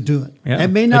you're going to do it. Yeah. It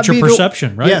may not That's your be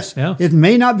perception, right? Yes. Yeah. It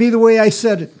may not be the way I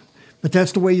said it, but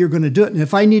that's the way you're going to do it. And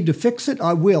if I need to fix it,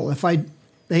 I will.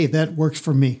 Hey, that works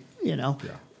for me, Yeah.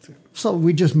 So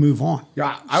we just move on.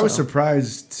 Yeah, I was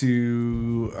surprised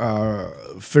to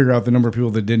figure out the number of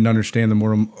people that didn't understand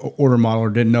the order model or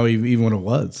didn't know even what it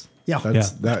was. Yeah.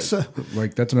 That's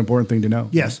an important thing to know.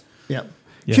 Yes. Yeah.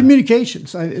 Yeah.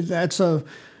 Communications. That's a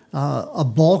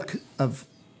bulk of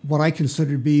what I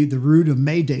consider to be the root of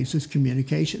May Days is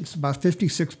communications. About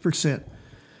 56%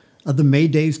 of the May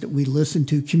Days that we listen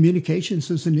to,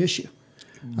 communications is an issue.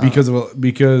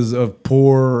 Because of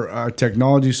poor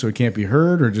technology, so it can't be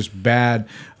heard, or just bad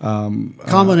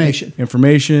combination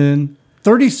information.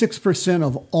 36%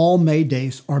 of all May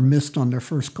Days are missed on their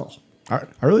first call. I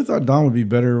really thought Don would be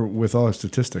better with all his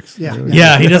statistics. Yeah. Really.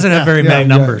 Yeah, he doesn't have very many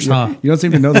numbers, huh? You don't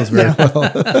seem to know those very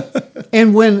well.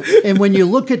 And when you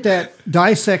look at that,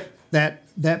 dissect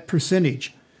that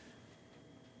percentage,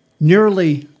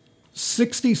 nearly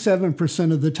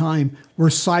 67% of the time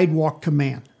we're sidewalk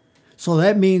command. So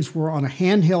that means we're on a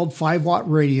handheld 5-watt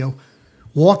radio,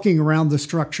 walking around the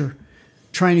structure,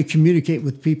 trying to communicate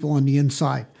with people on the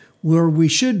inside, where we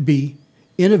should be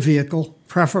in a vehicle,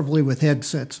 preferably with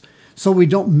headsets, so we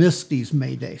don't miss these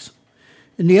May Days.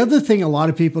 And the other thing a lot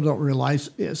of people don't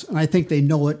realize is, and I think they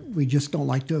know it, we just don't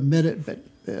like to admit it, but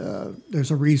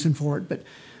there's a reason for it, but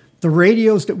the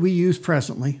radios that we use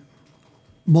presently,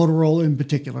 Motorola in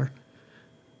particular,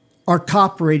 are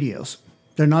COP radios.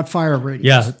 They're not fire radios.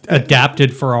 Yeah,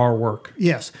 adapted for our work.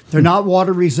 Yes. They're not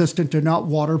water resistant. They're not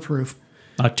waterproof.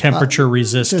 Temperature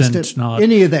resistant. Not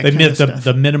any of that they kind meet of stuff.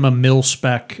 the minimum mil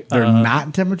spec. They're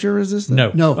not temperature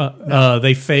resistant? No.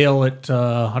 They fail at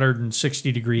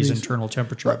 160 degrees internal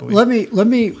temperature, I believe. Let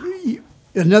me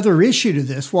another issue to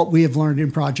this, what we have learned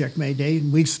in Project Mayday,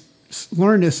 and we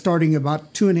learned this starting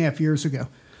about 2.5 years ago.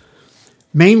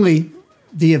 Mainly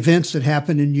the events that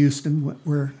happened in Houston,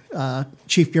 where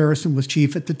Chief Garrison was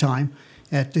chief at the time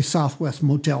at the Southwest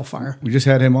Motel fire. We just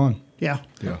had him on. Yeah.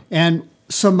 Yeah. And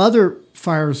some other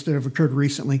fires that have occurred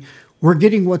recently, we're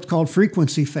getting what's called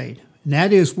frequency fade. And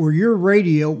that is where your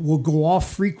radio will go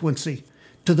off frequency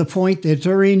to the point that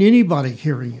there ain't anybody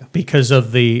hearing you. Because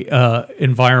of the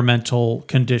environmental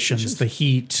conditions, the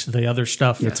heat, the other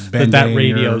stuff, It's that bending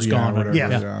radio's or, gone. whatever.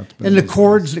 Yeah. It's And the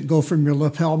cords that go from your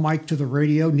lapel mic to the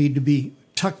radio need to be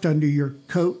tucked under your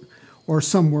coat or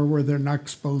somewhere where they're not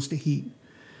exposed to heat.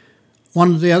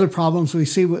 One of the other problems we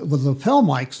see with lapel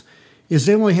mics is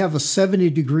they only have a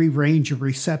 70-degree range of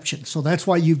reception. So that's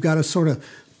why you've got to sort of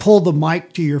pull the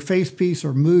mic to your facepiece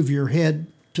or move your head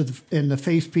in the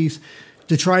facepiece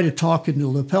to try to talk into the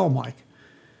lapel mic,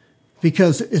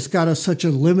 because it's got such a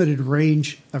limited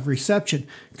range of reception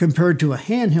compared to a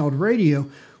handheld radio,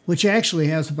 which actually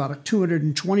has about a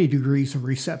 220 degrees of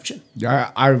reception.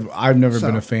 Yeah, I've never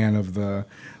been a fan of the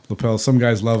lapels. Some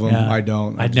guys love them. Yeah. I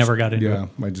don't. I'd never got into it.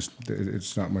 Yeah,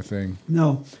 it's not my thing.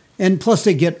 No. And plus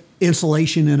they get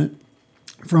insulation in it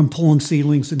from pulling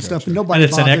ceilings and stuff. And nobody And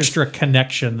it's an bothers. extra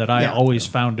connection that I always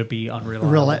found to be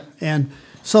unreliable. And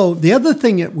so the other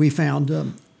thing that we found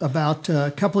about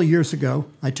a couple of years ago,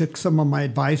 I took some of my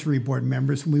advisory board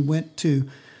members and we went to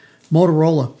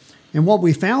Motorola. And what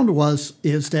we found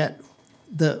is that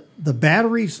the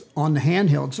batteries on the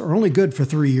handhelds are only good for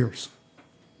 3 years.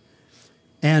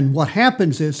 And what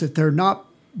happens is that they're not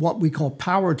what we call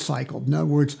powered cycled. In other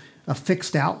words, a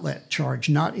fixed outlet charge,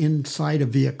 not inside a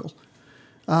vehicle.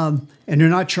 And they're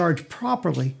not charged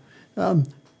properly.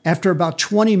 After about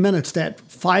 20 minutes, that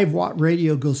 5-watt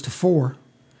radio goes to 4.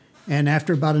 And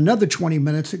after about another 20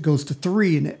 minutes, it goes to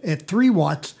 3. And at 3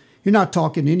 watts, you're not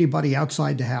talking to anybody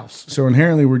outside the house. So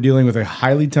inherently, we're dealing with a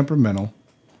highly temperamental,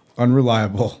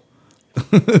 unreliable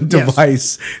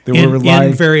device that we're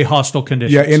relying in very hostile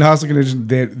conditions. Yeah, in hostile conditions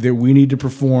that we need to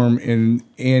perform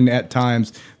in at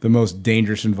times the most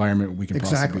dangerous environment we can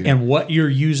possibly. And what you're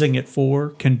using it for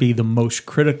can be the most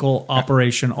critical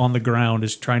operation on the ground,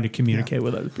 is trying to communicate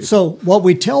with other people. So what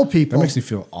we tell people, that makes me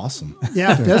feel awesome.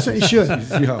 Yeah, it should.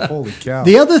 Yeah, holy cow.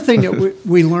 The other thing that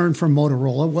we learned from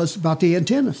Motorola was about the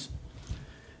antennas,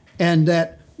 and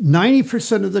that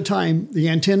 90% of the time the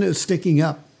antenna is sticking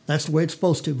up. That's the way it's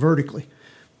supposed to, vertically.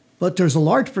 but there's a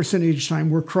large percentage of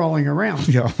time we're crawling around.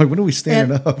 Yeah, like when are we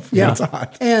standing And- up? Yeah, It's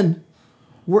hot. and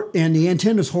the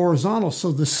antenna is horizontal,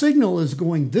 so the signal is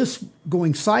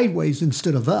going sideways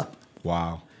instead of up.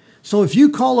 Wow. So if you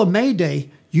call a mayday,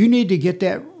 you need to get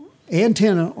that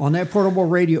antenna on that portable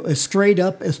radio as straight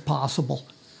up as possible,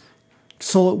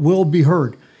 so it will be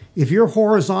heard. If you're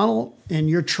horizontal and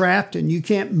you're trapped and you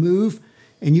can't move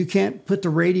and you can't put the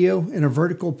radio in a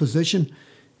vertical position,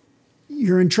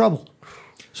 you're in trouble.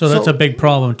 So that's So- a big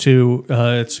problem too.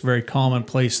 It's very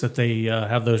commonplace that they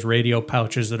have those radio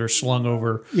pouches that are slung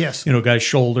over, Yes. guys'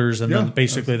 shoulders, and Yeah. then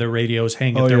basically the radios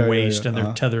hang at Oh, their yeah, yeah, waist yeah. and they're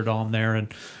Uh-huh. tethered on there, and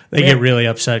they get really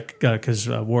upset because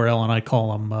Worrell and I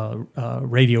call them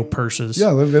radio purses.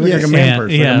 Yeah, they look Yes. like a man And-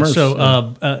 purse. Like yeah. a Merce.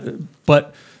 So,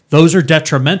 but those are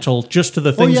detrimental just to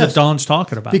the things yes. that Don's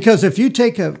talking about. Because if you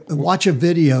watch a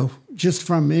video just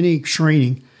from any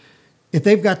training, if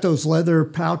they've got those leather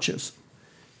pouches,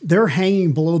 they're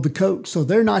hanging below the coat, so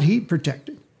they're not heat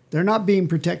protected. They're not being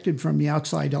protected from the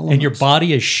outside elements. and your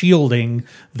body is shielding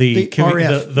the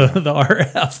RF. the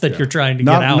RF that you're trying to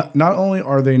get out. not only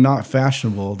are they not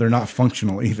fashionable, they're not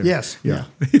functional either. Yes. Yeah.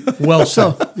 Well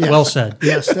said. yeah. Well said.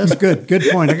 Yes, that's good. Good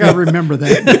point. I got to remember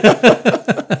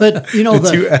that. But The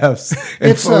two F's.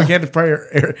 And It's, we can't probably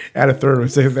add a third one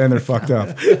and say, man, they're fucked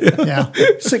up. yeah,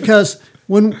 because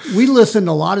when we listen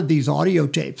to a lot of these audio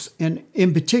tapes, and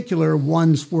in particular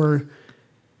ones where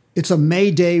it's a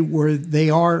mayday where they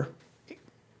are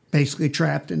basically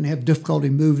trapped and have difficulty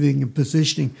moving and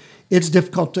positioning, it's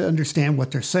difficult to understand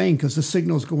what they're saying because the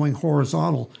signal is going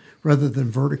horizontal rather than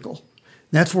vertical.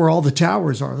 That's where all the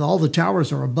towers are. All the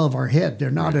towers are above our head.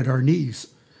 They're not at our knees.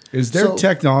 Is there So-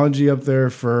 technology up there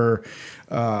for,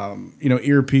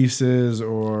 earpieces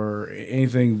or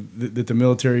anything that the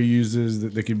military uses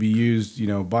that could be used,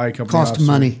 by a company? Cost officer?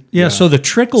 money. Yeah, so the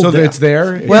trickle. So down- it's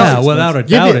there? Well, It's without a expensive?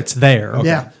 doubt, Yeah. it's there.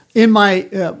 Yeah. In my,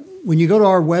 when you go to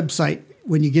our website,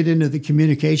 when you get into the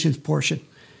communications portion,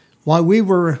 while we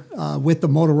were with the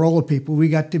Motorola people, we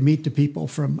got to meet the people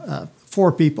from,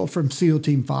 4 people from SEAL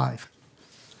Team 5.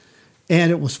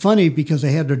 And it was funny because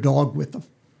they had their dog with them.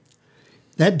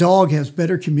 That dog has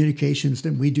better communications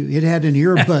than we do. It had an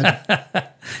earbud.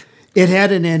 It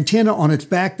had an antenna on its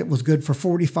back that was good for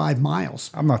 45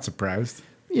 miles. I'm not surprised.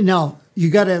 Now, you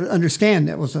got to understand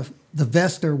that was the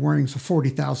vest they're wearing is a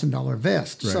 $40,000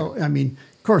 vest. Right. So, I mean,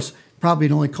 of course, probably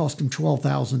it only cost them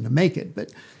 $12,000 to make it,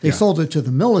 but they Yeah. sold it to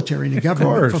the military and the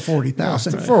government for course.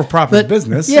 $40,000. Yeah, it's a for-profit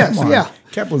business. Yes, Come on. yeah.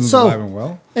 Capitalism's alive and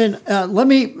well. And let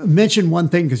me mention one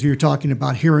thing because you're talking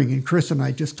about hearing, and Chris and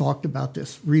I just talked about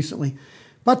this recently.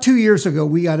 About 2 years ago,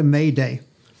 we got a Mayday,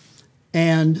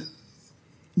 and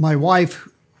my wife,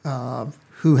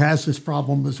 who has this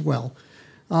problem as well,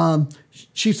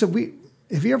 she said,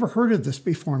 have you ever heard of this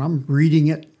before? And I'm reading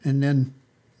it, and then,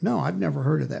 no, I've never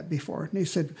heard of that before. And they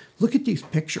said, look at these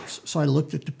pictures. So I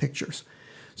looked at the pictures.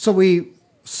 So we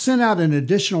sent out an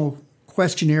additional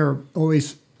questionnaire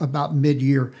always about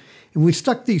mid-year, and we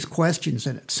stuck these questions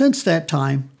in it. Since that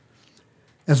time,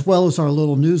 as well as our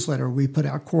little newsletter we put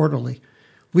out quarterly,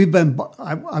 we've been,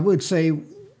 I would say,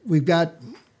 we've got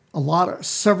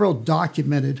several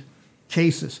documented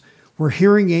cases where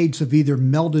hearing aids have either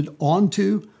melded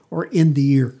onto or in the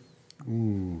ear.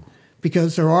 Ooh.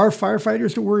 Because there are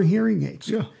firefighters that wear hearing aids.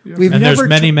 Yeah, yeah. We've And there's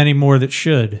never many more that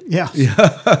should. Yes.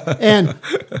 And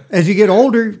as you get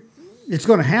older, it's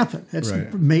going to happen. That's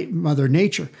Right. Mother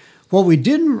Nature. What we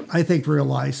didn't, I think,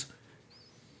 realize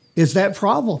is that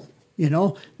problem.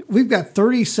 We've got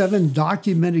 37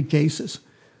 documented cases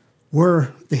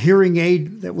where the hearing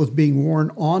aid that was being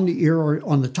worn on the ear or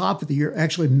on the top of the ear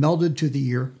actually melded to the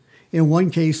ear. In one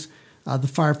case, the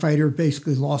firefighter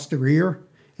basically lost their ear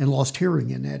and lost hearing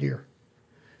in that ear.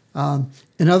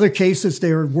 In other cases,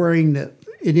 they were wearing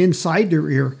it inside their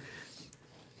ear.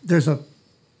 There's a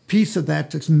piece of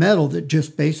that that's metal that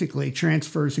just basically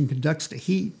transfers and conducts the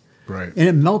heat. Right. And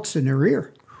it melts in their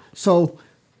ear. So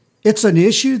it's an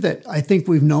issue that I think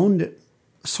we've known that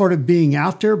sort of being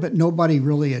out there, but nobody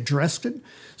really addressed it.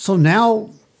 So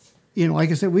now, like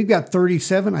I said, we've got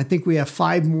 37. I think we have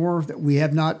 5 more that we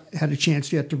have not had a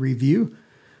chance yet to review.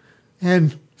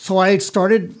 And so I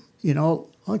started,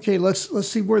 okay, let's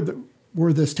see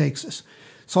where this takes us.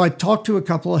 So I talked to a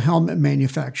couple of helmet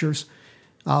manufacturers,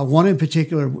 one in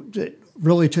particular that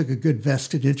really took a good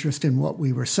vested interest in what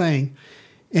we were saying.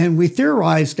 And we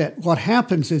theorized that what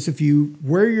happens is if you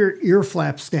wear your ear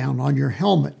flaps down on your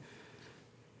helmet,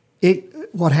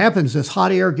 what happens is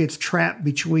hot air gets trapped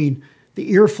between the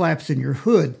ear flaps and your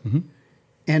hood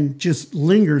and just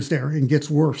lingers there and gets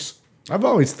worse. I've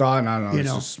always thought, and I don't know, You it's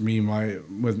know. just me,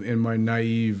 in my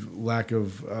naive lack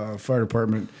of fire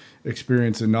department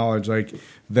experience and knowledge. Like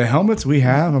the helmets we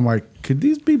have, I'm like, could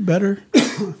these be better?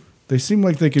 They seem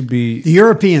like they could be. The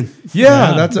European.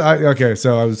 Yeah, that's okay.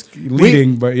 So I was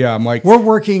leading, but yeah, I'm like, We're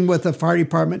working with a fire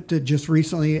department that just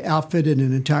recently outfitted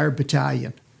an entire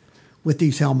battalion with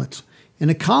these helmets. And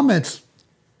the comments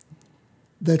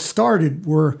that started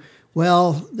were,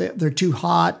 well, they're too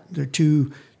hot, they're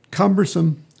too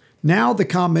cumbersome. Now the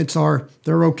comments are,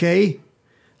 they're okay.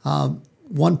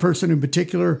 One person in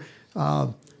particular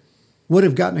would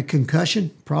have gotten a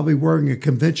concussion, probably wearing a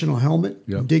conventional helmet,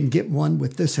 Yep. didn't get one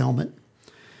with this helmet.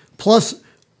 Plus,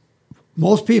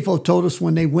 most people have told us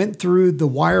when they went through the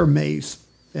wire maze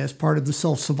as part of the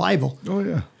self-survival, oh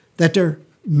yeah, that their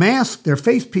mask, their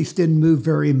face piece didn't move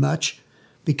very much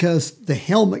because the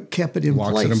helmet kept it in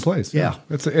locks place. it in place. Yeah.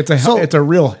 it's So- it's a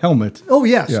real helmet. Oh,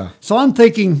 yes. Yeah. So I'm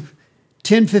thinking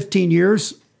 10, 15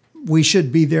 years, we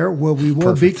should be there where we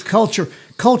will be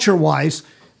culture-wise.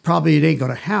 Probably it ain't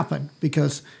going to happen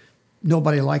because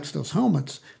nobody likes those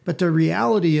helmets. But the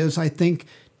reality is, I think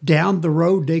down the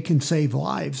road, they can save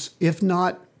lives, if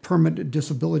not permanent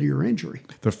disability or injury.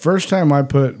 The first time I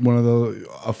put one of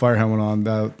a fire helmet on,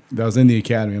 that was in the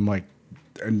academy. I'm like,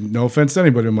 and no offense to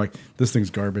anybody, I'm like, this thing's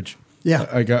garbage. Yeah.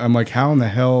 I'm like, how in the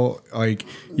hell? Like,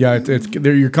 yeah, it's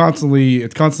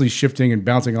constantly shifting and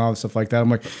bouncing off, stuff like that. I'm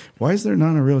like, why is there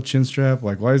not a real chin strap?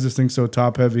 Like, why is this thing so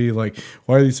top heavy? Like,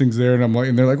 why are these things there? And I'm like,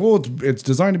 and they're like, well, it's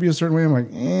designed to be a certain way. I'm like,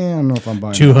 I don't know if I'm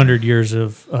buying 200 years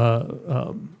of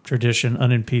tradition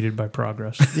unimpeded by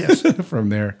progress. Yes. it from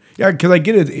there. Yeah, because I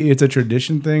get it. It's a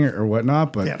tradition thing or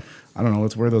whatnot, but Yeah. I don't know.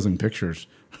 Let's wear those in pictures.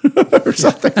 Or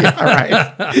something. Yeah,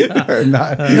 right. Or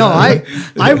not. No,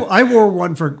 I wore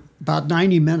one for about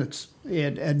 90 minutes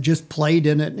and just played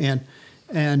in it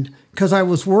and because I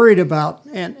was worried about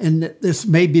and this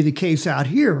may be the case out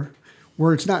here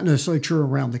where it's not necessarily true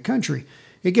around the country.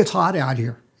 It gets hot out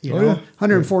here, you know, yeah.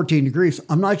 114 degrees.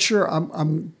 I'm not sure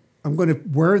I'm going to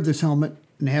wear this helmet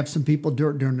and have some people do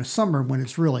it during the summer when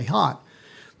it's really hot,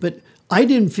 but I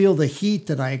didn't feel the heat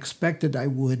that I expected I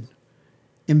would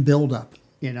in buildup.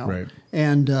 You know, Right.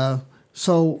 And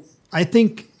so I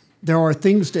think there are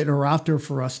things that are out there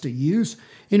for us to use.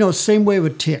 You know, same way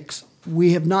with ticks.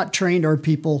 We have not trained our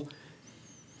people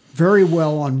very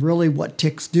well on really what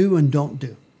ticks do and don't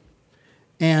do.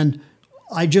 And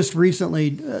I just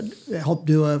recently helped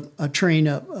do a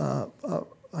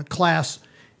class,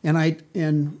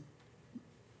 and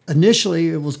initially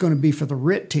it was going to be for the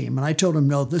RIT team, and I told them,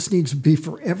 no, this needs to be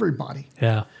for everybody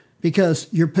Yeah. because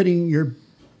you're putting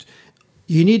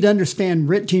you need to understand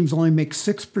RIT teams only make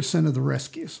 6% of the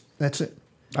rescues. That's it.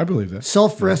 I believe that.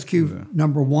 Self-rescue,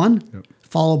 number one, Yep.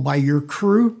 followed by your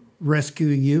crew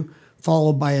rescuing you,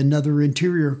 followed by another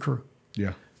interior crew.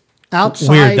 Yeah. Outside,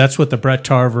 Weird. That's what the Brett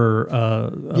Tarver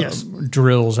Yes.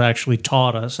 drills actually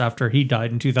taught us after he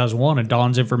died in 2001. And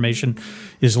Don's information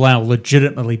is now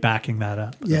legitimately backing that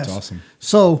up. yes. awesome.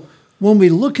 So when we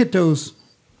look at those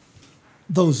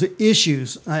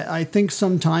issues, I think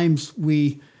sometimes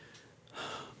we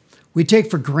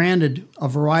take for granted a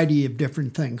variety of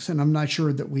different things, and I'm not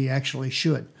sure that we actually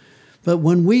should. But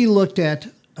when we looked at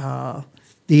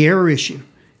the air issue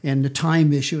and the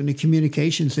time issue and the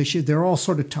communications issue, they're all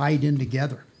sort of tied in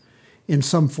together in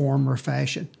some form or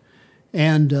fashion.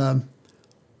 And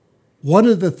one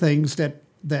of the things that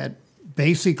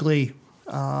basically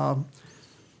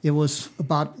it was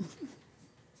about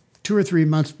 2 or 3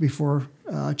 months before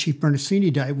Chief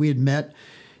Bernasini died, we had met.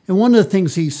 And one of the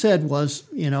things he said was,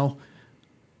 you know,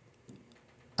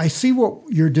 I see what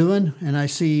you're doing and I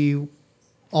see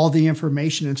all the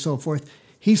information and so forth.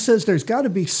 He says there's got to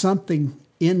be something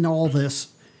in all this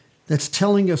that's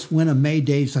telling us when a May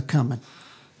Day's a coming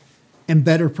and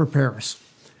better prepare us.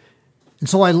 And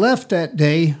so I left that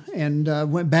day and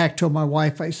went back to my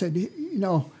wife. I said, you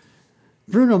know,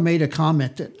 Bruno made a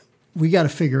comment that we got to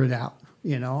figure it out,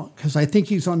 you know, because I think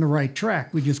he's on the right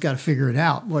track. We just got to figure it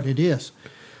out, what it is.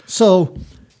 So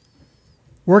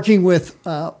working with,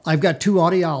 I've got 2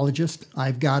 audiologists.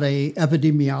 I've got a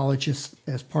epidemiologist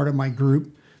as part of my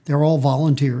group. They're all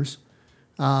volunteers.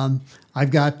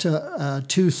 I've got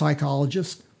 2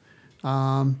 psychologists.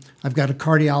 I've got a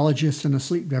cardiologist and a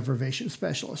sleep deprivation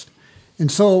specialist.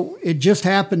 And so it just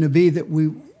happened to be that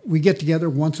we get together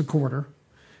once a quarter.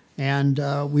 And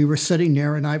we were sitting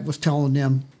there and I was telling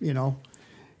them, you know,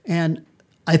 and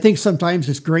I think sometimes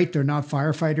it's great they're not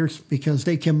firefighters because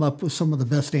they came up with some of the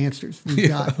best answers we've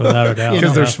got. Without a doubt.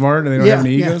 Because they're smart and they don't have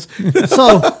any egos.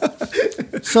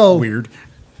 So Weird.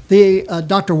 the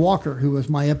Dr. Walker, who was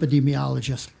my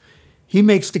epidemiologist, he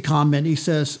makes the comment. He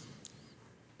says,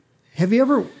 "Have you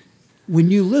ever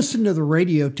when you listen to the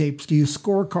radio tapes, do you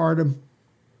scorecard them?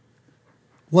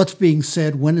 What's being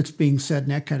said, when it's being said,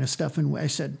 and that kind of stuff. And I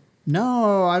said,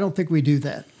 no, I don't think we do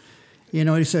that. You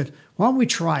know, he said, why don't we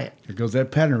try it? There goes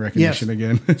that pattern recognition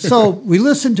again. So we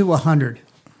listened to 100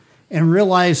 and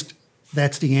realized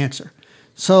that's the answer.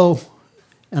 So,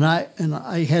 I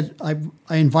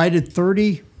invited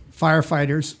 30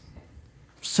 firefighters,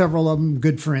 several of them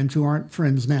good friends who aren't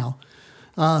friends now,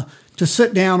 to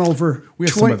sit down over. We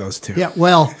have some of those too. Yeah,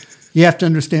 well, you have to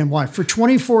understand why. For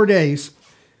 24 days,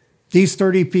 these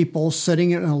 30 people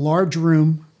sitting in a large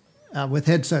room with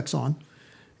headsets on,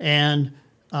 and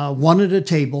one at a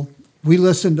table. We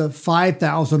listened to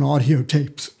 5,000 audio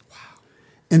tapes. Wow.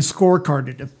 And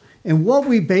scorecarded them. And what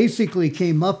we basically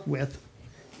came up with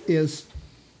was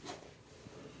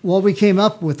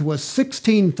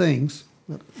 16 things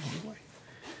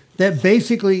that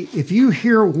basically, if you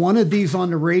hear one of these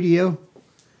on the radio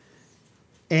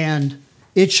and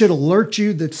it should alert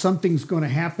you that something's going to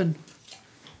happen,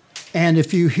 and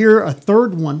if you hear a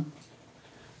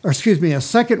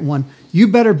second one, you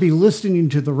better be listening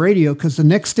to the radio, because the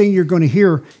next thing you're going to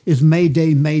hear is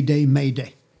Mayday, Mayday,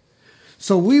 Mayday.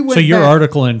 So we went. So your back,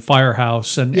 article in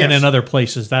Firehouse and Yes. in other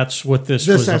places, that's what this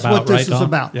was that's about, what this right, is Don?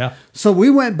 about. Yeah. So we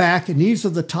went back, and these are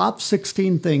the top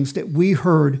 16 things that we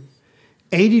heard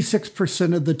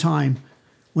 86% of the time.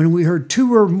 When we heard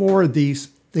two or more of these,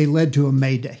 they led to a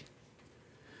Mayday.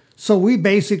 So we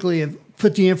basically have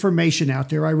put the information out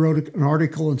there. I wrote an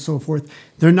article and so forth.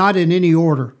 They're not in any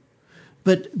order.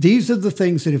 But these are the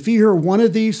things that if you hear one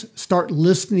of these, start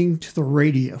listening to the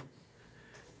radio.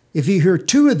 If you hear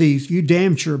two of these, you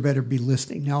damn sure better be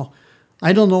listening. Now,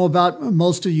 I don't know about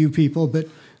most of you people, but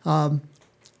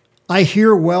I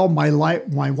hear well.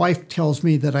 My wife tells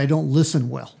me that I don't listen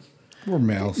well. We're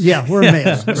males. Yeah, we're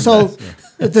males. So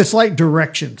it's like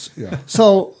directions. Yeah.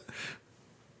 So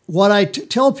what I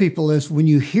tell people is, when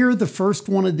you hear the first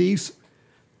one of these,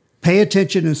 pay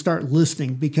attention and start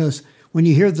listening, because when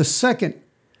you hear the second,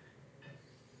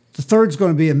 the third's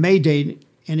going to be a Mayday,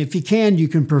 and if you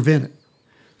can prevent it.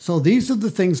 So these are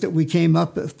the things that we came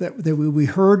up with, that we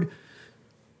heard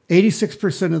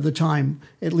 86% of the time,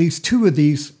 at least two of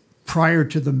these prior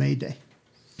to the Mayday.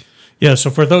 Yeah, so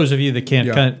for those of you that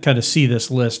can't kind of see this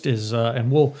list,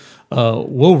 and we'll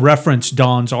reference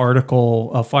Don's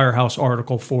article, Firehouse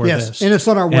article for this, and it's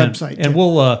on our website. And too.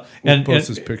 we'll post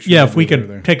this picture. Yeah, if we over could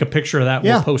there. take a picture of that,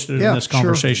 we'll post it in this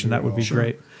conversation. That would be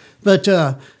great. But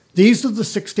these are the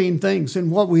 16 things,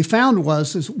 and what we found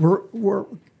is we're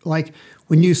like,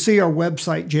 when you see our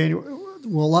website,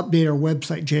 we'll update our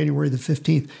website January the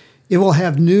 15th. It will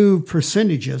have new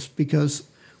percentages, because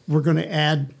we're going to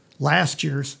add last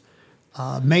year's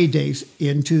Maydays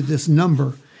into this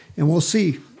number, and we'll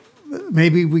see.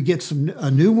 Maybe we get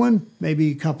a new one,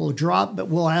 maybe a couple of drop, but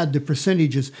we'll add the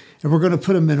percentages, and we're going to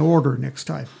put them in order next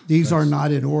time. These are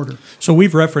not in order. So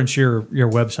we've referenced your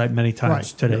website many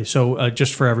times Right. today. Yep. So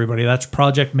just for everybody, that's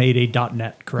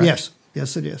projectmayday.net, correct?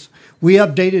 Yes, it is. We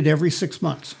update it every 6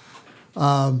 months,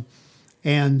 and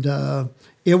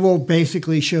it will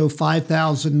basically show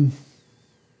 5,000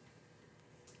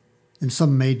 and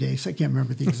some Maydays. I can't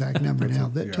remember the exact number now.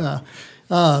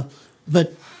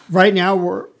 But right now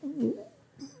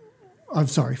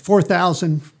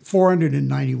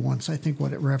 4,491 is I think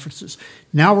what it references.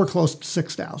 Now we're close to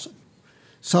 6,000.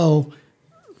 So,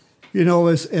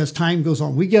 as time goes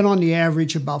on, we get on the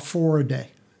average about 4 a day.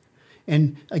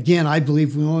 And again, I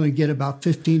believe we only get about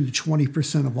 15 to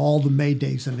 20% of all the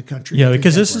Maydays in the country. Yeah,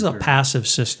 because this is a passive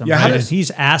system. Yeah, right? And he's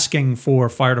asking for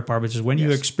fire departments is when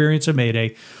you experience a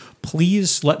Mayday,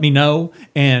 please let me know.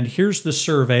 And here's the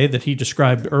survey that he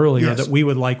described earlier that we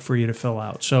would like for you to fill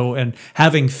out. So, and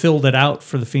having filled it out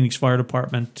for the Phoenix Fire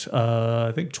Department,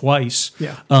 I think twice,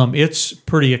 it's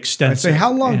pretty extensive. I say,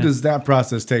 how long does that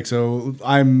process take? So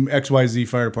I'm XYZ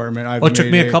Fire Department. It took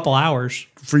me a couple hours.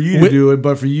 For you to do it,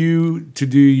 but for you to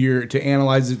do to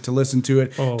analyze it, to listen to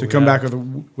it, to come back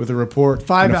with a report,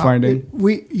 5 and a hours. finding.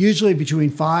 We usually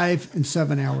between 5 and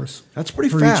 7 hours. That's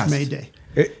pretty for fast. each Mayday.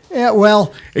 It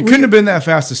Couldn't have been that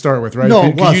fast to start with, right? No,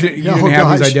 it 'Cause wasn't. You didn't have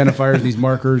gosh. these identifiers, these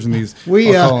markers, and these.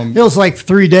 It was like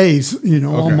 3 days,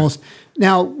 almost.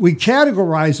 Now we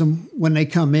categorize them when they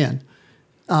come in.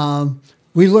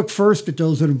 We look first at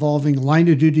those involving line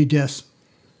of duty deaths,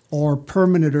 or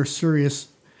permanent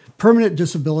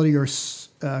disability, or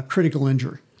critical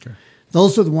injury. Okay.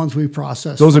 Those are the ones we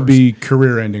process. Those would be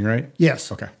career ending, right? Yes.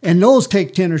 Okay. And those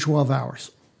take 10 or 12 hours.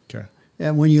 Okay.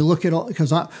 And when you look at all,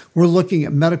 because we're looking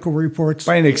at medical reports.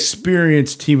 By an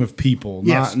experienced team of people,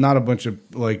 Yes. not a bunch of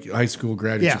like high school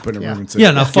graduates who put in a room and say,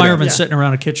 now firemen sitting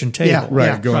around a kitchen table.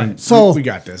 Right, going, So we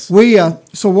got this.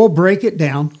 So we'll break it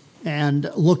down and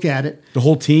look at it. The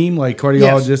whole team, like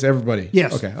cardiologists, everybody.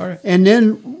 Yes. Okay. All right. And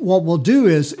then what we'll do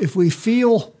is, if we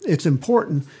feel it's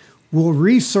important, we'll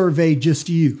resurvey just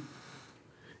you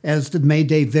as the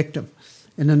Mayday victim.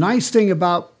 And the nice thing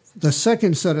about the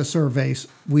second set of surveys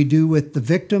we do with the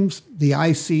victims, the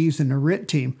ICs, and the RIT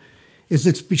team is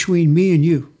it's between me and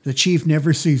you. The chief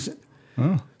never sees it.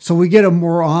 So we get a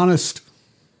more honest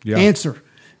answer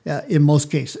in most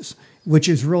cases, which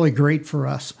is really great for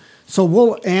us. So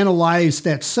we'll analyze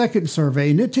that second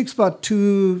survey, and it takes about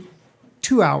two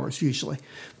hours usually.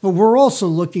 But we're also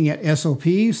looking at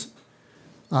SOPs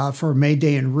for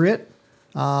Mayday and RIT,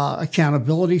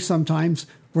 accountability sometimes.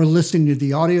 We're listening to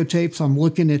the audio tapes. I'm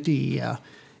looking at the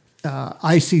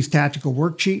IC's tactical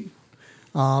worksheet,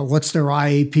 what's their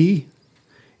IAP,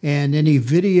 and any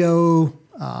video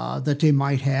that they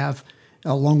might have,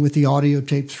 along with the audio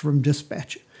tapes from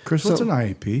dispatch. Chris, what's an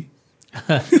IAP?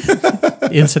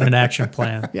 Incident action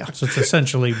plan. Yeah. So it's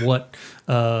essentially what,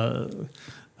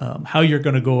 how you're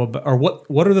going to go about, or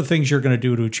what are the things you're going to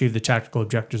do to achieve the tactical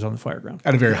objectives on the fire ground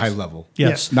At a very high level.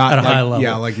 Yes, Not at a like, high level.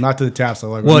 Yeah, like not to the task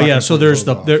level. Well, yeah. So there's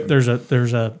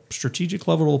there's a strategic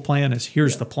level of plan. Is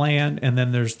here's the plan, and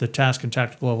then there's the task and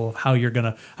tactical level of how you're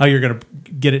gonna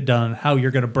get it done, how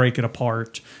you're gonna break it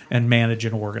apart and manage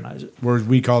and organize it. Where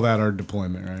we call that our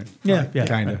deployment, right? Yeah, yeah,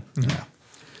 Kind of. right. Yeah.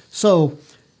 So,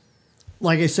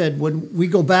 like I said, when we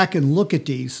go back and look at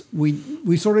these,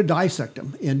 we sort of dissect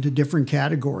them into different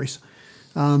categories.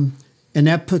 And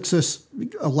that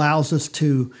allows us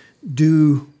to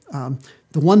do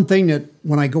the one thing that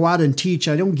when I go out and teach,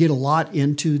 I don't get a lot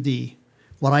into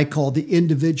what I call the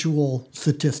individual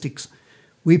statistics.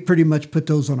 We pretty much put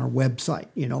those on our website.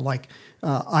 Like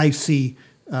IC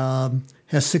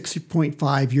has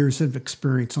 60.5 years of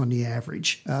experience on the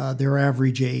average, their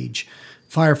average age.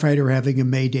 Firefighter having a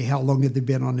Mayday, how long have they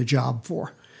been on the job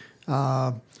for?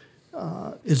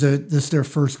 Is this their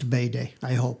first Mayday,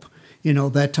 I hope?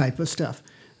 That type of stuff.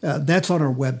 That's on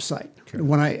our website. Okay.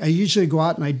 When I usually go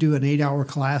out and I do an 8-hour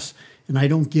class, and I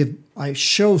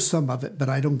show some of it, but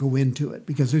I don't go into it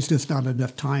because there's just not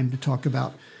enough time to talk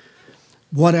about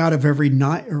what out of every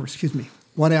 9 RIT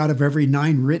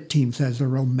teams has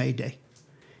their own Mayday.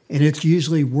 And it's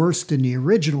usually worse than the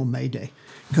original Mayday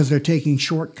because they're taking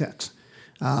shortcuts.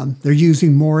 They're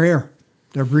using more air.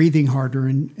 They're breathing harder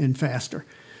and faster.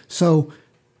 So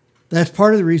that's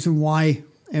part of the reason why,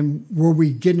 and where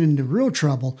we get into real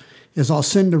trouble, is I'll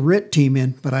send a RIT team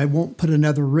in, but I won't put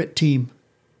another RIT team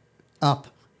up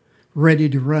ready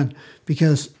to run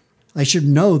because I should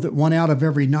know that 1 out of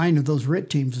every 9 of those RIT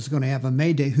teams is going to have a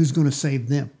Mayday. Who's going to save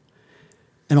them?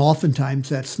 And oftentimes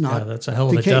that's not that's a hell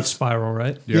of a death spiral,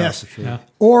 right? Yeah, yes. for sure. Yeah.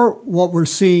 Or what we're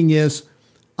seeing is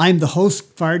I'm the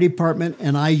host fire department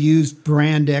and I use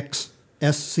brand X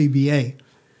SCBA.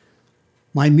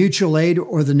 My mutual aid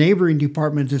or the neighboring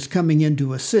department is coming in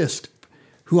to assist,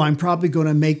 who I'm probably going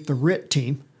to make the RIT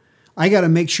team. I got to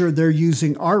make sure they're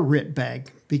using our RIT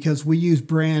bag because we use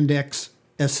brand X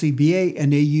SCBA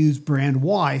and they use brand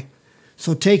Y.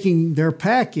 So taking their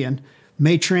pack in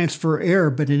may transfer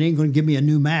air, but it ain't going to give me a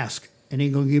new mask. It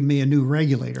ain't going to give me a new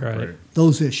regulator. Right.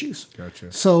 Those issues.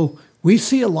 Gotcha. So we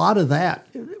see a lot of that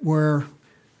where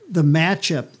the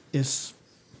matchup is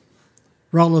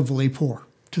relatively poor,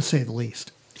 to say the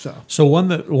least. So one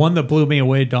that blew me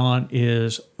away, Don,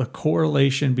 is the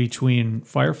correlation between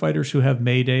firefighters who have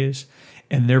Maydays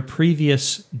and their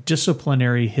previous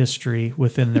disciplinary history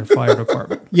within their fire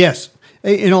department. Yes.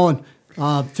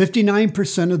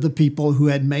 59% of the people who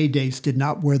had Maydays did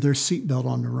not wear their seatbelt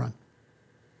on the run.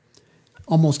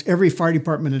 Almost every fire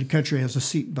department in the country has a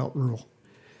seatbelt rule.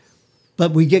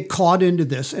 But we get caught into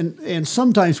this. And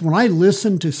sometimes when I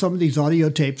listen to some of these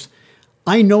audio tapes,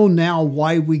 I know now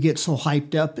why we get so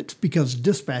hyped up. It's because of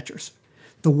dispatchers.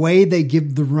 The way they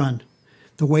give the run,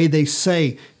 the way they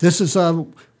say, this is a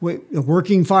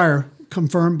working fire,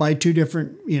 confirmed by 2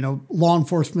 different, law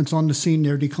enforcement's on the scene,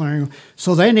 they're declaring.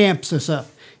 So that amps us up.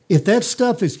 If that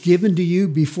stuff is given to you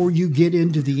before you get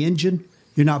into the engine,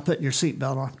 you're not putting your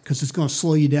seatbelt on because it's going to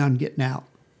slow you down getting out.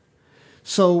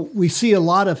 So we see a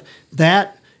lot of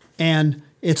that, and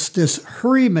it's this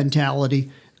hurry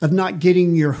mentality of not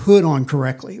getting your hood on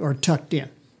correctly or tucked in.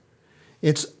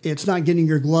 It's not getting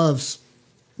your gloves,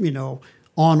 on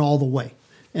all the way,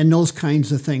 and those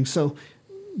kinds of things. So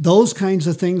those kinds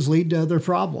of things lead to other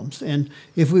problems. And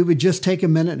if we would just take a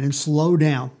minute and slow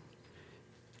down,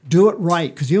 do it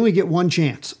right, because you only get one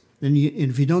chance. And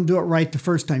if you don't do it right the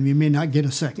first time, you may not get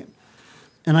a second.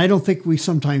 And I don't think we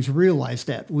sometimes realize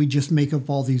that. We just make up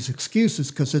all these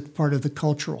excuses because it's part of the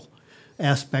cultural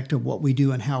aspect of what we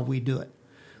do and how we do it.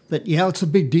 But yeah, it's a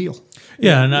big deal.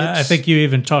 Yeah, and I think you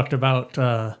even talked about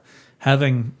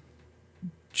having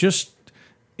just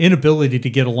inability to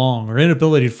get along or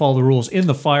inability to follow the rules in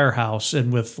the firehouse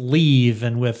and with leave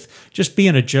and with just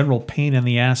being a general pain in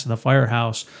the ass in the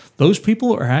firehouse, those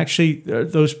people are actually,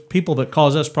 those people that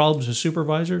cause us problems as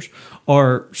supervisors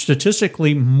are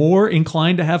statistically more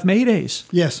inclined to have Maydays.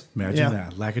 Yes. Imagine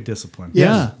that. Lack of discipline.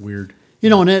 Yeah. Weird.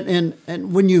 You know,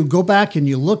 and when you go back and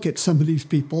you look at some of these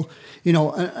people, you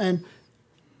know, and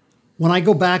when I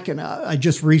go back and I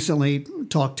just recently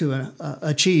talked to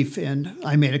a chief and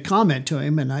I made a comment to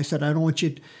him and I said, I don't want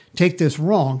you to take this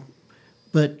wrong,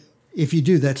 but if you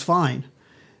do, that's fine.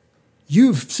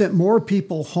 You've sent more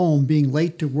people home being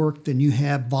late to work than you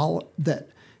have that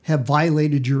have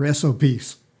violated your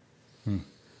SOPs.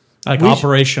 Like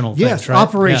operational things, yes, right?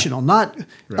 operational, not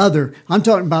other. I'm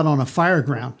talking about on a fire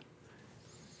ground.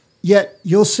 Yet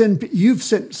you've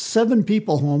sent 7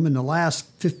 people home in the last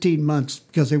 15 months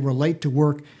because they were late to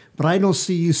work, but I don't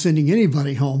see you sending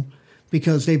anybody home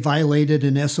because they violated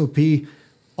an SOP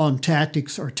on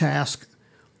tactics or task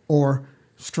or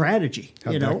strategy.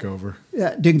 How'd that go over? Yeah,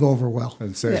 it didn't go over well.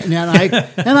 I'd say. And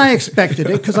I expected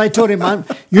it because I told him,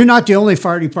 you're not the only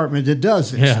fire department that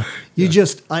does this.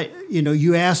 Yeah.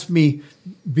 You asked me,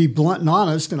 be blunt and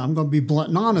honest, and I'm going to be blunt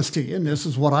and honest to you. And this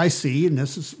is what I see, and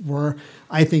this is where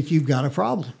I think you've got a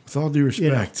problem. With all due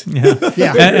respect.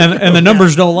 Yeah. And the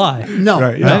numbers don't lie. No,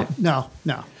 Right, yeah. no.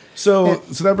 So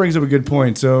that brings up a good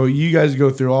point. So you guys go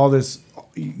through all this.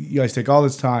 You guys take all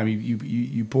this time.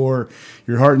 You pour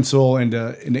your heart and soul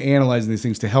into analyzing these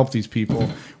things to help these people.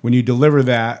 When you deliver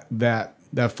that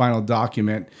final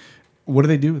document, what do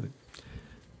they do with it?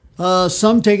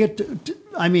 Some take it.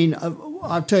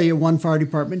 I'll tell you, one fire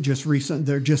department just recent.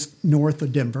 They're just north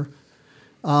of Denver.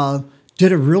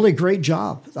 Did a really great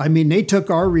job. I mean, they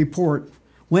took our report,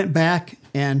 went back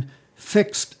and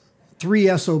fixed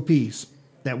 3 SOPs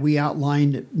that we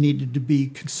outlined that needed to be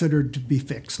considered to be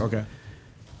fixed. Okay.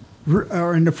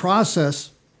 Are in the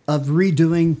process of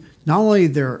redoing not only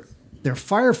their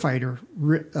firefighter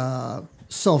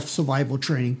self-survival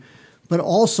training, but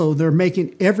also they're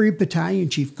making every battalion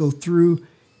chief go through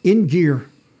in gear.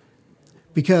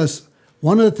 Because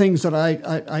one of the things that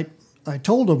I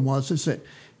told them is that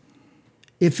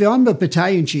if I'm a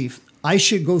battalion chief, I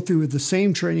should go through the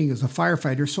same training as a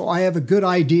firefighter, so I have a good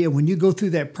idea when you go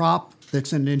through that prop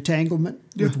that's an entanglement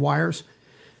with wires.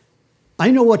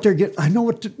 I know what they're I know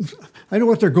what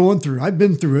they're going through. I've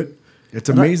been through it. It's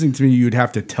amazing to me you'd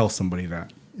have to tell somebody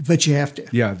that. But you have to.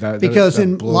 Yeah, because that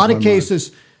in a blows lot my of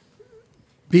cases,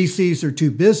 BCs are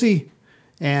too busy,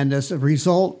 and as a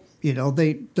result,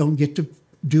 they don't get to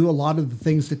do a lot of the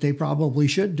things that they probably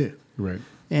should do. Right.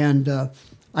 And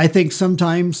I think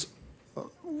sometimes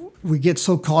we get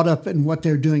so caught up in what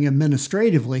they're doing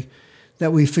administratively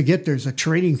that we forget there's a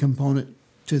training component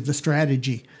to the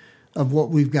strategy of what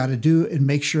we've got to do and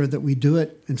make sure that we do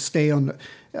it and stay on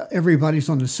everybody's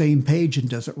on the same page and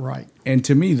does it right. And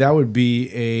to me, that would be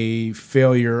a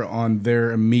failure on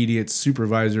their immediate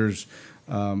supervisor's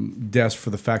desk for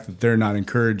the fact that they're not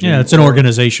encouraging. Yeah, it's an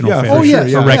organizational failure. Oh,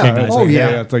 yeah. For recognizing. Oh,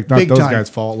 yeah. It's like not Big those time. guys'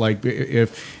 fault. Like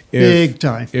Big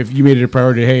time. If you made it a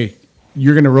priority, hey,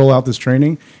 you're going to roll out this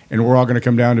training and we're all going to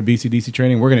come down to BCDC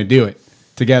training. We're going to do it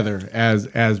together as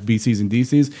BCs and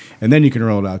DCs, and then you can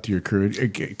roll it out to your crew.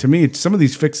 To me, some of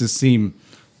these fixes seem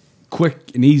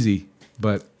quick and easy,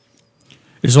 but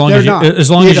as long as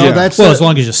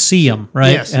you see them,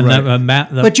 right? Yes, and right.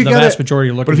 The vast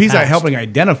majority are looking. But if he's not past. helping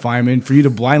identify them, and for you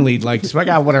to blindly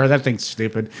whatever, that thing's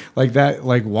stupid, like that,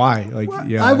 like why?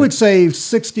 I would say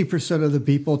 60% of the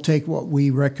people take what we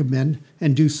recommend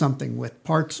and do something with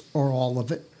parts or all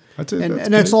of it.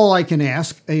 That's all I can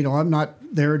ask. I'm not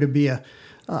there to be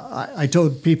I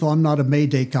told people I'm not a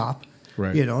Mayday cop.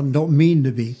 Right. Don't mean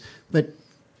to be, but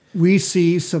we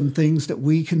see some things that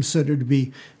we consider to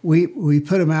be, we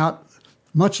put them out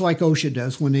much like OSHA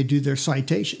does when they do their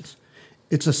citations.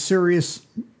 It's a serious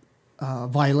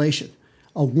violation,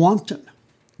 a wanton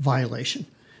violation,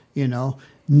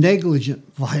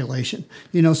 negligent violation.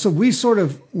 So we sort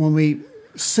of, when we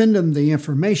send them the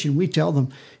information, we tell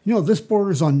them, this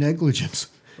borders on negligence.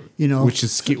 Which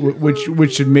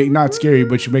should make not scary,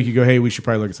 but should make you go, hey, we should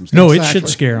probably look at some stuff. No, Exactly. it should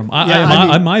scare them.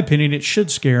 In my opinion, it should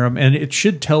scare them, and it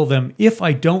should tell them if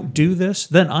I don't do this,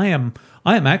 then I am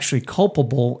actually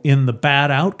culpable in the bad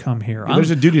outcome here.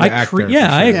 There's a duty to act there.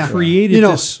 Yeah, I sure. created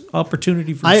this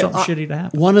opportunity for something shitty to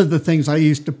happen. One of the things I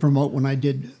used to promote when I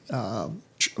did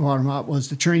was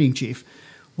the training chief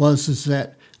is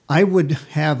that I would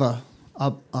have a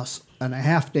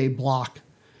half day block.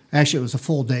 Actually, it was a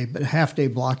full day, but a half day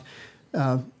block.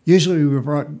 Usually we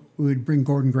would bring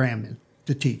Gordon Graham in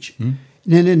to teach. Mm-hmm. And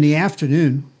then in the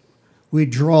afternoon,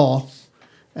 we'd draw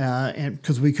and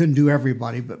because we couldn't do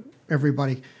everybody, but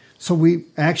everybody. So we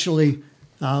actually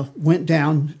went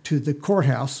down to the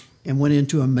courthouse and went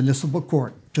into a municipal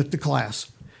court, took the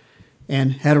class,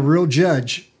 and had a real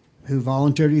judge who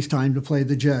volunteered his time to play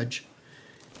the judge.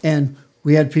 And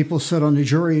we had people sit on the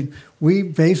jury. And we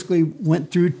basically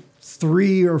went through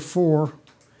 3 or 4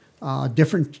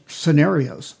 different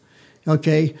scenarios.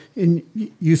 Okay, and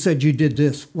you said you did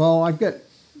this. Well,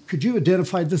 could you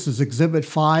identify this as Exhibit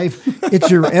 5?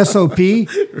 It's your SOP.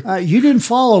 You didn't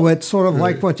follow it, sort of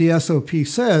like what the SOP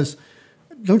says.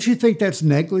 Don't you think that's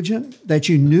negligent, that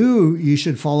you knew you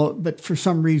should follow it, but for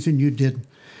some reason you didn't?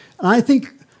 And I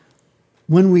think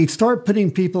when we start putting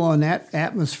people on that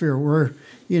atmosphere where,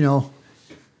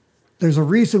 there's a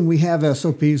reason we have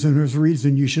SOPs and there's a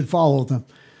reason you should follow them.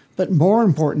 But more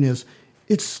important is,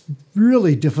 it's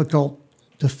really difficult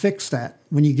to fix that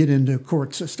when you get into a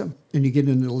court system and you get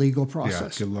into the legal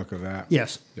process. Yeah, good luck with that.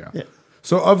 Yes. Yeah.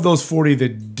 So of those 40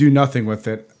 that do nothing with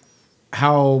it,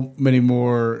 how many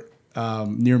more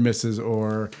near misses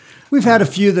or We've had a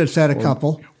few that's had a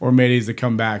couple. or maydays that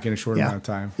come back in a short Yeah. amount of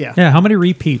time? Yeah. Yeah, how many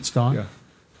repeats, Don? Yeah.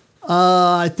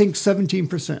 I think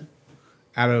 17%,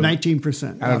 Out of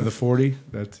 19%. out of the 40,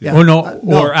 that's Yeah. Or no,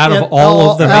 No, or out yeah, of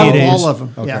all of the out of maydays. all of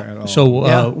them. Okay. Yeah. at all. So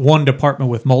Yeah. one department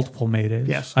with multiple maydays.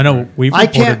 Yes. I know we've I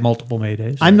reported can't- multiple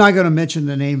maydays. I'm not going to mention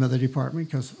the name of the department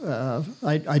because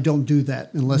I don't do that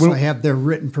unless Well- I have their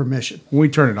written permission. When we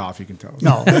turn it off, you can tell us.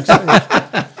 No.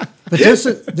 But this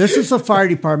is a fire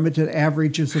department that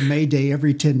averages a Mayday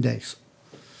every 10 days.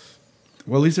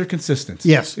 Well, at least they're consistent.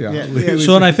 Yes. Yeah. Yeah.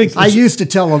 So, and I think I used to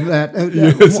tell them that.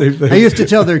 Same thing. I used to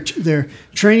tell their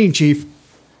training chief,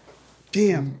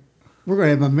 "Damn, we're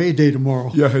going to have a Mayday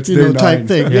tomorrow." Yeah, it's you day know, type 9.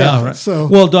 thing. Yeah, Yeah. right. So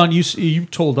well, Don, you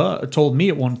told me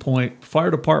at one point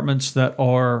fire departments that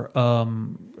are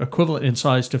equivalent in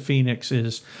size to Phoenix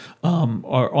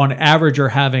are on average are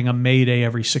having a Mayday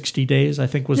every 60 days. I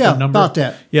think was yeah, the number. about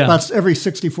that. Yeah, about every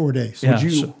 64 days. Yeah.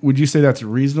 Would you say that's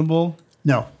reasonable?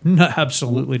 No. no,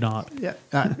 absolutely not.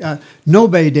 Yeah, no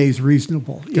Mayday is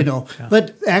reasonable,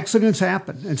 but accidents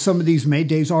happen, and some of these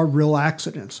Maydays are real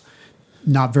accidents.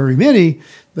 Not very many,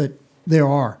 but there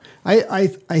are. I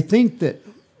think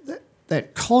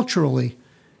that culturally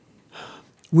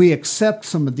we accept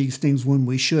some of these things when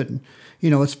we shouldn't.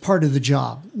 It's part of the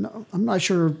job. No, I'm not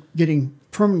sure getting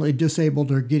permanently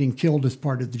disabled or getting killed is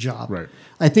part of the job. Right.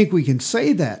 I think we can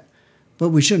say that, but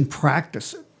we shouldn't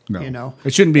practice it. No.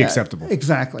 It shouldn't be acceptable.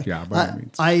 Exactly. Yeah, by all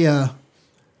means. I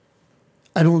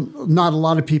don't. Not a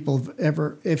lot of people have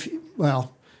ever.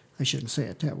 I shouldn't say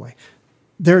it that way.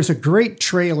 There's a great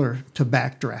trailer to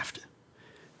Backdraft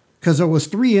because there was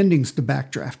 3 endings to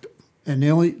Backdraft, and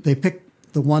they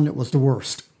picked the one that was the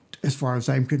worst, as far as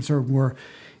I'm concerned. Where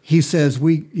he says,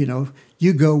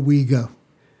 you go, we go.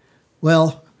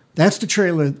 Well, that's the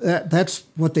trailer. That's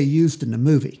what they used in the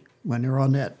movie when they're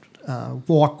on that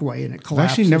walkway and it I've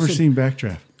collapses. actually never seen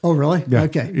Backdraft. Oh, really? Yeah.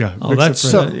 Okay. Yeah. Oh, that's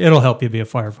it'll help you be a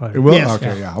firefighter. It will? Yes.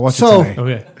 Okay, yeah. I'll watch So- it today.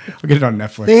 Okay. I'll get it on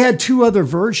Netflix. They had 2 other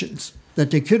versions that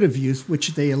they could have used, which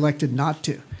they elected not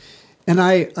to. And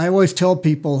I always tell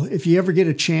people, if you ever get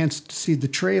a chance to see the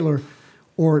trailer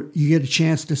or you get a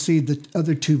chance to see the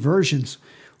other 2 versions,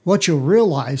 what you'll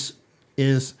realize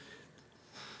is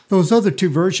those other 2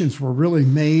 versions were really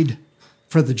made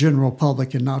for the general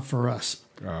public and not for us.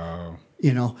 Oh,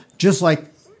 Just like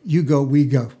you go, we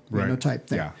go, right. type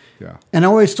thing. Yeah, yeah. And I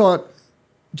always thought,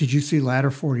 did you see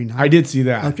Ladder 49? I did see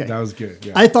that. Okay. That was good.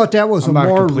 Yeah. I thought that was I'm a not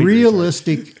more completely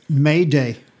realistic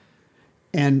Mayday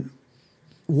and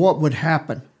what would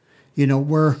happen,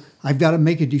 where I've got to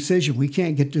make a decision. We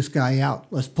can't get this guy out.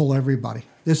 Let's pull everybody.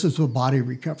 This is a body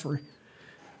recovery.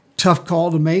 Tough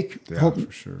call to make. Yeah,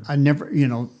 for sure. I never,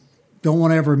 don't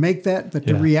want to ever make that. But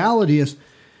the Yeah. reality is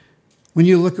when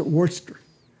you look at Worcester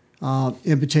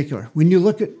in particular, when you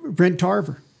look at Brent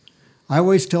Tarver, I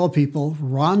always tell people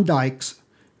Ron Dykes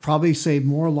probably saved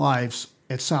more lives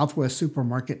at Southwest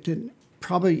Supermarket than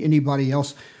probably anybody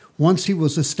else once he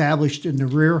was established in the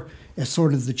rear as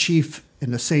sort of the chief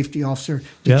and the safety officer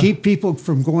to Yeah. keep people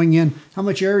from going in. How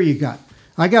much air you got?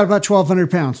 I got about 1,200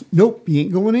 pounds. Nope, you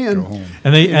ain't going in. Go home.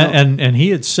 And they and he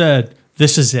had said,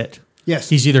 "This is it." Yes.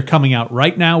 He's either coming out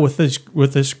right now with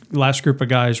this last group of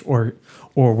guys, or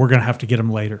we're going to have to get him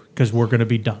later because we're going to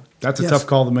be done. That's a Yes. tough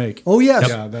call to make. Oh yes,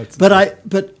 Yeah, that's-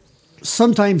 but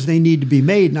sometimes they need to be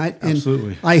made, and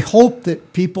Absolutely. I hope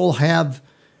that people have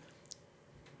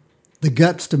the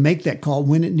guts to make that call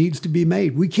when it needs to be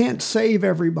made. We can't save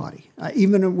everybody,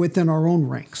 even within our own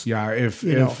ranks. Yeah, if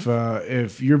You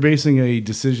if you're basing a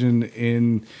decision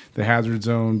in the hazard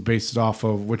zone based off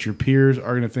of what your peers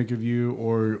are going to think of you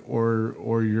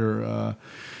or your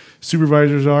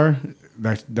supervisors are,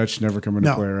 that should never come into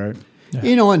No. play, right?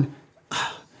 You know, and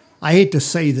I hate to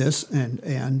say this,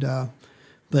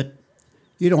 but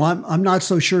you know, I'm not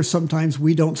so sure. Sometimes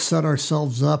we don't set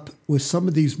ourselves up with some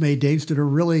of these May Days that are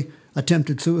really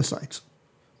attempted suicides.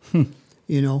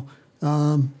 You know,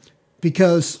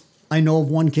 because I know of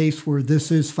one case where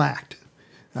this is fact,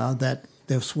 that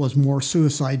this was more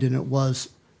suicide than it was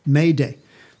May Day,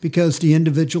 because the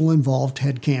individual involved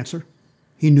had cancer.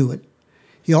 He knew it.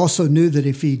 He also knew that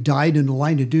if he died in the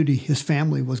line of duty, his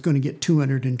family was going to get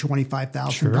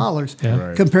 $225,000 Yeah.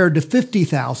 Right. compared to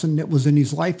 $50,000 that was in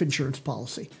his life insurance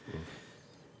policy.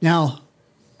 Now,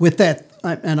 with that,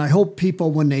 and I hope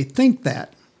people, when they think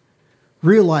that,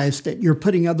 realize that you're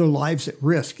putting other lives at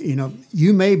risk. You know,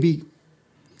 you may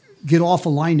get off a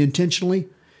line intentionally,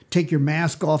 take your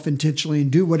mask off intentionally, and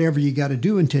do whatever you got to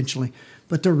do intentionally.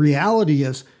 But the reality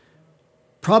is,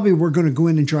 probably we're going to go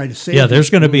in and try to save Yeah, you.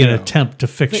 there's going to be an Yeah. attempt to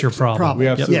fix your problem. We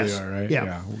absolutely Yes. are, right? Yeah.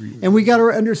 Yeah. And we got to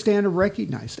understand and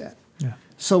recognize that. Yeah.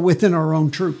 So within our own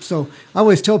troops. So I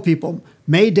always tell people,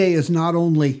 May Day is not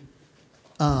only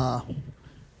an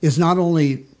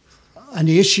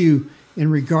issue in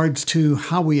regards to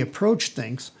how we approach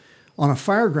things on a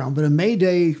fire ground, but a May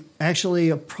Day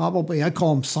actually probably, I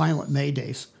call them silent May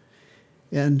Days.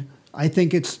 And I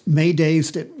think it's May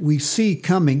Days that we see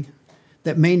coming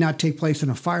that may not take place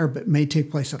in a fire, but may take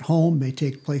place at home, may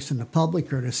take place in the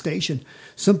public or at a station,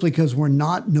 simply because we're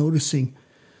not noticing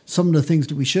some of the things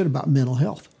that we should about mental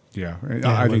health. Yeah,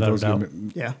 Yeah, I think without those a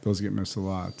doubt. those get missed a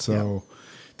lot. So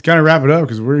to kind of wrap it up,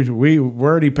 because we're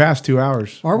already past 2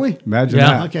 hours. Are we? Imagine Yeah.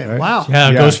 that. Okay, right? wow. Yeah,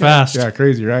 it goes fast. Yeah,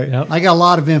 crazy, right? Yep. I got a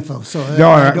lot of info, so No,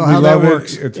 I know we how love that it.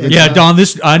 works. It's- It's, Yeah, Don,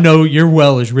 I know your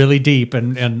well is really deep,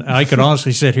 and I could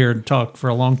honestly sit here and talk for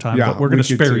a long time, Yeah, but we're we going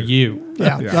to could spare too. you.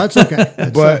 yeah, Yeah. that's okay.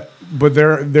 That's, But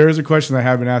there is a question I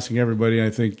have been asking everybody, and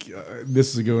I think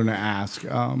this is a good one to ask.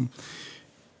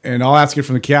 And I'll ask it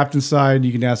from the captain's side.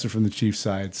 You can ask it from the chief's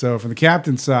side. So from the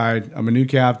captain's side, I'm a new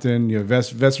captain. You have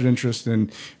vested interest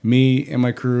in me and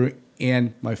my crew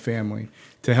and my family.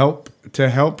 To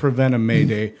help prevent a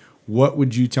Mayday, what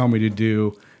would you tell me to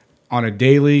do on a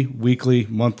daily, weekly,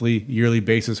 monthly, yearly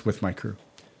basis with my crew?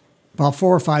 about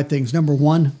 4 or 5 things. Number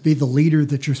one, be the leader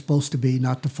that you're supposed to be,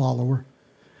 not the follower.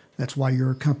 That's why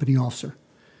you're a company officer.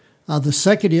 The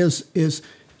second is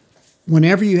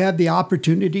whenever you have the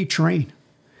opportunity, train.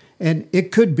 And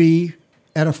it could be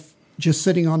just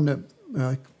sitting on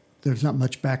the, there's not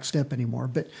much back step anymore,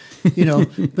 but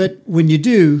but when you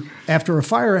do, after a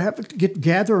fire,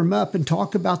 gather them up and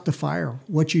talk about the fire,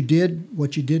 what you did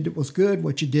that was good,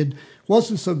 what you did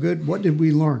wasn't so good, what did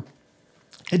we learn?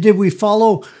 And did we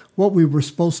follow what we were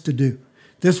supposed to do?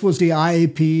 This was the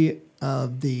IAP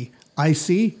of the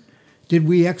IC. Did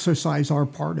we exercise our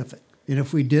part of it? And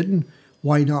if we didn't,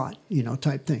 why not?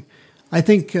 Type thing. I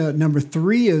think number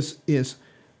 3 is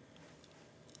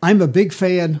I'm a big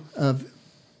fan of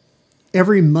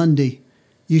every Monday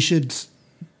you should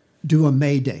do a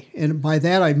May Day. And by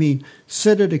that I mean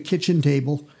sit at a kitchen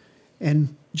table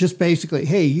and just basically,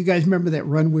 hey, you guys remember that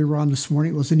run we were on this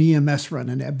morning? It was an EMS run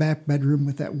in that back bedroom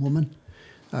with that woman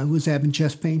who was having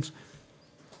chest pains.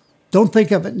 Don't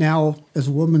think of it now as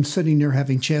a woman sitting there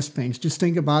having chest pains. Just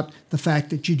think about the fact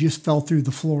that you just fell through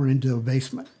the floor into a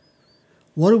basement.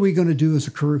 What are we going to do as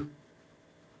a crew?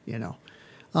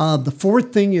 The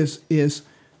fourth thing is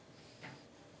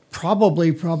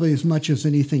probably as much as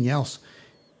anything else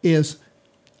is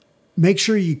make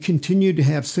sure you continue to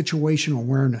have situational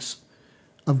awareness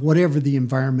of whatever the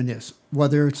environment is,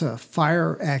 whether it's a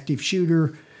fire, active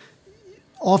shooter.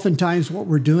 Oftentimes what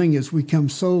we're doing is we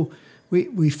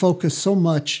focus so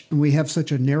much and we have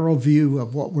such a narrow view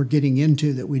of what we're getting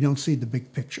into that we don't see the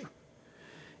big picture.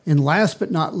 And last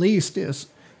but not least is,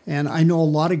 and I know a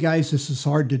lot of guys this is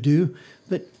hard to do,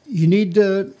 but you need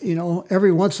to,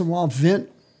 every once in a while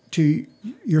vent to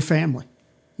your family,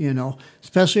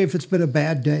 especially if it's been a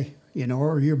bad day,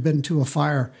 or you've been to a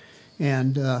fire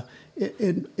and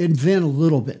vent a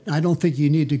little bit. I don't think you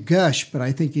need to gush, but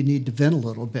I think you need to vent a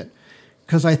little bit.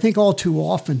 Because I think all too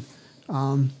often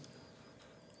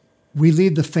we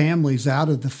leave the families out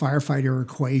of the firefighter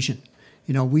equation.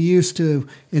 We used to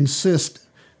insist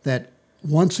that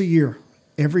once a year,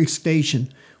 every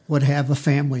station would have a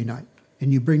family night.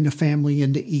 And you bring the family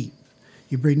in to eat.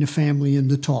 You bring the family in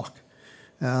to talk.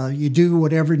 You do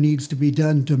whatever needs to be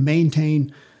done to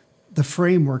maintain the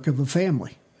framework of a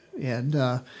family. And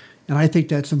I think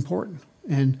that's important.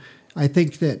 And I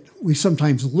think that we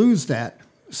sometimes lose that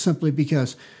simply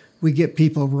because we get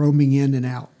people roaming in and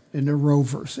out, and they're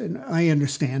rovers. And I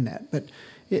understand that. But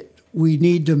we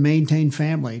need to maintain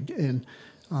family. And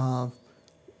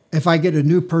if I get a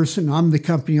new person, I'm the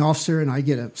company officer, and I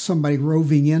get somebody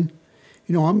roving in,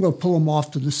 I'm going to pull them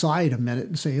off to the side a minute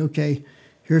and say, okay,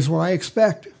 here's what I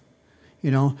expect.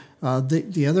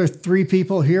 The other 3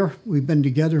 people here, we've been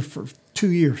together for 2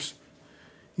 years.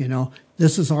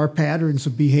 This is our patterns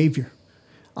of behavior.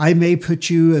 I may put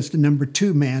you as the number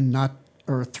 2 man,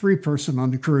 or a 3 person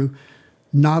on the crew,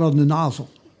 not on the nozzle,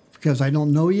 because I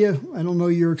don't know you. I don't know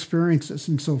your experiences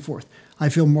and so forth. I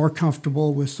feel more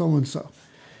comfortable with so-and-so.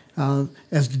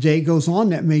 As the day goes on,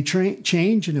 that may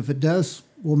change, and if it does,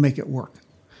 we'll make it work.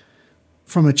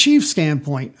 From a chief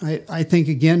standpoint, I think,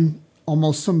 again,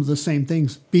 almost some of the same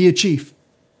things. Be a chief.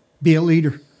 Be a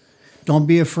leader. Don't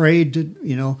be afraid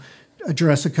to,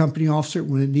 address a company officer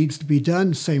when it needs to be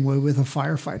done. Same way with a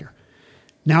firefighter.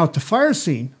 Now, at the fire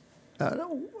scene,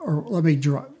 or let me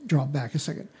drop back a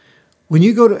second. When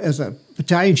you go as a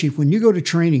battalion chief, when you go to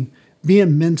training, be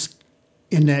immense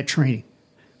in that training.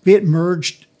 Be it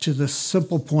merged to the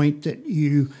simple point that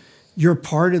you're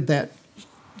part of that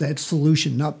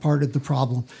solution, not part of the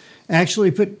problem.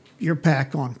 Actually put your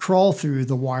pack on, crawl through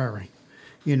the wiring,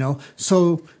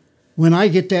 So when I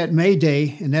get that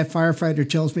Mayday and that firefighter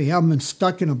tells me, I'm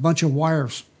stuck in a bunch of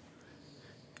wires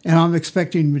and I'm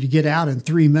expecting him to get out in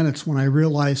 3 minutes, when I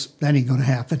realize that ain't going to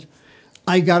happen,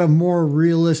 I got a more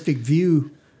realistic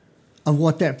view of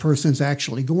what that person's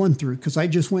actually going through, because I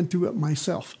just went through it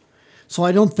myself. So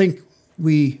I don't think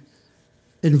we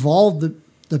involve the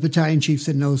battalion chiefs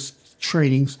in those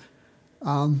trainings.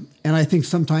 And I think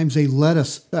sometimes they let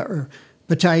us, or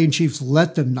battalion chiefs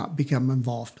let them not become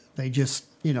involved. They just,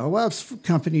 well, it's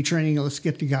company training, let's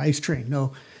get the guys trained.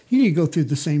 No, you need to go through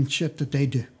the same shit that they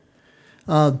do.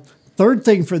 Third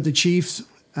thing for the chiefs,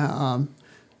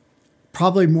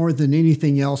 probably more than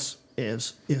anything else,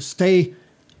 is stay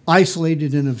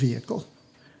isolated in a vehicle.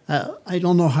 I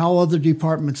don't know how other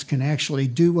departments can actually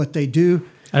do what they do.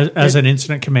 As an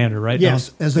incident commander, right? Yes,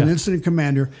 Don? as an incident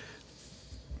commander.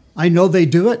 I know they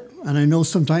do it, and I know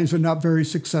sometimes they're not very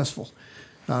successful.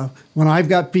 When I've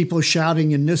got people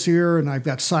shouting in this ear and I've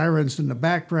got sirens in the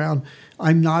background,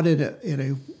 I'm not in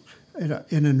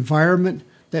an environment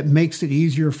that makes it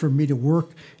easier for me to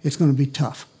work. It's going to be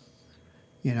tough.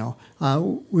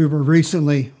 We were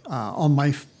recently on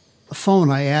my phone.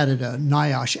 I added a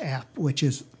NIOSH app, which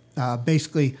is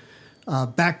basically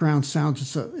background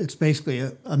sounds. It's basically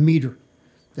a meter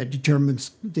that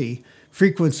determines the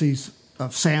frequencies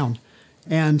of sound.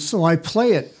 And so I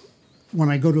play it when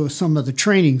I go to some of the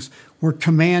trainings where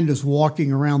command is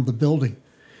walking around the building.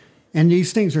 And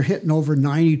these things are hitting over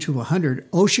 90 to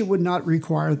 100. OSHA would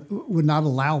not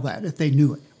allow that if they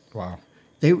knew it. Wow.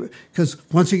 Because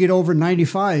once you get over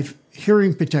 95,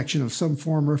 hearing protection of some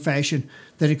form or fashion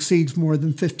that exceeds more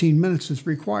than 15 minutes is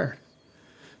required.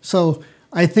 So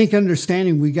I think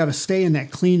understanding we got to stay in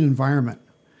that clean environment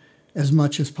as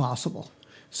much as possible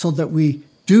so that we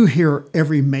do hear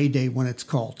every Mayday when it's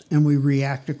called and we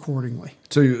react accordingly.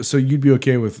 So you'd be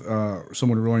okay with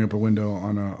someone rolling up a window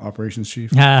on an operations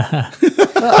chief? That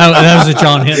was a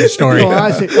John Hinton story.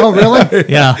 Oh, really?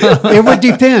 Yeah. It would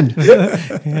depend.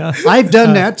 Yeah. I've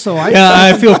done that, so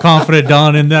I feel confident,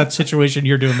 Don, in that situation.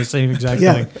 You're doing the same exact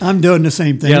thing. I'm doing the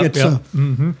same thing.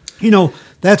 Yep.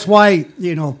 That's why,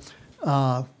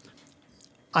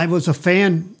 I was a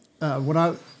fan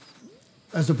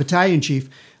as a battalion chief.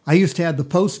 I used to have the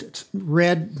Post-its.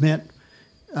 Red meant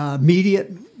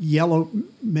immediate, yellow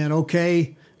meant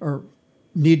okay, or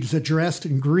needs addressed,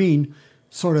 and green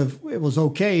sort of it was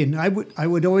okay. And I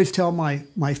would always tell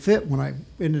my fit when I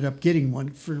ended up getting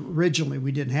one. Originally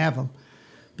we didn't have them,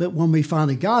 but when we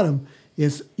finally got them,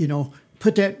 is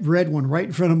put that red one right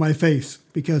in front of my face,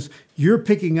 because you're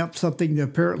picking up something that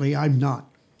apparently I'm not,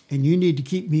 and you need to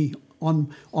keep me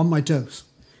on my toes.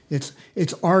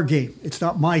 It's our game. It's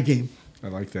not my game. I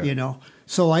like that.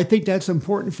 So I think that's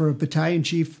important for a battalion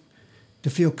chief to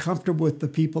feel comfortable with the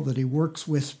people that he works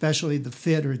with, especially the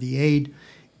fit or the aide,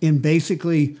 in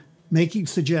basically making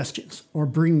suggestions or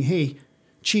bringing, hey,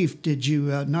 chief, did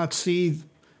you not see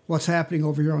what's happening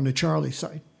over here on the Charlie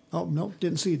side? Oh, no,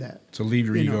 didn't see that. So leave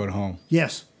your ego at home.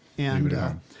 Yes. And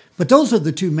but those are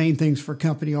the two main things for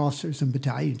company officers and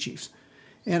battalion chiefs.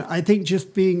 And I think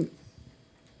just being,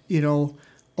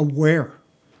 aware.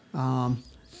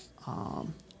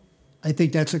 I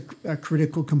think that's a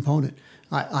critical component.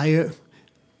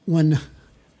 When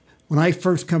I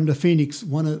first come to Phoenix,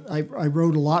 I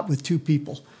rode a lot with two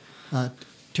people,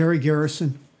 Terry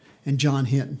Garrison and John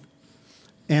Hinton.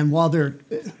 And while they're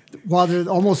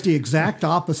almost the exact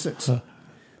opposites,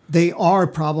 they are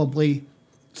probably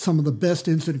some of the best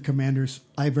incident commanders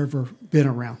I've ever been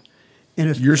around. And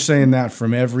if, You're saying that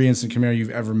from every incident commander you've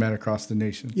ever met across the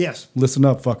nation. yes. Listen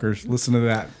up, fuckers. Listen to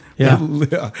that. Yeah.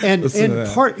 And Listen to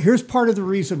that. here's part of the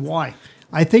reason why.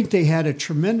 I think they had a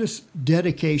tremendous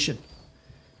dedication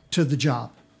to the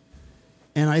job.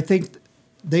 And I think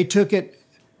they took it,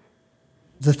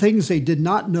 the things they did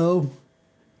not know,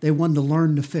 they wanted to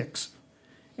learn to fix.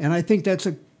 And I think that's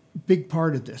a big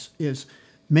part of this, is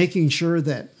making sure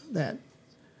that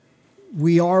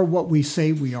we are what we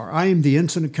say we are. I am the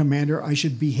incident commander. I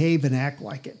should behave and act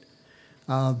like it.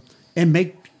 And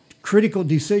make critical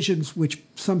decisions which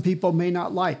some people may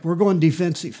not like. We're going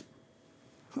defensive.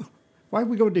 Why are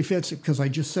we going defensive? Because I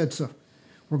just said so.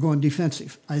 We're going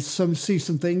defensive. I see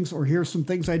some things or hear some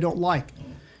things I don't like.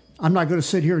 I'm not going to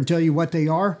sit here and tell you what they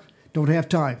are. Don't have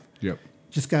time. Yep.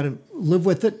 Just got to live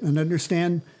with it and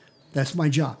understand that's my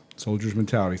job. Soldier's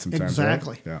mentality sometimes.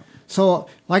 Exactly. Right? Yeah. So,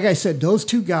 like I said, those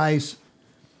two guys,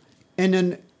 and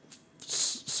then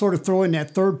sort of throw in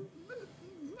that third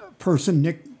person,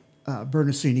 Nick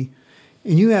Bernasini,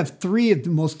 and you have three of the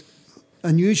most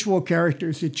unusual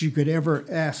characters that you could ever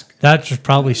ask. That's just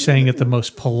probably saying it the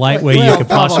most polite way Well, you could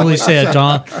possibly probably. say it,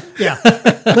 Don. Yeah,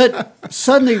 but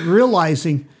suddenly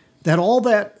realizing that all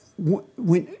that,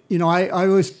 when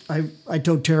I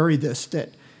told Terry this, that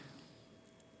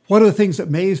one of the things that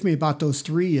amazed me about those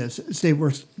three is they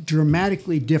were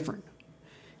dramatically different.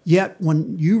 Yet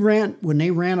when they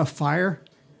ran a fire,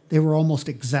 they were almost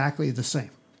exactly the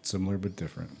same. Similar but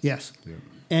different. Yes. Yeah.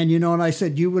 And, and I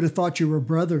said, you would have thought you were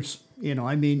brothers.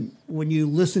 When you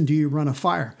listen to you run a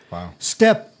fire. Wow.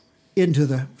 Step into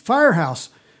the firehouse.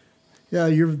 Yeah,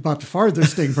 you're about the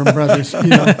farthest thing from brothers,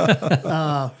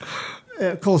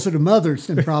 closer to mothers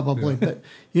than probably. Yeah.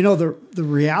 But, the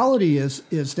reality is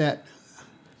that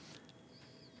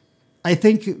I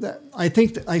think that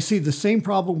I see the same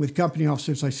problem with company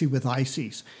officers I see with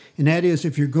ICs. And that is,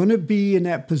 if you're going to be in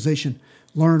that position,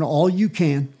 learn all you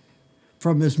can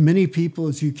from as many people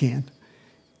as you can,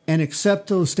 and accept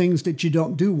those things that you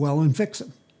don't do well and fix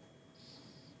them.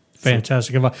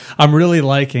 Fantastic. I'm really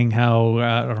liking how,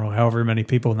 I don't know, however many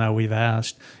people now we've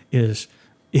asked, is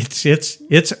it's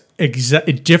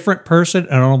a different person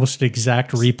and almost an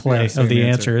exact replay of the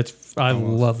answer. I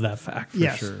love that fact.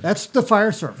 Yes, sure. That's the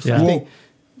fire service. Yeah. I think.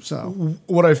 So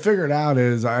what I figured out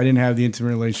is I didn't have the intimate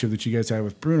relationship that you guys had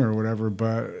with Bruno or whatever,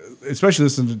 but especially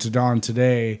listening to Don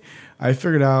today, I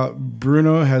figured out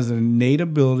Bruno has an innate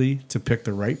ability to pick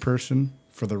the right person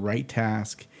for the right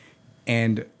task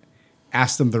and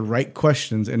ask them the right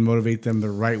questions and motivate them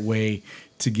the right way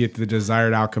to get the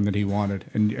desired outcome that he wanted.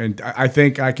 And I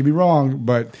think I could be wrong,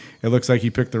 but it looks like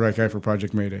he picked the right guy for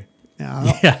Project Mayday.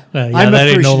 Yeah, I'm that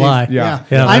ain't no appreciative. lie. Yeah,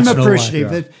 that's I'm no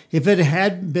appreciative. lie. If it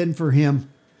hadn't been for him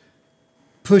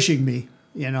pushing me,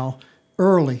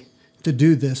 early to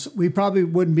do this, we probably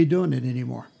wouldn't be doing it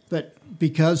anymore. But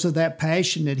because of that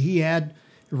passion that he had,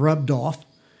 it rubbed off.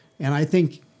 And I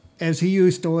think, as he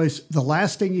used to always, the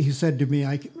last thing he said to me,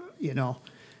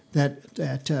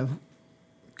 that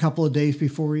couple of days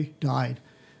before he died,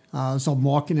 as I'm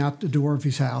walking out the door of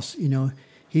his house,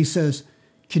 he says,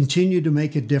 continue to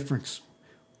make a difference.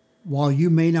 While you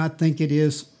may not think it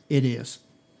is, it is.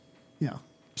 Yeah.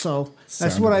 So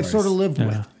that's what I've sort of lived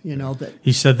with, that.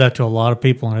 He said that to a lot of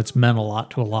people, and it's meant a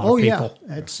lot to a lot of people.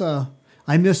 Yeah. It's,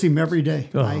 I miss him every day.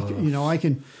 I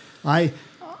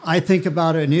think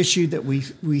about an issue that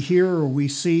we hear or we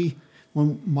see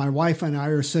when my wife and I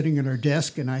are sitting at our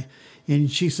desk,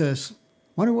 and she says,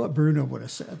 "Wonder what Bruno would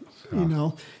have said,"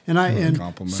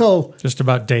 so just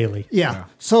about daily. Yeah.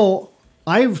 So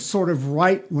I sort of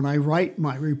when I write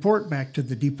my report back to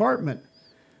the department,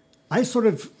 I sort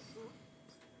of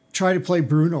try to play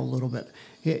Bruno a little bit.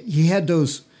 He had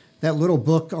that little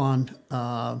book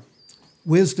on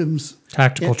wisdom's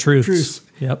tactical truths.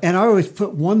 Yep. And I always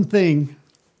put one thing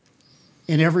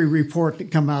in every report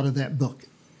that come out of that book,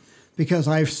 because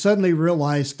I've suddenly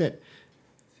realized that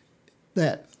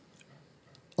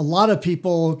a lot of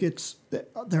people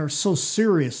they're so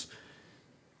serious,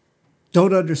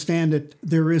 don't understand that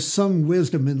there is some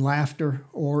wisdom in laughter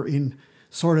or in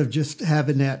sort of just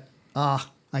having that,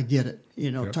 I get it,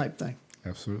 type thing.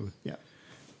 Absolutely. Yeah.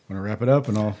 Want to wrap it up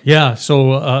and all? Yeah.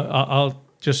 So I'll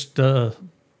just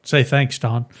say thanks,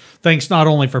 Don. Thanks not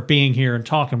only for being here and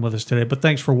talking with us today, but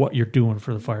thanks for what you're doing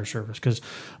for the fire service. Because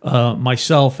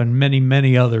myself and many,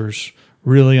 many others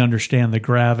really understand the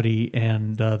gravity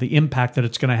and the impact that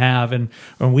it's going to have. And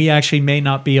we actually may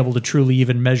not be able to truly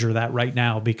even measure that right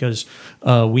now, because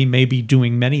we may be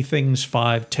doing many things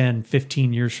 5, 10,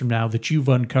 15 years from now that you've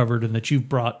uncovered and that you've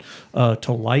brought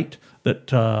to light.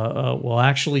 that will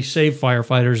actually save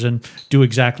firefighters and do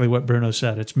exactly what Bruno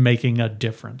said. It's making a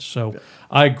difference. So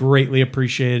I greatly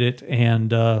appreciate it.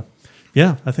 And I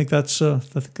think that's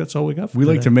all we got for We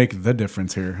today. like to make the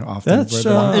difference here often. That's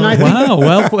And I think- wow.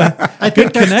 Well, I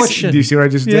think good that's what- connection. Do you see what I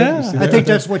just did? Yeah. You see I that? think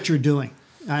that's what you're doing.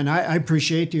 And I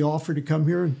appreciate the offer to come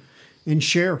here and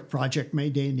share Project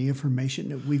Mayday and the information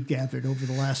that we've gathered over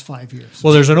the last 5 years.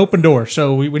 Well, there's an open door.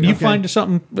 So when you Okay. find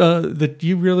something that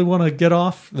you really want to get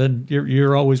off, then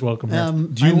you're always welcome here.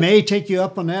 I may take you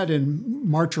up on that in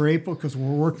March or April because we're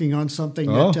working on something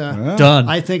Oh, that yeah. Done.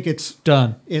 I think it's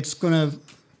Done.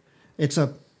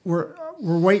 we're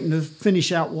waiting to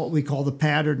finish out what we call the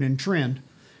pattern and trend.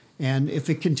 And if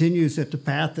it continues at the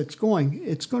path it's going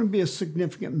to be a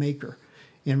significant maker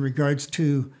in regards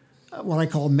to what I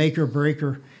call make or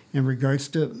breaker in regards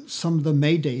to some of the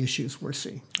Mayday issues we're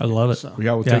seeing. I love it. So,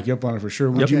 Yeah, we'll take you up on it for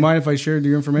sure. Would you Okay. mind if I shared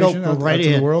your information No, out, go right out to the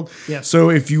ahead. world? Yes. So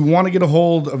if you want to get a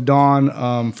hold of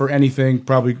Don for anything,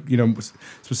 probably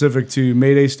specific to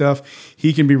Mayday stuff,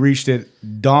 he can be reached at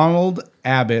Donald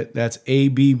Abbott. That's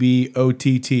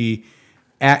ABBOTT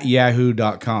at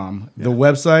yahoo.com. The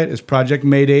website is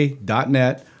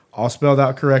projectmayday.net, all spelled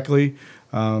out correctly.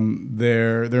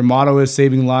 Their motto is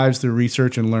saving lives through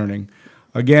research and learning.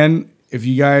 Again, if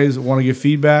you guys want to give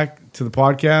feedback to the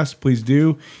podcast, please do.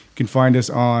 You can find us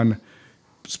on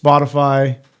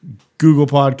Spotify, Google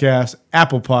Podcasts,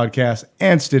 Apple Podcasts,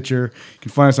 and Stitcher. You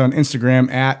can find us on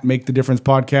Instagram at Make the Difference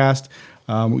Podcast.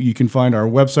 You can find our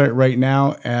website right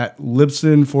now at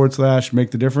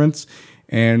Libsyn/Make the Difference.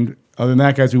 And other than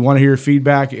that, guys, we want to hear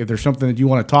feedback. If there's something that you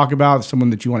want to talk about, someone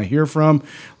that you want to hear from,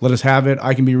 let us have it.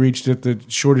 I can be reached at the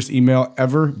shortest email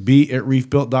ever,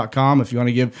 b@reefbuilt.com. If you want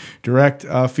to give direct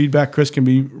feedback, Chris can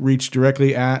be reached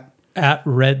directly at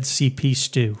Red CP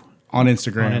Stew. on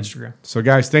Instagram. On Instagram. So,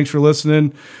 guys, thanks for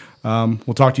listening.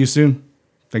 We'll talk to you soon.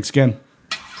 Thanks again.